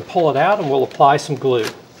go ahead and pull it out and we'll apply some glue.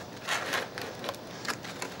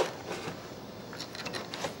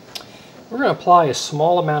 We're going to apply a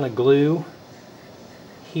small amount of glue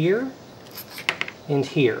here and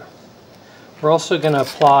here. We're also going to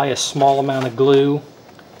apply a small amount of glue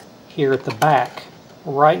here at the back,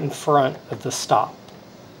 right in front of the stop.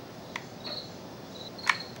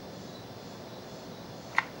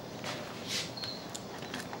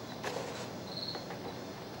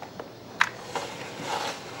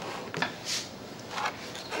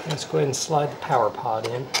 Let's go ahead and slide the power pod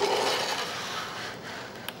in.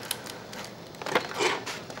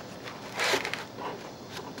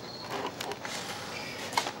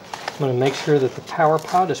 I'm going to make sure that the power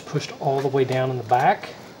pod is pushed all the way down in the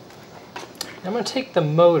back. I'm going to take the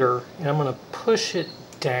motor and I'm going to push it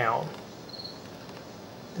down.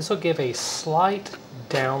 This will give a slight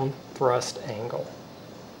down thrust angle.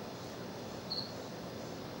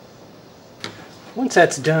 Once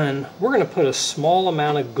that's done, we're going to put a small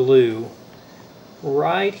amount of glue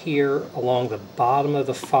right here along the bottom of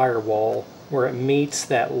the firewall where it meets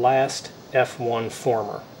that last F1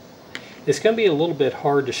 former. It's going to be a little bit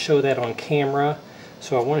hard to show that on camera,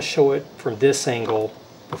 so I want to show it from this angle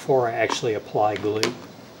before I actually apply glue.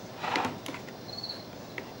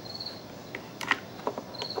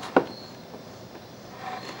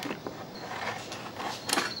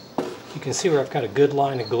 You can see where I've got a good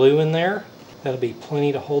line of glue in there. That'll be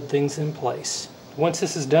plenty to hold things in place. Once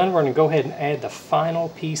this is done, we're going to go ahead and add the final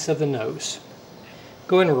piece of the nose.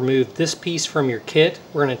 Go ahead and remove this piece from your kit.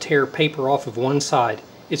 We're going to tear paper off of one side.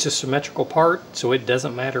 It's a symmetrical part, so it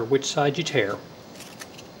doesn't matter which side you tear.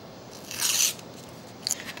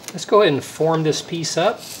 Let's go ahead and form this piece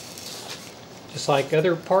up. Just like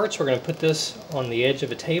other parts, we're going to put this on the edge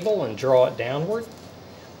of a table and draw it downward.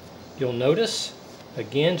 You'll notice,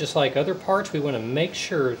 again, just like other parts, we want to make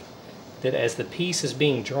sure that as the piece is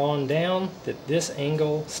being drawn down, that this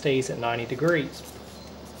angle stays at 90 degrees.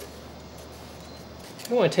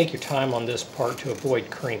 You want to take your time on this part to avoid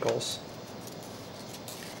crinkles.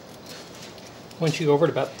 Once you go over it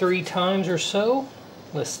about 3 times or so,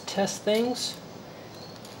 let's test things.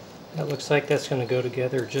 That looks like that's going to go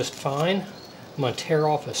together just fine. I'm going to tear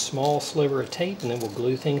off a small sliver of tape and then we'll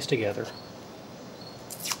glue things together.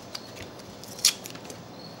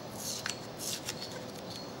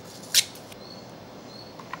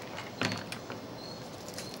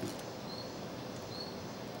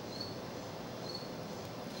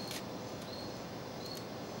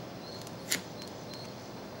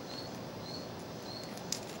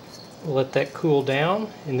 We'll let that cool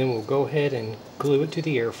down and then we'll go ahead and glue it to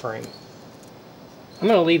the airframe. I'm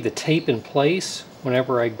going to leave the tape in place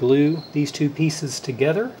whenever I glue these 2 pieces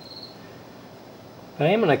together, but I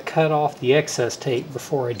am going to cut off the excess tape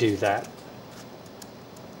before I do that.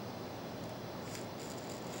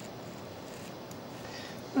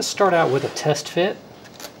 Let's start out with a test fit.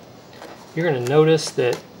 You're going to notice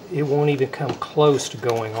that it won't even come close to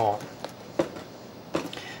going on.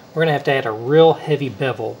 We're going to have to add a real heavy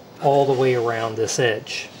bevel all the way around this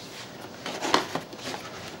edge.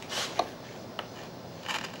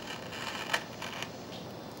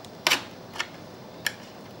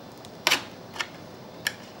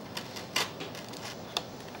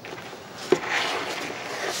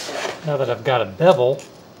 Now that I've got a bevel,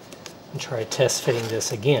 I'll try test fitting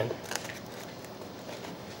this again.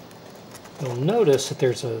 You'll notice that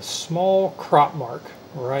there's a small crop mark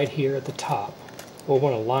right here at the top. We'll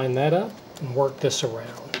want to line that up and work this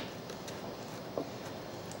around.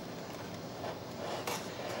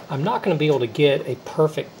 I'm not going to be able to get a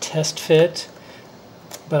perfect test fit,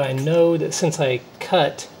 but I know that since I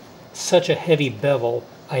cut such a heavy bevel,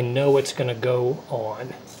 I know it's going to go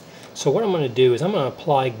on. So what I'm going to do is I'm going to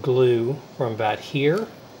apply glue from about here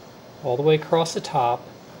all the way across the top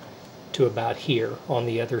to about here on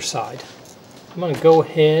the other side. I'm going to go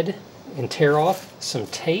ahead and tear off some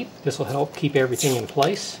tape. This will help keep everything in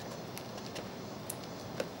place.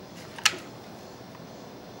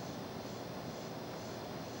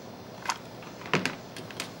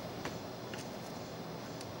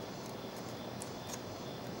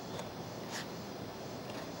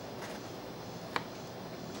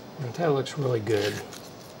 And that looks really good.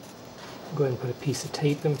 Go ahead and put a piece of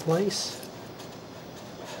tape in place.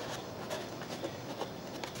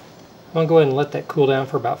 I'm going to go ahead and let that cool down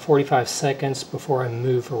for about 45 seconds before I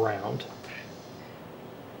move around.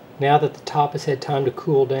 Now that the top has had time to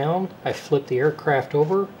cool down, I flip the aircraft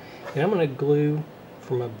over and I'm going to glue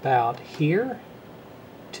from about here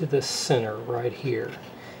to the center right here.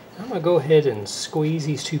 I'm going to go ahead and squeeze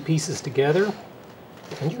these 2 pieces together,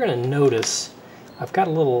 and you're going to notice I've got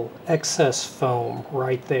a little excess foam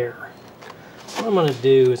right there. What I'm going to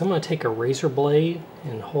do is I'm going to take a razor blade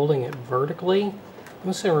and holding it vertically, I'm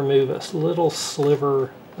just going to remove a little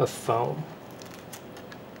sliver of foam.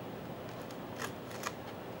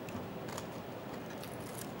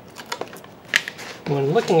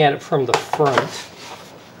 When looking at it from the front,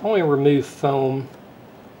 I only remove foam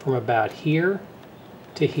from about here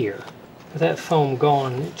to here. With that foam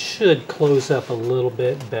gone, it should close up a little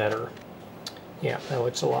bit better. Yeah, that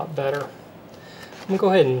looks a lot better. I'm going to go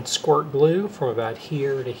ahead and squirt glue from about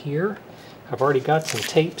here to here. I've already got some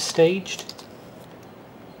tape staged.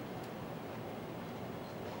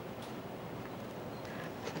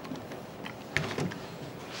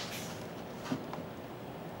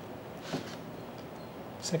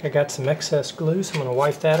 Looks like I got some excess glue, so I'm going to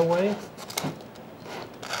wipe that away.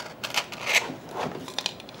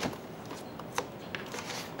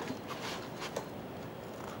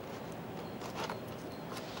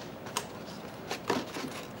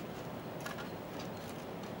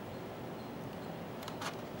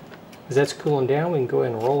 As that's cooling down, we can go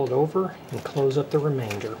ahead and roll it over and close up the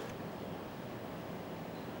remainder.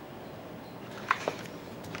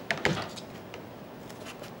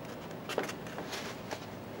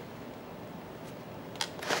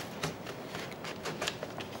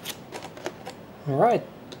 Alright,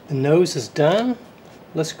 the nose is done.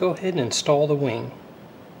 Let's go ahead and install the wing.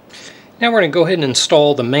 Now we're going to go ahead and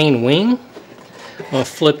install the main wing. I'm going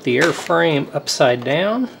to flip the airframe upside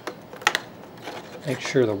down. Make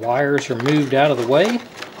sure the wires are moved out of the way.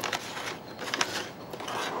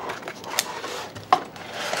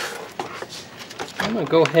 I'm going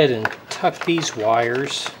to go ahead and tuck these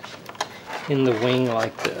wires in the wing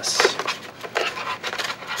like this.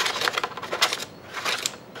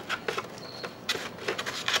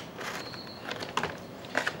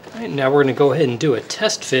 All right, now we're going to go ahead and do a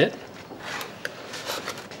test fit.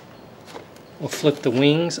 We'll flip the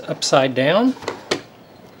wings upside down.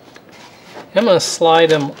 I'm going to slide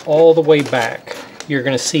them all the way back. You're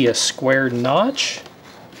going to see a squared notch.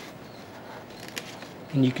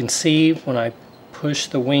 And you can see when I push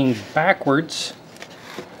the wing backwards,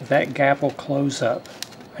 that gap will close up.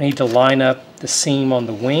 I need to line up the seam on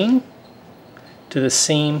the wing to the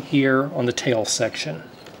seam here on the tail section.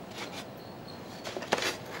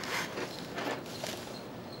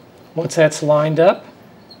 Once that's lined up,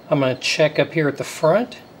 I'm going to check up here at the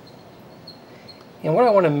front. And what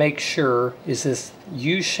I want to make sure is this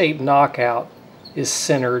U-shaped knockout is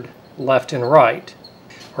centered left and right.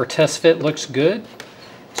 Our test fit looks good,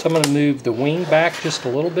 so I'm going to move the wing back just a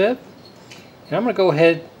little bit. And I'm going to go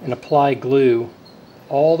ahead and apply glue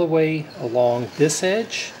all the way along this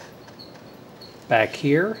edge, back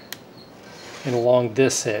here, and along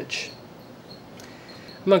this edge.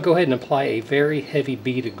 I'm going to go ahead and apply a very heavy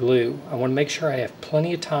bead of glue. I want to make sure I have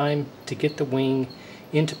plenty of time to get the wing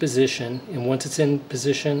into position, and once it's in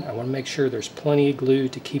position I want to make sure there's plenty of glue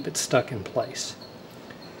to keep it stuck in place.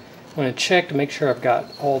 I'm going to check to make sure I've got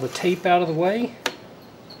all the tape out of the way.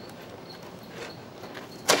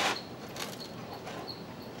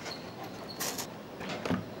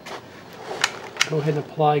 Go ahead and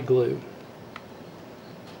apply glue.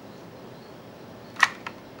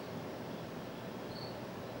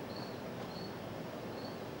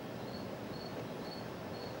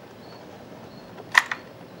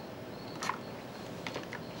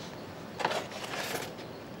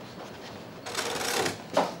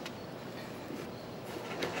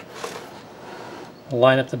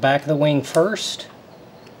 Line up the back of the wing first,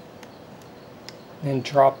 then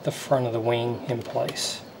drop the front of the wing in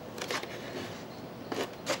place.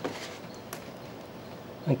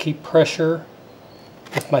 And keep pressure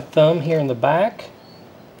with my thumb here in the back,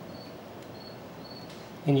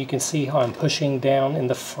 and you can see how I'm pushing down in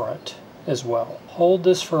the front as well. Hold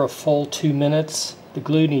this for a full 2 minutes. The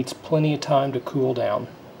glue needs plenty of time to cool down.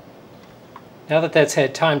 Now that that's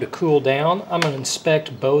had time to cool down, I'm going to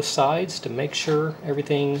inspect both sides to make sure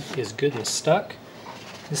everything is good and stuck.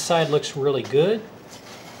 This side looks really good.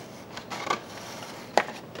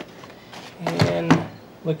 And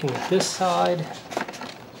looking at this side,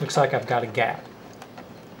 looks like I've got a gap.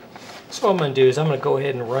 So what I'm going to do is I'm going to go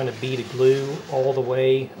ahead and run a bead of glue all the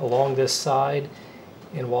way along this side,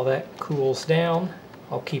 and while that cools down,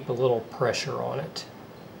 I'll keep a little pressure on it.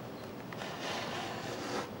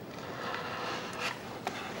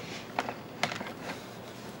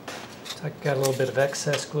 I've got a little bit of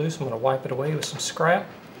excess glue, so I'm going to wipe it away with some scrap.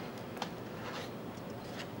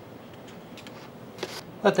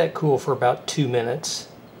 Let that cool for about 2 minutes.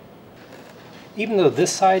 Even though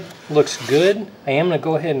this side looks good, I am going to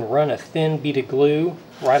go ahead and run a thin bead of glue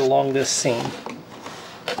right along this seam.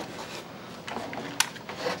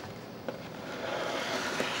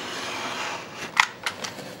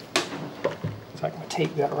 Looks like my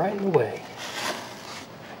tape got right in the way.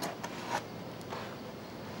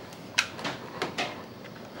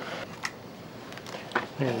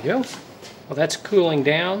 There we go. Well, that's cooling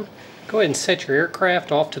down. Go ahead and set your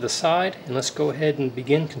aircraft off to the side, and let's go ahead and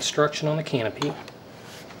begin construction on the canopy.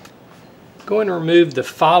 Go ahead and remove the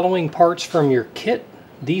following parts from your kit.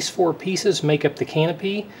 These 4 pieces make up the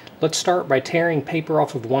canopy. Let's start by tearing paper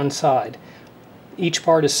off of one side. Each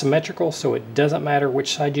part is symmetrical, so it doesn't matter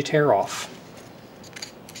which side you tear off.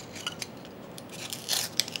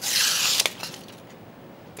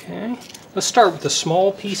 Okay, let's start with the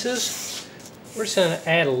small pieces. We're just going to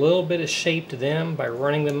add a little bit of shape to them by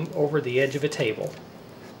running them over the edge of a table.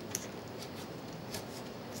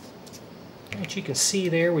 As you can see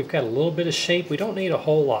there, we've got a little bit of shape. We don't need a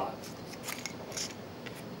whole lot.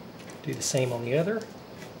 Do the same on the other.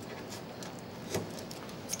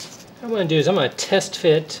 What I'm going to do is I'm going to test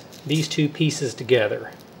fit these 2 pieces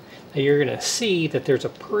together. Now you're going to see that there's a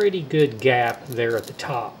pretty good gap there at the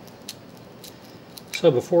top. So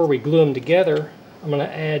before we glue them together, I'm going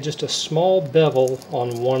to add just a small bevel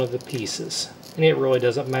on one of the pieces, and it really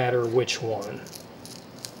doesn't matter which one.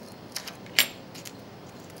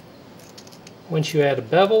 Once you add a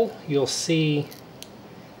bevel, you'll see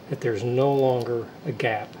that there's no longer a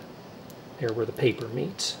gap there where the paper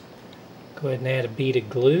meets. Go ahead and add a bead of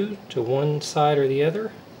glue to one side or the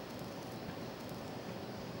other.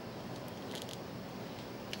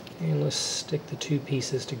 And let's stick the 2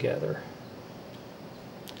 pieces together.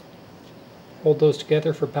 Hold those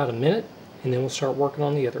together for about a minute, and then we'll start working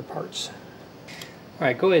on the other parts.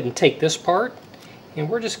 Alright, go ahead and take this part, and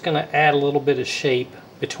we're just going to add a little bit of shape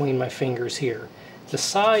between my fingers here. The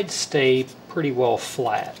sides stay pretty well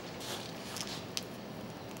flat.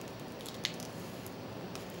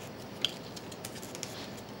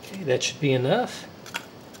 Okay, that should be enough.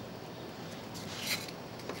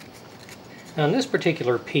 Now in this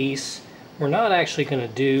particular piece, we're not actually going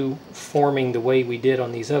to do forming the way we did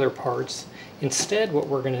on these other parts. Instead, what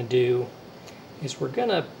we're going to do is we're going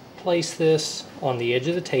to place this on the edge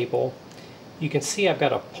of the table. You can see I've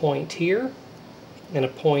got a point here and a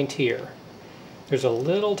point here. There's a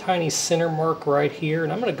little tiny center mark right here,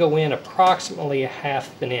 and I'm going to go in approximately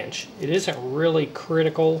 1/2 inch. It isn't really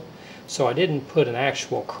critical, so I didn't put an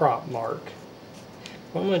actual crop mark.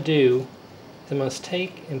 What I'm going to do is I'm going to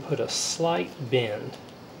take and put a slight bend.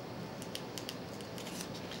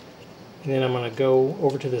 And then I'm going to go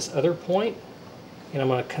over to this other point, and I'm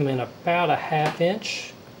going to come in about 1/2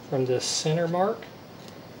 inch from this center mark,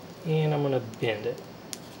 and I'm going to bend it.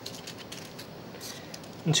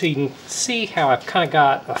 And so you can see how I've kind of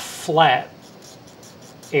got a flat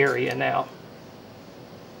area now.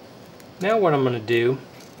 Now what I'm going to do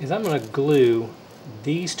is I'm going to glue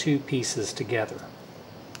these two pieces together.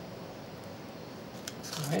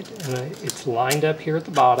 All right, and it's lined up here at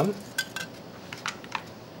the bottom.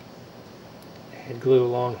 Add glue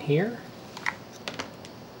along here.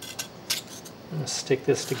 I'm going to stick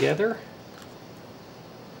this together.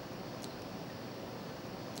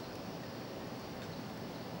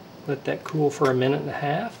 Let that cool for 1.5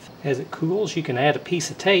 minutes. As it cools, you can add a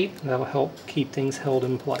piece of tape. That'll help keep things held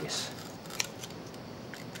in place.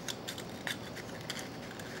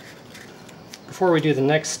 Before we do the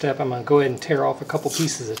next step, I'm going to go ahead and tear off a couple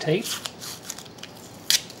pieces of tape.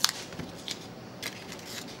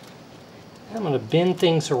 I'm going to bend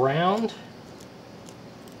things around.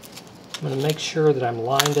 I'm going to make sure that I'm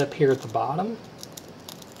lined up here at the bottom.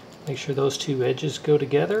 Make sure those two edges go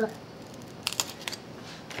together.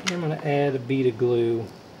 I'm going to add a bead of glue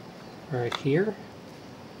right here.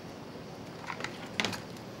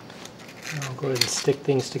 And I'll go ahead and stick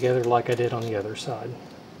things together like I did on the other side.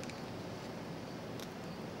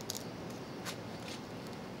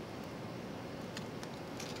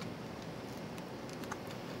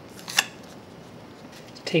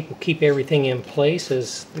 Tape will keep everything in place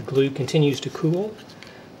as the glue continues to cool.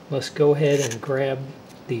 Let's go ahead and grab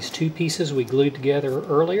these two pieces we glued together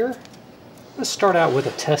earlier. Let's start out with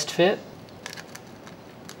a test fit.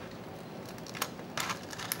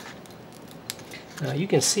 Now you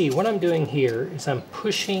can see what I'm doing here is I'm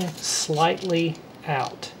pushing slightly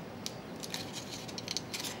out.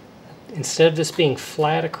 Instead of this being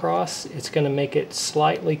flat across, it's going to make it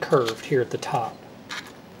slightly curved here at the top.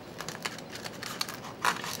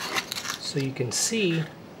 So you can see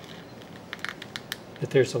that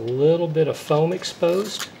there's a little bit of foam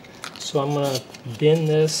exposed. So I'm going to bend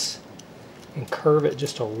this and curve it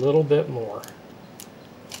just a little bit more.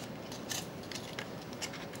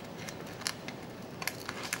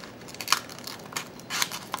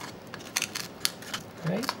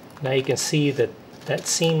 All right, now you can see that that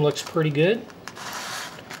seam looks pretty good.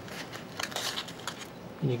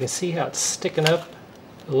 And you can see how it's sticking up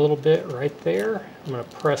a little bit right there. I'm going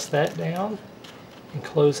to press that down and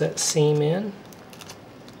close that seam in.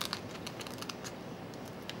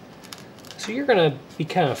 So you're going to be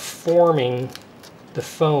kind of forming the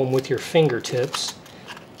foam with your fingertips.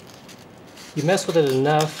 You mess with it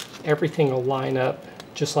enough, everything will line up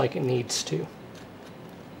just like it needs to.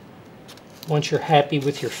 Once you're happy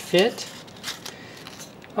with your fit,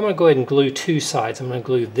 I'm going to go ahead and glue two sides. I'm going to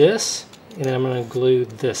glue this, and then I'm going to glue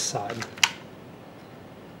this side.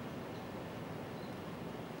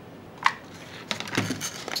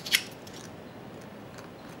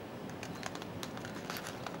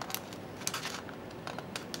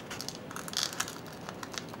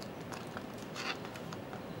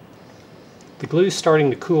 The glue is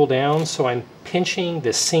starting to cool down, so I'm pinching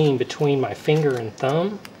the seam between my finger and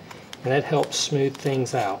thumb, and that helps smooth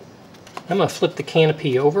things out. I'm going to flip the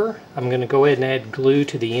canopy over. I'm going to go ahead and add glue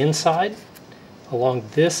to the inside along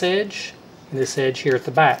this edge and this edge here at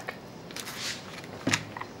the back.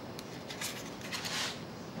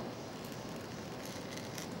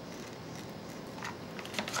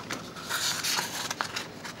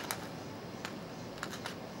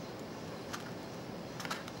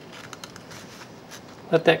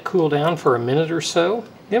 Let that cool down for 1 minute or so.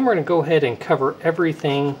 Then we're going to go ahead and cover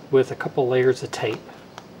everything with a couple layers of tape.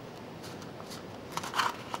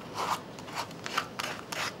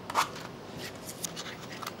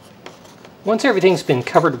 Once everything's been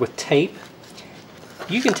covered with tape,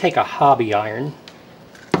 you can take a hobby iron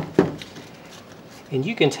and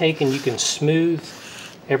you can smooth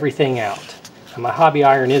everything out. Now, my hobby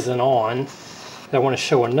iron isn't on, but I want to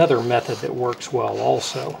show another method that works well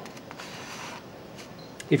also.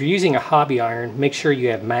 If you're using a hobby iron, make sure you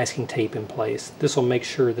have masking tape in place. This will make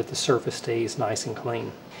sure that the surface stays nice and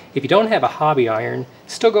clean. If you don't have a hobby iron,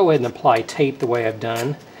 still go ahead and apply tape the way I've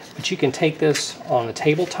done, but you can take this on a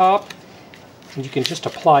tabletop and you can just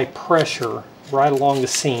apply pressure right along the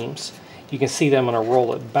seams. You can see that I'm going to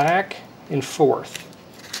roll it back and forth.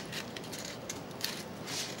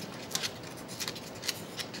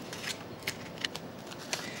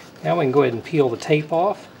 Now we can go ahead and peel the tape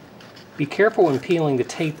off. Be careful when peeling the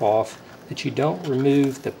tape off that you don't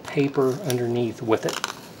remove the paper underneath with it.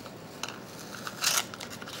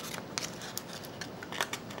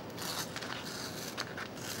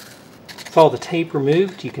 With all the tape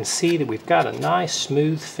removed, you can see that we've got a nice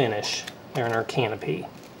smooth finish there in our canopy.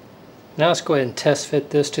 Now let's go ahead and test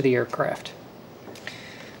fit this to the aircraft.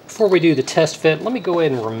 Before we do the test fit, let me go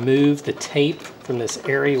ahead and remove the tape from this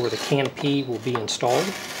area where the canopy will be installed.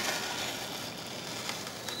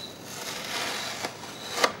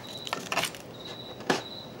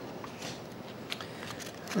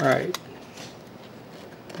 Alright,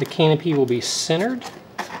 the canopy will be centered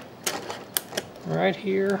right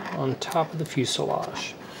here on top of the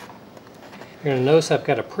fuselage. You're going to notice I've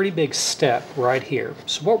got a pretty big step right here.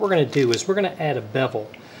 So what we're going to do is we're going to add a bevel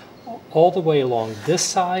all the way along this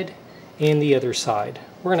side and the other side.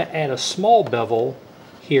 We're going to add a small bevel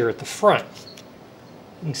here at the front.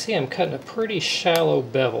 You can see I'm cutting a pretty shallow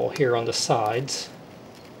bevel here on the sides.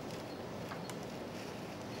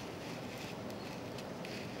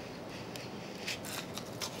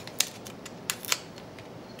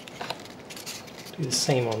 Do the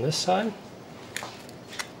same on this side.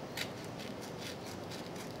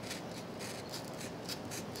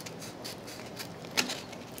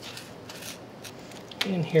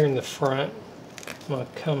 And here in the front, I'm going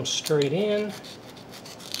to come straight in.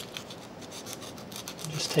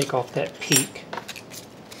 Just take off that peak.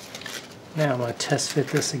 Now I'm going to test fit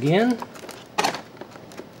this again.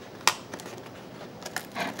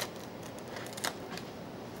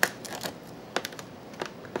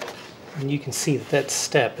 And you can see that that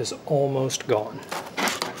step is almost gone.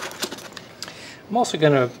 I'm also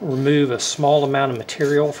going to remove a small amount of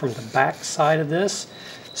material from the back side of this,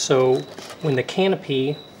 so when the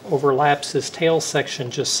canopy overlaps this tail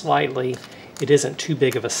section just slightly, it isn't too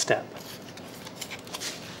big of a step.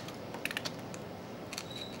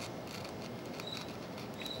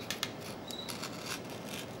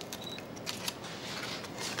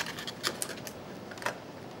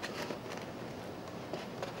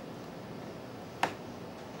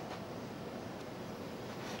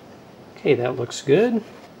 Okay, that looks good.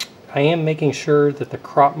 I am making sure that the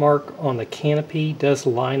crop mark on the canopy does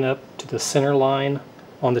line up to the center line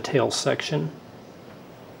on the tail section.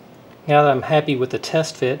 Now that I'm happy with the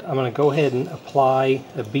test fit, I'm going to go ahead and apply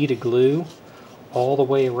a bead of glue all the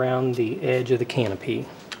way around the edge of the canopy.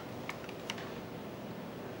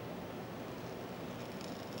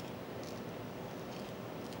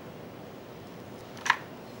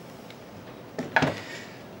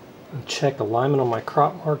 Check alignment on my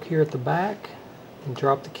crop mark here at the back and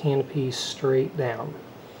drop the canopy straight down.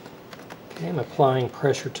 Okay, I'm applying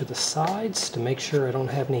pressure to the sides to make sure I don't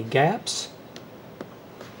have any gaps,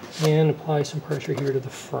 and apply some pressure here to the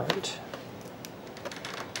front.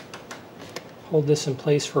 Hold this in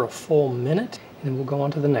place for a full minute and then we'll go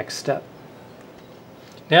on to the next step.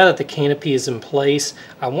 Now that the canopy is in place,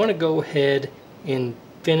 I want to go ahead and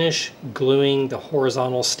finish gluing the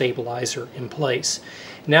horizontal stabilizer in place.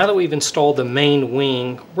 Now that we've installed the main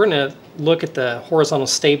wing, we're going to look at the horizontal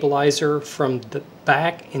stabilizer from the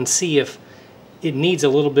back and see if it needs a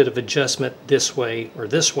little bit of adjustment this way or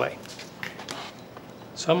this way.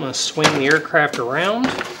 So I'm going to swing the aircraft around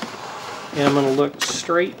and I'm going to look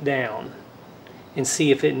straight down and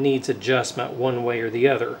see if it needs adjustment one way or the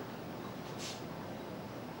other.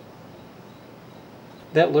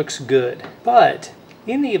 That looks good, but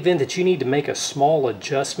in the event that you need to make a small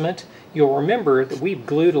adjustment, you'll remember that we've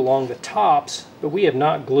glued along the tops, but we have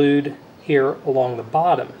not glued here along the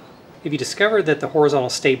bottom. If you discover that the horizontal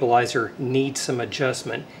stabilizer needs some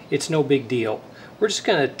adjustment, it's no big deal. We're just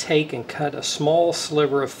going to take and cut a small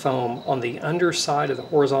sliver of foam on the underside of the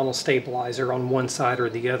horizontal stabilizer on one side or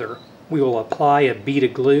the other. We will apply a bead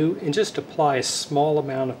of glue and just apply a small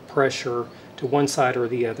amount of pressure to one side or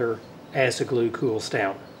the other as the glue cools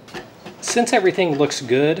down. Since everything looks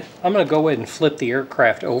good, I'm going to go ahead and flip the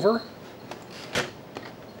aircraft over.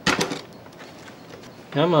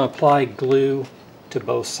 Now I'm going to apply glue to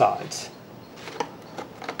both sides.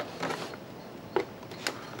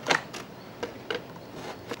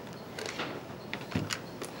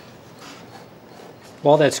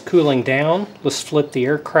 While that's cooling down, let's flip the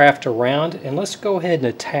aircraft around and let's go ahead and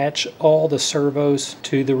attach all the servos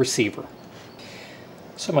to the receiver.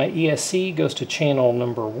 So my ESC goes to channel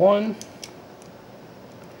number 1.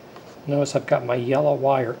 Notice I've got my yellow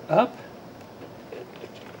wire up.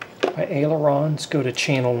 My ailerons go to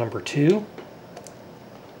channel number 2.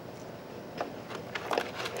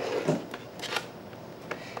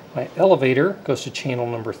 My elevator goes to channel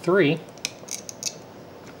number 3,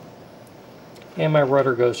 and my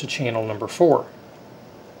rudder goes to channel number 4.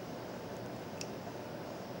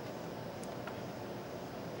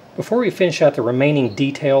 Before we finish out the remaining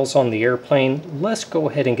details on the airplane, let's go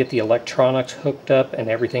ahead and get the electronics hooked up and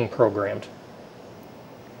everything programmed.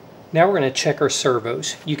 Now we're going to check our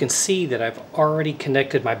servos. You can see that I've already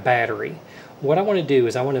connected my battery. What I want to do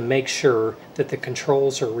is I want to make sure that the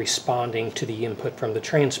controls are responding to the input from the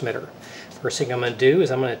transmitter. First thing I'm going to do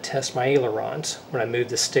is I'm going to test my ailerons. When I move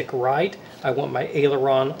the stick right, I want my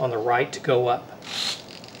aileron on the right to go up.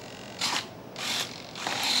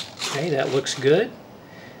 Okay, that looks good.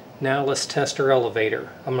 Now let's test our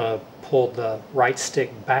elevator. I'm going to pull the right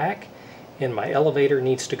stick back and my elevator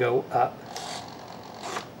needs to go up.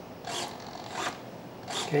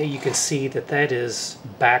 Okay, you can see that that is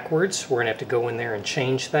backwards. We're going to have to go in there and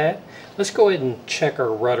change that. Let's go ahead and check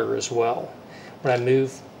our rudder as well. When I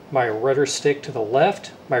move my rudder stick to the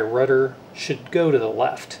left, my rudder should go to the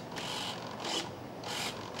left.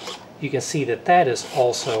 You can see that that is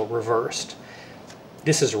also reversed.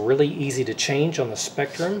 This is really easy to change on the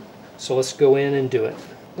Spectrum, so let's go in and do it.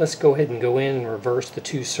 Let's go ahead and go in and reverse the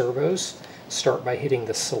 2 servos. Start by hitting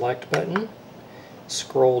the select button,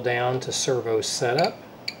 scroll down to servo setup,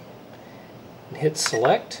 and hit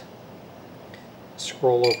select.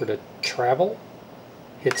 Scroll over to travel,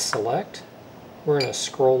 hit select. We're going to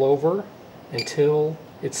scroll over until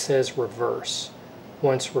it says reverse.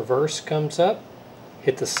 Once reverse comes up,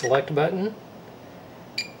 hit the select button.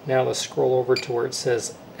 Now let's scroll over to where it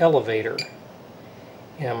says elevator.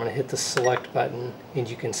 And I'm going to hit the select button and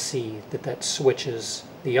you can see that that switches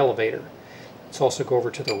the elevator. Let's also go over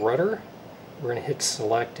to the rudder. We're going to hit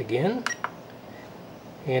select again.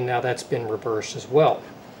 And now that's been reversed as well.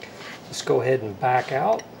 Let's go ahead and back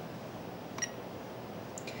out.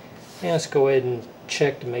 And let's go ahead and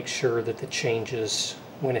check to make sure that the changes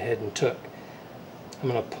went ahead and took. I'm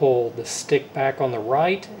going to pull the stick back on the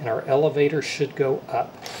right and our elevator should go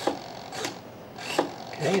up.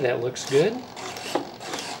 Okay, that looks good.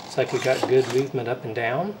 Looks like we got good movement up and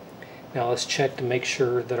down. Now let's check to make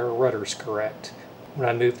sure that our rudder's correct. When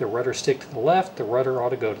I move the rudder stick to the left, the rudder ought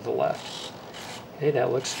to go to the left. Okay,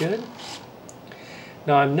 that looks good.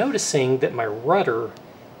 Now I'm noticing that my rudder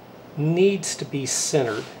needs to be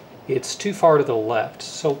centered. It's too far to the left.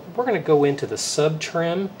 So we're going to go into the sub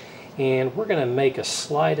trim and we're going to make a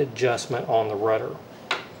slight adjustment on the rudder.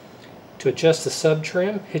 To adjust the sub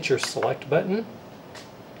trim, hit your select button,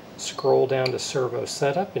 scroll down to servo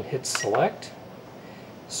setup and hit select.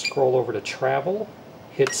 Scroll over to travel,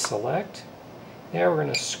 hit select. Now we're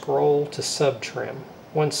going to scroll to sub trim.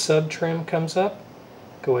 Once sub trim comes up,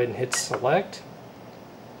 go ahead and hit select.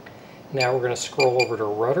 Now we're going to scroll over to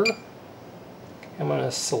rudder. I'm going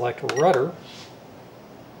to select rudder.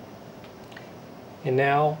 And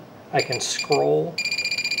now I can scroll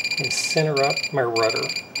and center up my rudder.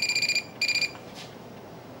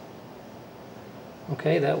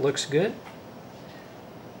 Okay, that looks good.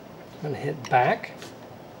 I'm going to hit back.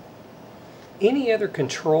 Any other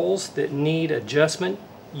controls that need adjustment,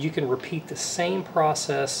 you can repeat the same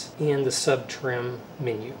process in the sub-trim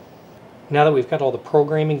menu. Now that we've got all the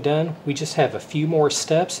programming done, we just have a few more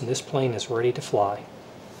steps and this plane is ready to fly.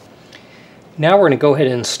 Now we're going to go ahead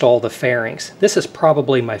and install the fairings. This is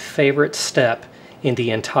probably my favorite step in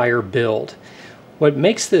the entire build. What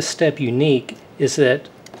makes this step unique is that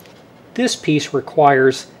this piece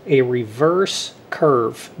requires a reverse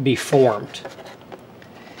curve be formed.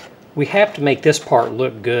 We have to make this part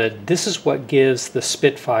look good. This is what gives the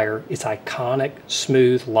Spitfire its iconic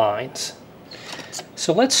smooth lines.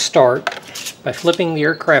 So let's start by flipping the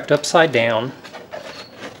aircraft upside down.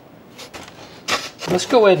 Let's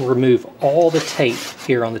go ahead and remove all the tape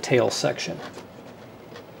here on the tail section.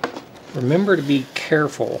 Remember to be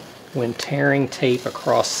careful when tearing tape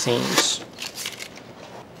across seams.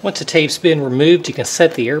 Once the tape's been removed, you can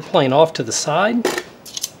set the airplane off to the side.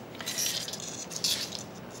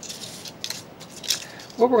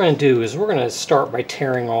 What we're going to do is we're going to start by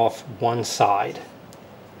tearing off one side.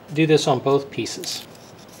 Do this on both pieces.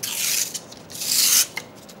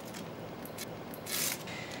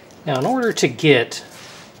 Now in order to get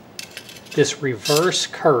this reverse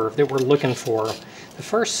curve that we're looking for, the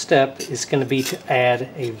first step is going to be to add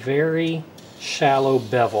a very shallow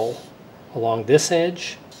bevel along this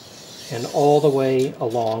edge and all the way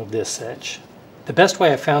along this edge. The best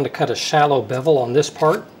way I found to cut a shallow bevel on this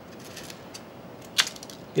part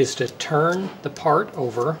is to turn the part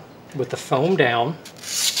over with the foam down,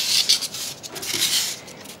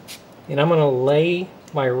 and I'm going to lay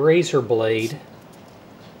my razor blade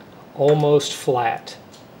almost flat.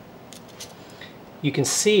 You can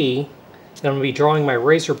see that I'm going to be drawing my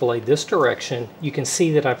razor blade this direction. You can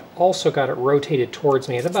see that I've also got it rotated towards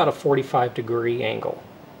me at about a 45-degree angle.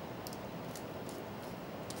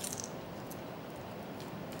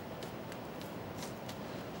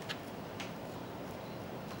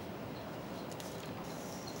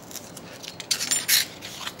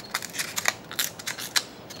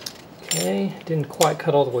 Okay, didn't quite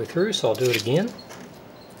cut all the way through, so I'll do it again.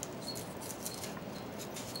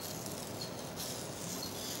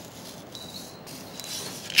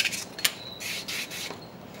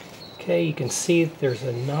 Okay, you can see there's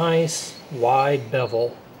a nice wide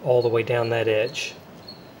bevel all the way down that edge.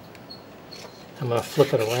 I'm going to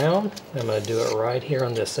flip it around. I'm going to do it right here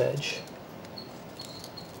on this edge.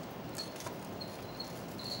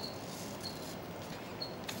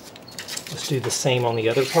 Let's do the same on the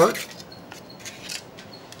other part.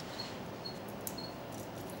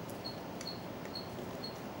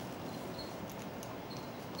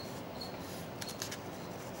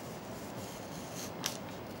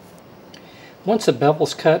 Once the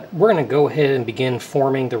bevel's cut, we're going to go ahead and begin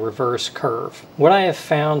forming the reverse curve. What I have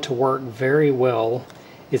found to work very well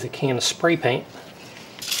is a can of spray paint.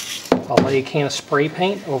 I'll lay a can of spray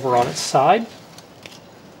paint over on its side,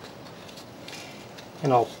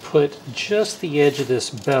 and I'll put just the edge of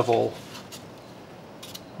this bevel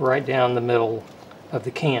right down the middle of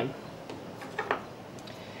the can.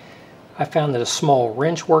 I found that a small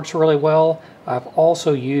wrench works really well. I've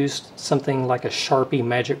also used something like a Sharpie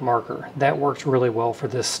magic marker. That works really well for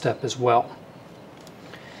this step as well.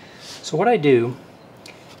 So what I do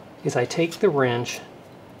is I take the wrench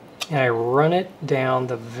and I run it down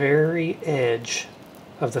the very edge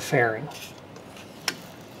of the fairing.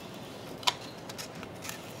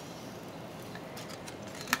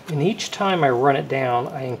 And each time I run it down,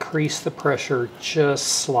 I increase the pressure just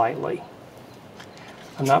slightly.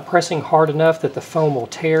 I'm not pressing hard enough that the foam will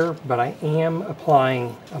tear, but I am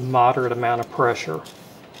applying a moderate amount of pressure.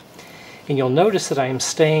 And you'll notice that I am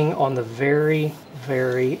staying on the very,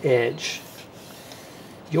 very edge.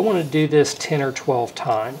 You'll want to do this 10 or 12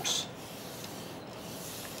 times.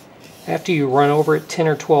 After you run over it 10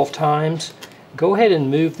 or 12 times, go ahead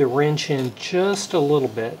and move the wrench in just a little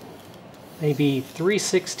bit, maybe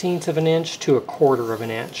 3/16 of an inch to 1/4 of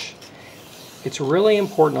an inch. It's really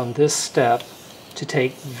important on this step to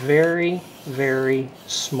take very, very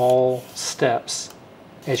small steps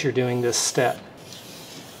as you're doing this step.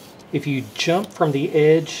 If you jump from the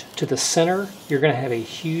edge to the center, you're going to have a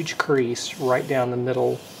huge crease right down the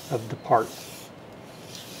middle of the part.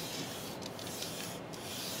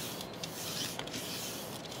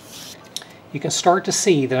 You can start to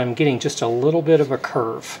see that I'm getting just a little bit of a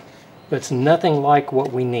curve, but it's nothing like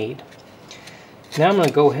what we need. Now I'm going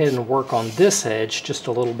to go ahead and work on this edge just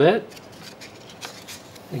a little bit.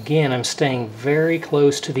 Again, I'm staying very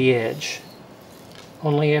close to the edge.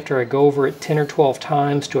 Only after I go over it 10 or 12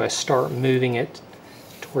 times do I start moving it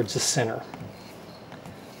towards the center.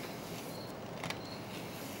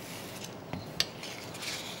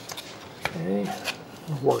 Okay,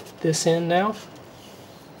 I'll work this in now.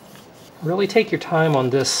 Really take your time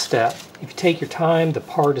on this step. If you take your time, the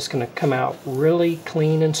part is going to come out really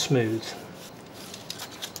clean and smooth.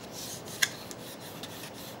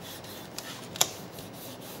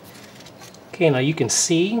 Okay, now you can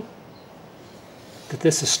see that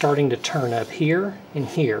this is starting to turn up here and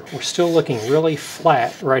here. We're still looking really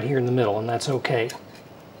flat right here in the middle, and that's okay.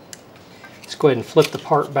 Let's go ahead and flip the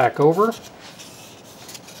part back over.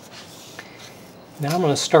 Now I'm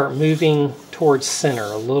going to start moving towards center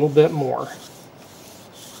a little bit more.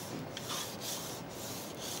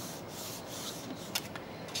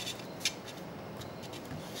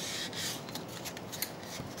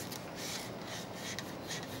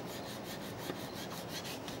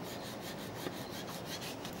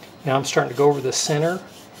 Now I'm starting to go over the center,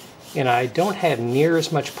 and I don't have near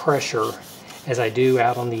as much pressure as I do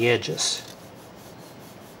out on the edges.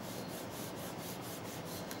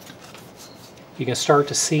 You can start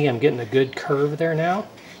to see I'm getting a good curve there now.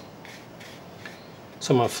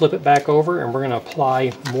 So I'm going to flip it back over, and we're going to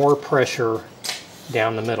apply more pressure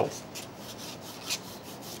down the middle.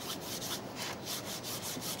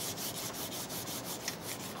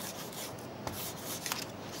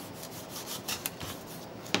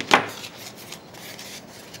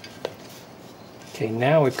 Okay,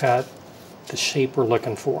 now we've got the shape we're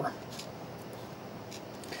looking for.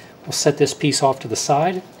 We'll set this piece off to the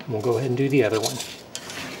side, and we'll go ahead and do the other one.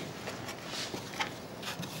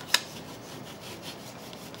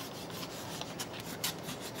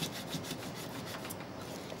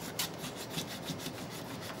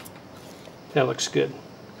 That looks good.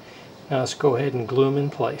 Now let's go ahead and glue them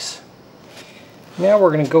in place. Now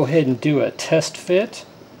we're going to go ahead and do a test fit.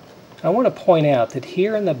 I want to point out that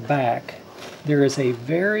here in the back there is a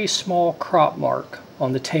very small crop mark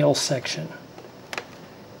on the tail section.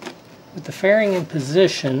 With the fairing in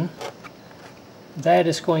position, that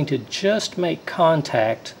is going to just make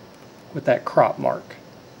contact with that crop mark.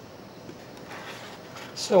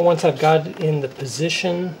 So once I've got it in the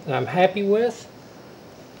position that I'm happy with,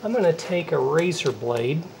 I'm going to take a razor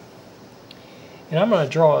blade and I'm going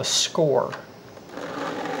to draw a score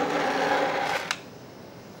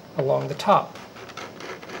along the top.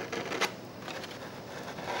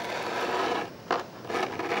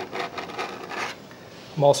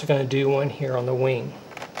 I'm also going to do one here on the wing.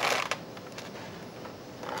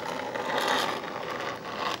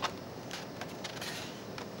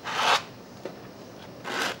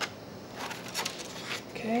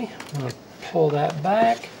 Okay, I'm going to pull that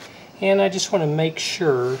back, and I just want to make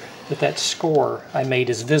sure that that score I made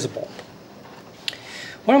is visible.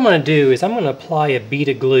 What I'm going to do is I'm going to apply a bead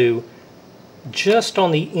of glue just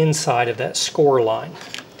on the inside of that score line.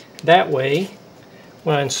 That way,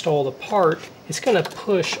 when I install the part, it's going to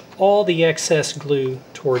push all the excess glue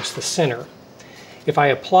towards the center. If I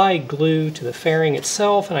apply glue to the fairing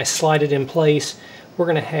itself and I slide it in place, we're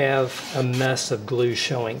going to have a mess of glue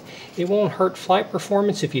showing. It won't hurt flight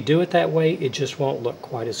performance if you do it that way, it just won't look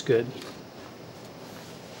quite as good.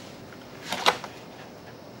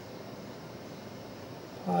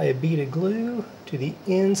 Apply a bead of glue to the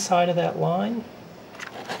inside of that line.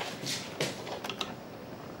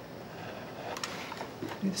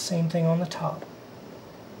 Do the same thing on the top.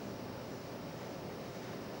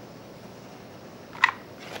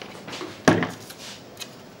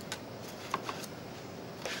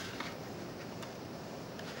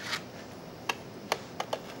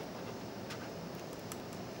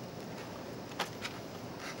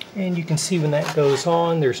 And you can see when that goes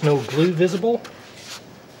on, there's no glue visible.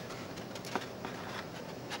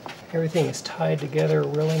 Everything is tied together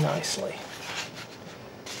really nicely.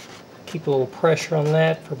 Keep a little pressure on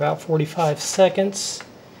that for about 45 seconds.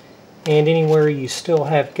 And anywhere you still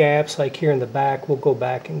have gaps, like here in the back, we'll go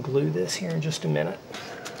back and glue this here in just a minute.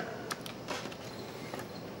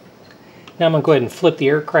 Now I'm going to go ahead and flip the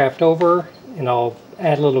aircraft over, and I'll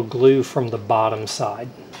add a little glue from the bottom side.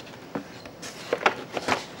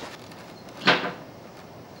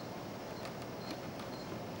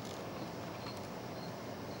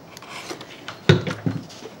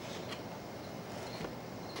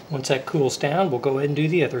 Once that cools down, we'll go ahead and do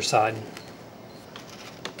the other side.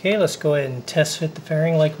 Okay, let's go ahead and test fit the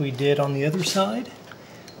fairing like we did on the other side.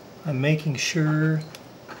 I'm making sure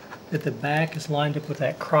that the back is lined up with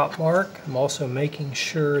that crop mark. I'm also making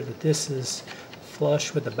sure that this is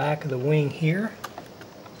flush with the back of the wing here.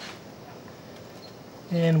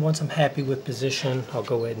 And once I'm happy with position, I'll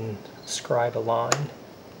go ahead and scribe a line.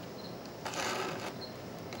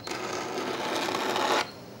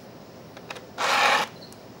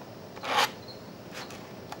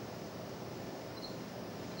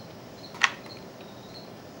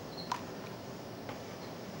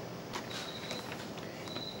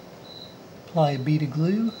 Apply a bead of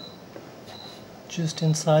glue just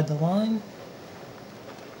inside the line.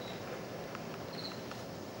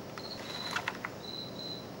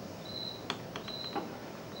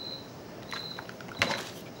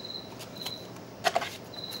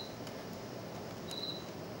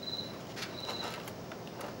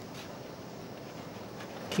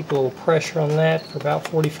 Keep a little pressure on that for about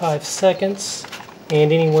 45 seconds.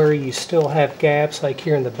 And anywhere you still have gaps, like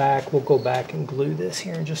here in the back, we'll go back and glue this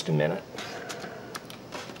here in just a minute.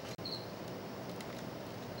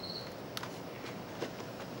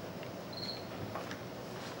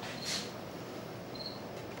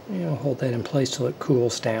 And I'll hold that in place till it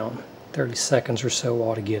cools down. 30 seconds or so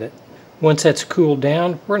ought to get it. Once that's cooled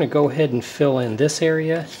down, we're going to go ahead and fill in this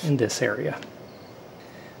area and this area.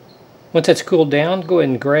 Once that's cooled down, go ahead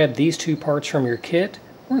and grab these two parts from your kit.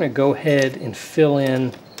 We're going to go ahead and fill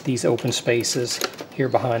in these open spaces here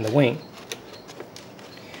behind the wing.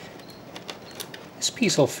 This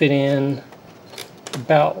piece will fit in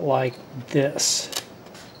about like this.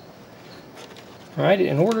 Alright,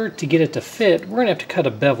 in order to get it to fit, we're going to have to cut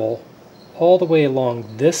a bevel all the way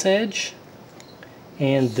along this edge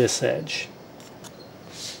and this edge.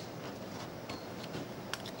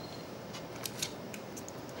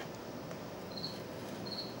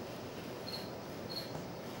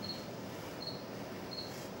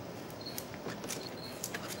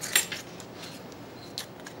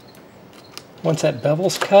 Once that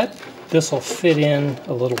bevel's cut, this will fit in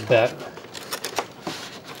a little better.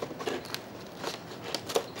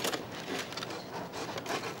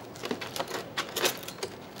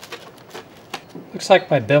 like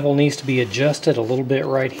my bevel needs to be adjusted a little bit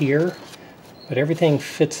right here, but everything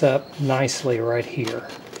fits up nicely right here.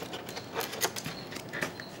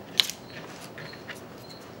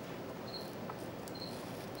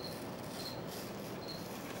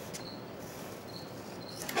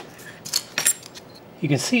 You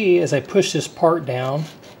can see as I push this part down,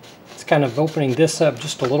 it's kind of opening this up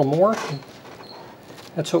just a little more.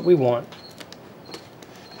 That's what we want.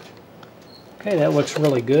 Okay, that looks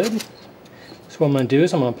really good. So what I'm going to do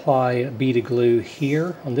is I'm going to apply a bead of glue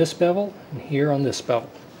here on this bevel and here on this bevel.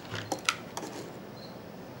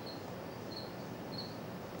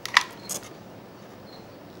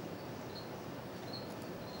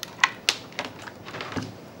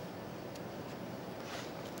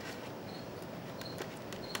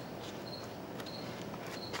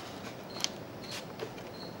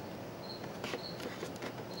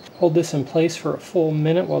 Hold this in place for a full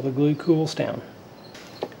minute while the glue cools down.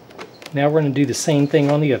 Now we're going to do the same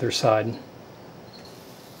thing on the other side.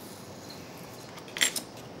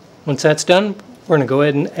 Once that's done, we're going to go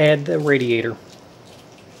ahead and add the radiator.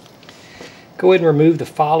 Go ahead and remove the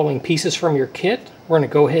following pieces from your kit. We're going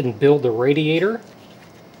to go ahead and build the radiator.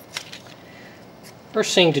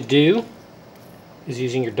 First thing to do is,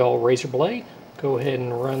 using your dull razor blade, go ahead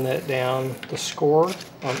and run that down the score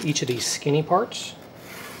on each of these skinny parts.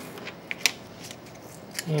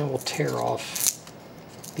 And we'll tear off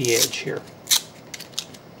the edge here.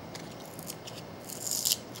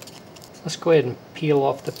 Let's go ahead and peel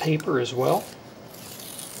off the paper as well.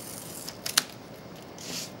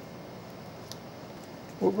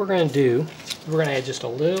 What we're going to do, we're going to add just a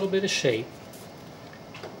little bit of shape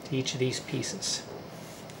to each of these pieces.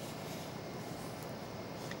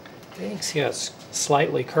 Okay, you can see how it's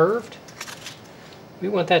slightly curved. We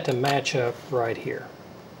want that to match up right here.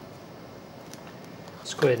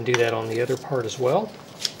 Let's go ahead and do that on the other part as well.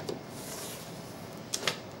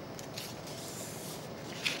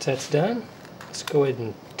 Once that's done, let's go ahead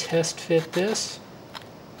and test fit this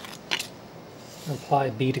and apply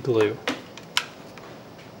a bead of glue.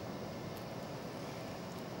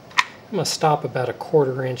 I'm going to stop about a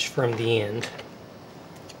 1/4 inch from the end.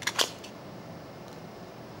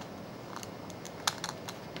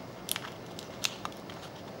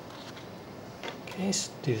 Okay, let's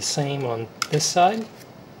do the same on this side.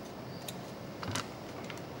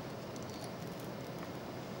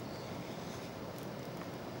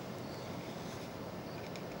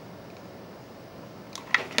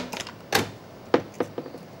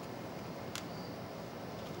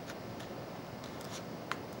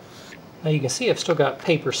 Now you can see I've still got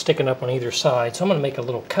paper sticking up on either side, so I'm going to make a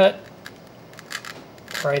little cut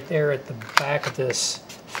right there at the back of this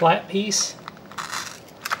flat piece.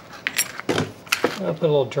 I'll put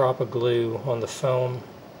a little drop of glue on the foam.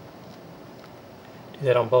 Do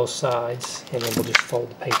that on both sides, and then we'll just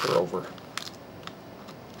fold the paper over.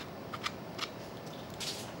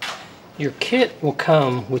 Your kit will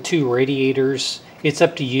come with 2 radiators. It's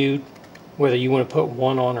up to you whether you want to put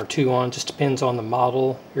 1 on or 2 on. Just depends on the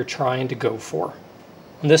model you're trying to go for.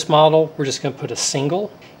 On this model, we're just going to put a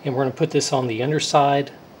single, and we're going to put this on the underside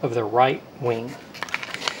of the right wing.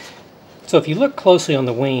 So if you look closely on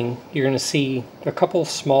the wing, you're going to see a couple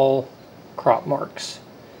small crop marks.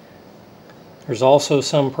 There's also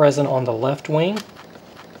some present on the left wing.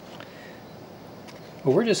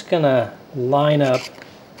 But we're just going to line up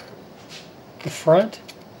the front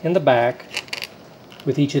and the back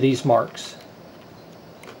with each of these marks.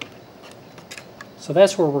 So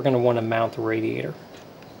that's where we're going to want to mount the radiator.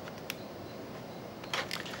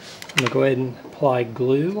 I'm going to go ahead and apply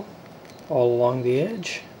glue all along the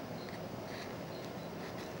edge.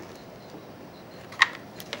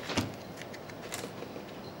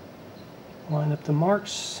 Line up the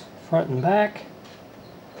marks, front and back,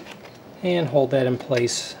 and hold that in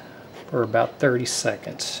place for about 30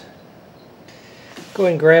 seconds. Go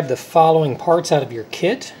ahead and grab the following parts out of your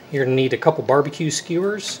kit. You're going to need a couple barbecue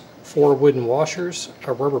skewers, 4 wooden washers,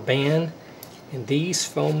 a rubber band, and these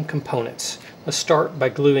foam components. Let's start by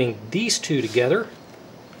gluing these 2 together.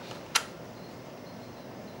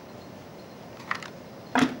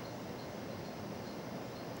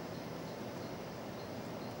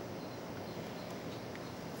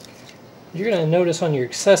 You're going to notice on your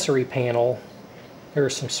accessory panel there are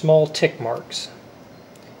some small tick marks.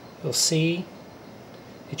 You'll see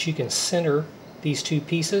that you can center these 2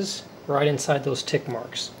 pieces right inside those tick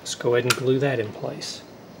marks. Let's go ahead and glue that in place.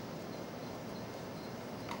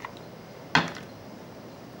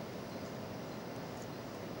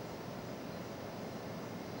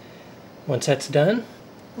 Once that's done,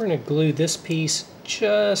 we're going to glue this piece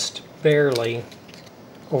just barely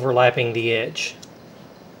overlapping the edge.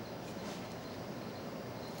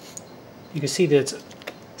 you can see that it's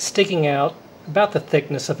sticking out about the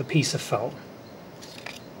thickness of a piece of foam.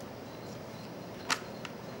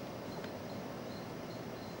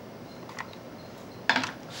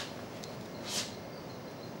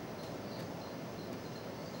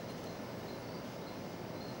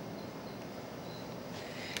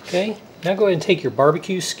 Okay, now go ahead and take your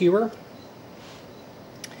barbecue skewer,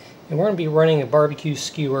 and we're going to be running a barbecue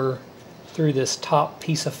skewer through this top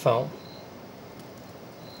piece of foam.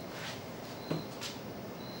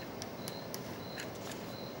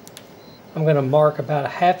 I'm going to mark about a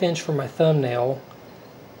 ½ inch from my thumbnail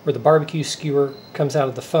where the barbecue skewer comes out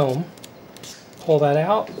of the foam. Pull that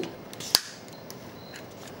out.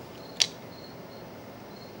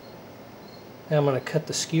 Now I'm going to cut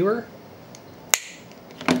the skewer.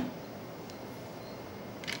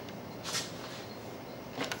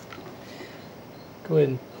 Go ahead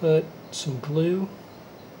and put some glue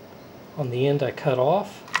on the end I cut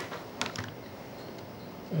off.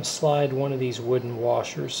 I'm going to slide one of these wooden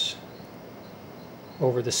washers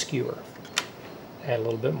over the skewer. Add a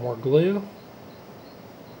little bit more glue.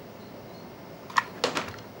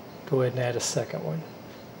 Go ahead and add a second one.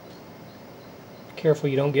 Careful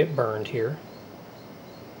you don't get burned here.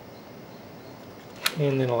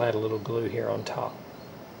 And then I'll add a little glue here on top.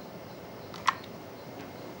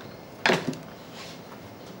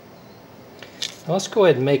 Now let's go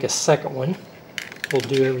ahead and make a second one. We'll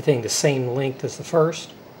do everything the same length as the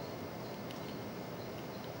first.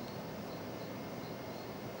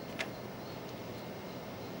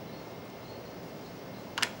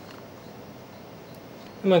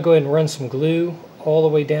 I'm going to go ahead and run some glue all the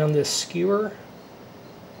way down this skewer.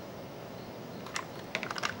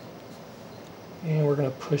 And we're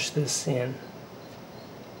going to push this in.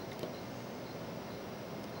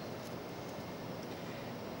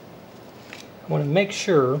 I want to make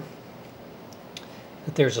sure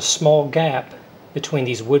that there's a small gap between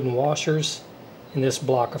these wooden washers and this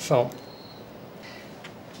block of foam.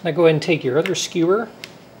 Now go ahead and take your other skewer.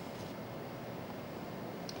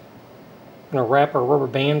 I'm going to wrap our rubber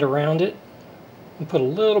band around it and put a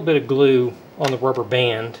little bit of glue on the rubber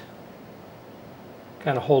band.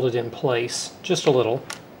 Kind of hold it in place, just a little.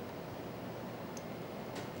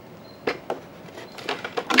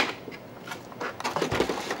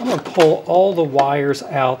 I'm going to pull all the wires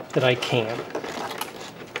out that I can.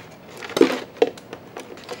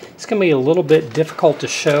 It's going to be a little bit difficult to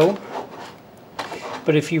show,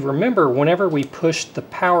 but if you remember, whenever we pushed the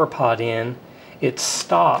power pod in, it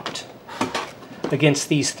stopped against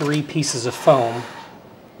these 3 pieces of foam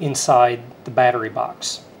inside the battery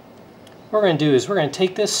box. What we're going to do is we're going to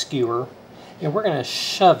take this skewer and we're going to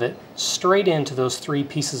shove it straight into those 3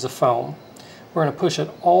 pieces of foam. We're going to push it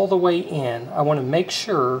all the way in. I want to make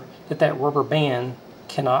sure that that rubber band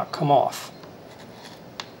cannot come off.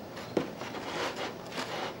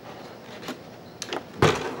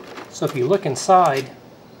 So if you look inside,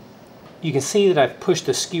 you can see that I've pushed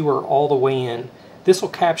the skewer all the way in. This will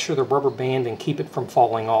capture the rubber band and keep it from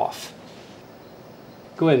falling off.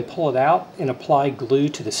 Go ahead and pull it out and apply glue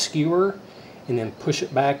to the skewer and then push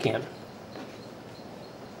it back in.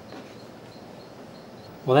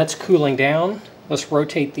 Well, that's cooling down. Let's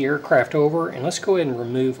rotate the aircraft over and let's go ahead and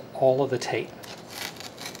remove all of the tape.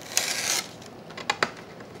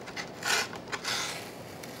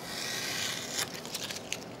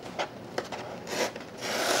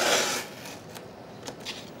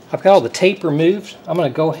 I've got all the tape removed. I'm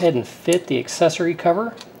going to go ahead and fit the accessory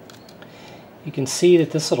cover. You can see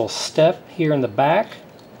that this little step here in the back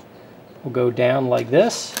will go down like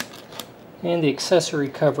this, and the accessory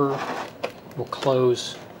cover will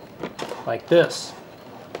close like this.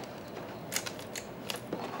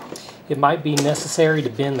 It might be necessary to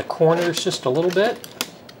bend the corners just a little bit.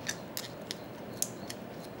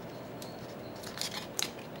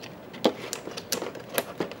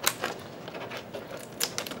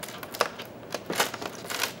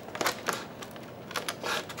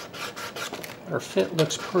 Our fit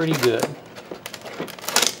looks pretty good.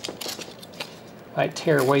 Might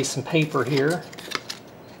tear away some paper here.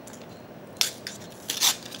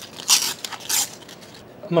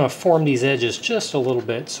 I'm going to form these edges just a little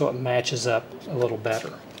bit so it matches up a little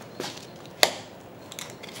better.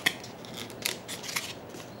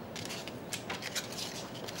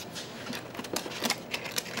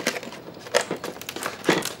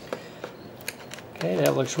 Okay,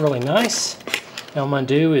 that looks really nice. Now what I'm going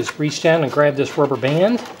to do is reach down and grab this rubber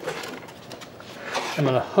band. I'm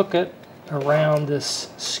going to hook it around this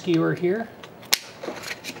skewer here.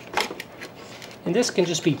 And this can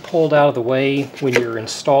just be pulled out of the way when you're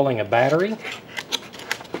installing a battery.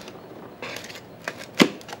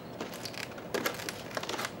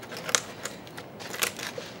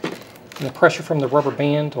 and the pressure from the rubber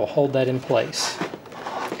band will hold that in place.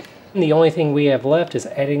 And the only thing we have left is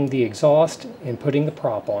adding the exhaust and putting the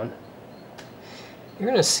prop on. You're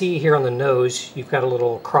going to see here on the nose you've got a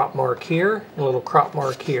little crop mark here and a little crop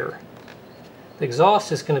mark here. The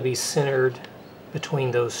exhaust is going to be centered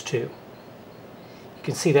between those two. You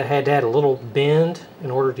can see that I had to add a little bend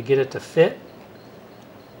in order to get it to fit.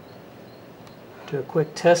 Do a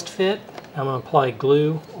quick test fit. I'm going to apply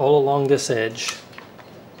glue all along this edge.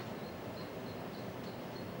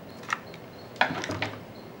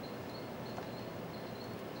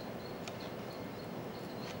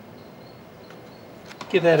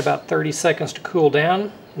 Give that about 30 seconds to cool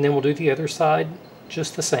down, and then we'll do the other side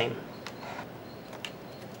just the same.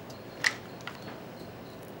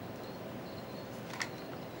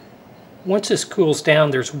 Once this cools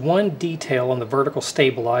down, there's one detail on the vertical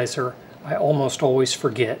stabilizer I almost always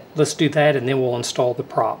forget. Let's do that and then we'll install the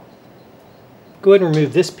prop. Go ahead and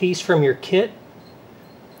remove this piece from your kit.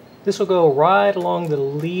 This will go right along the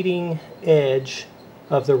leading edge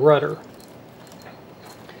of the rudder.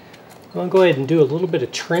 I'm going to go ahead and do a little bit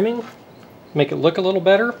of trimming, make it look a little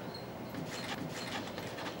better.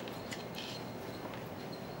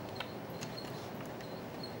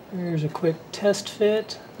 There's a quick test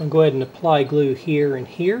fit. I'll go ahead and apply glue here and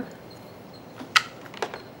here.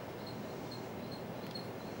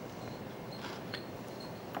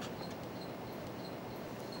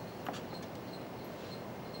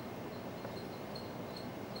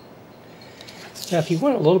 Now if you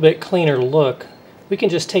want a little bit cleaner look, we can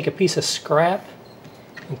just take a piece of scrap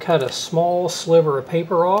and cut a small sliver of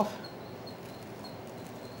paper off.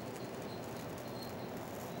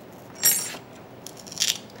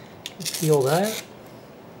 Peel that.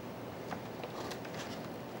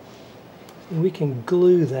 And we can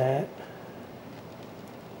glue that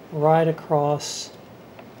right across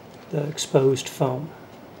the exposed foam.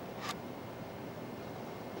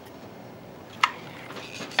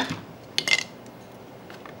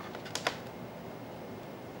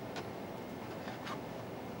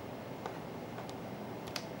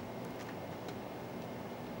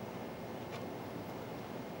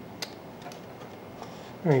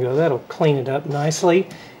 There you go, that'll clean it up nicely.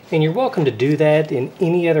 And you're welcome to do that in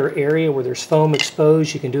any other area where there's foam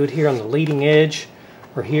exposed. You can do it here on the leading edge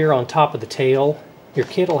or here on top of the tail. Your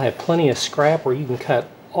kit will have plenty of scrap where you can cut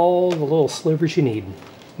all the little slivers you need.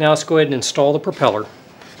 Now let's go ahead and install the propeller.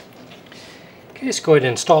 Okay, let's go ahead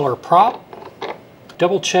and install our prop.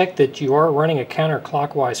 Double check that you are running a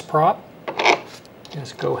counterclockwise prop.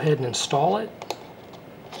 Let's go ahead and install it.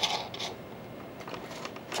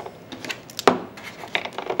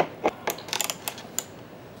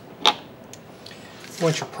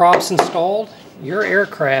 Once your prop's installed, your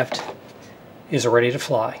aircraft is ready to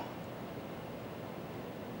fly.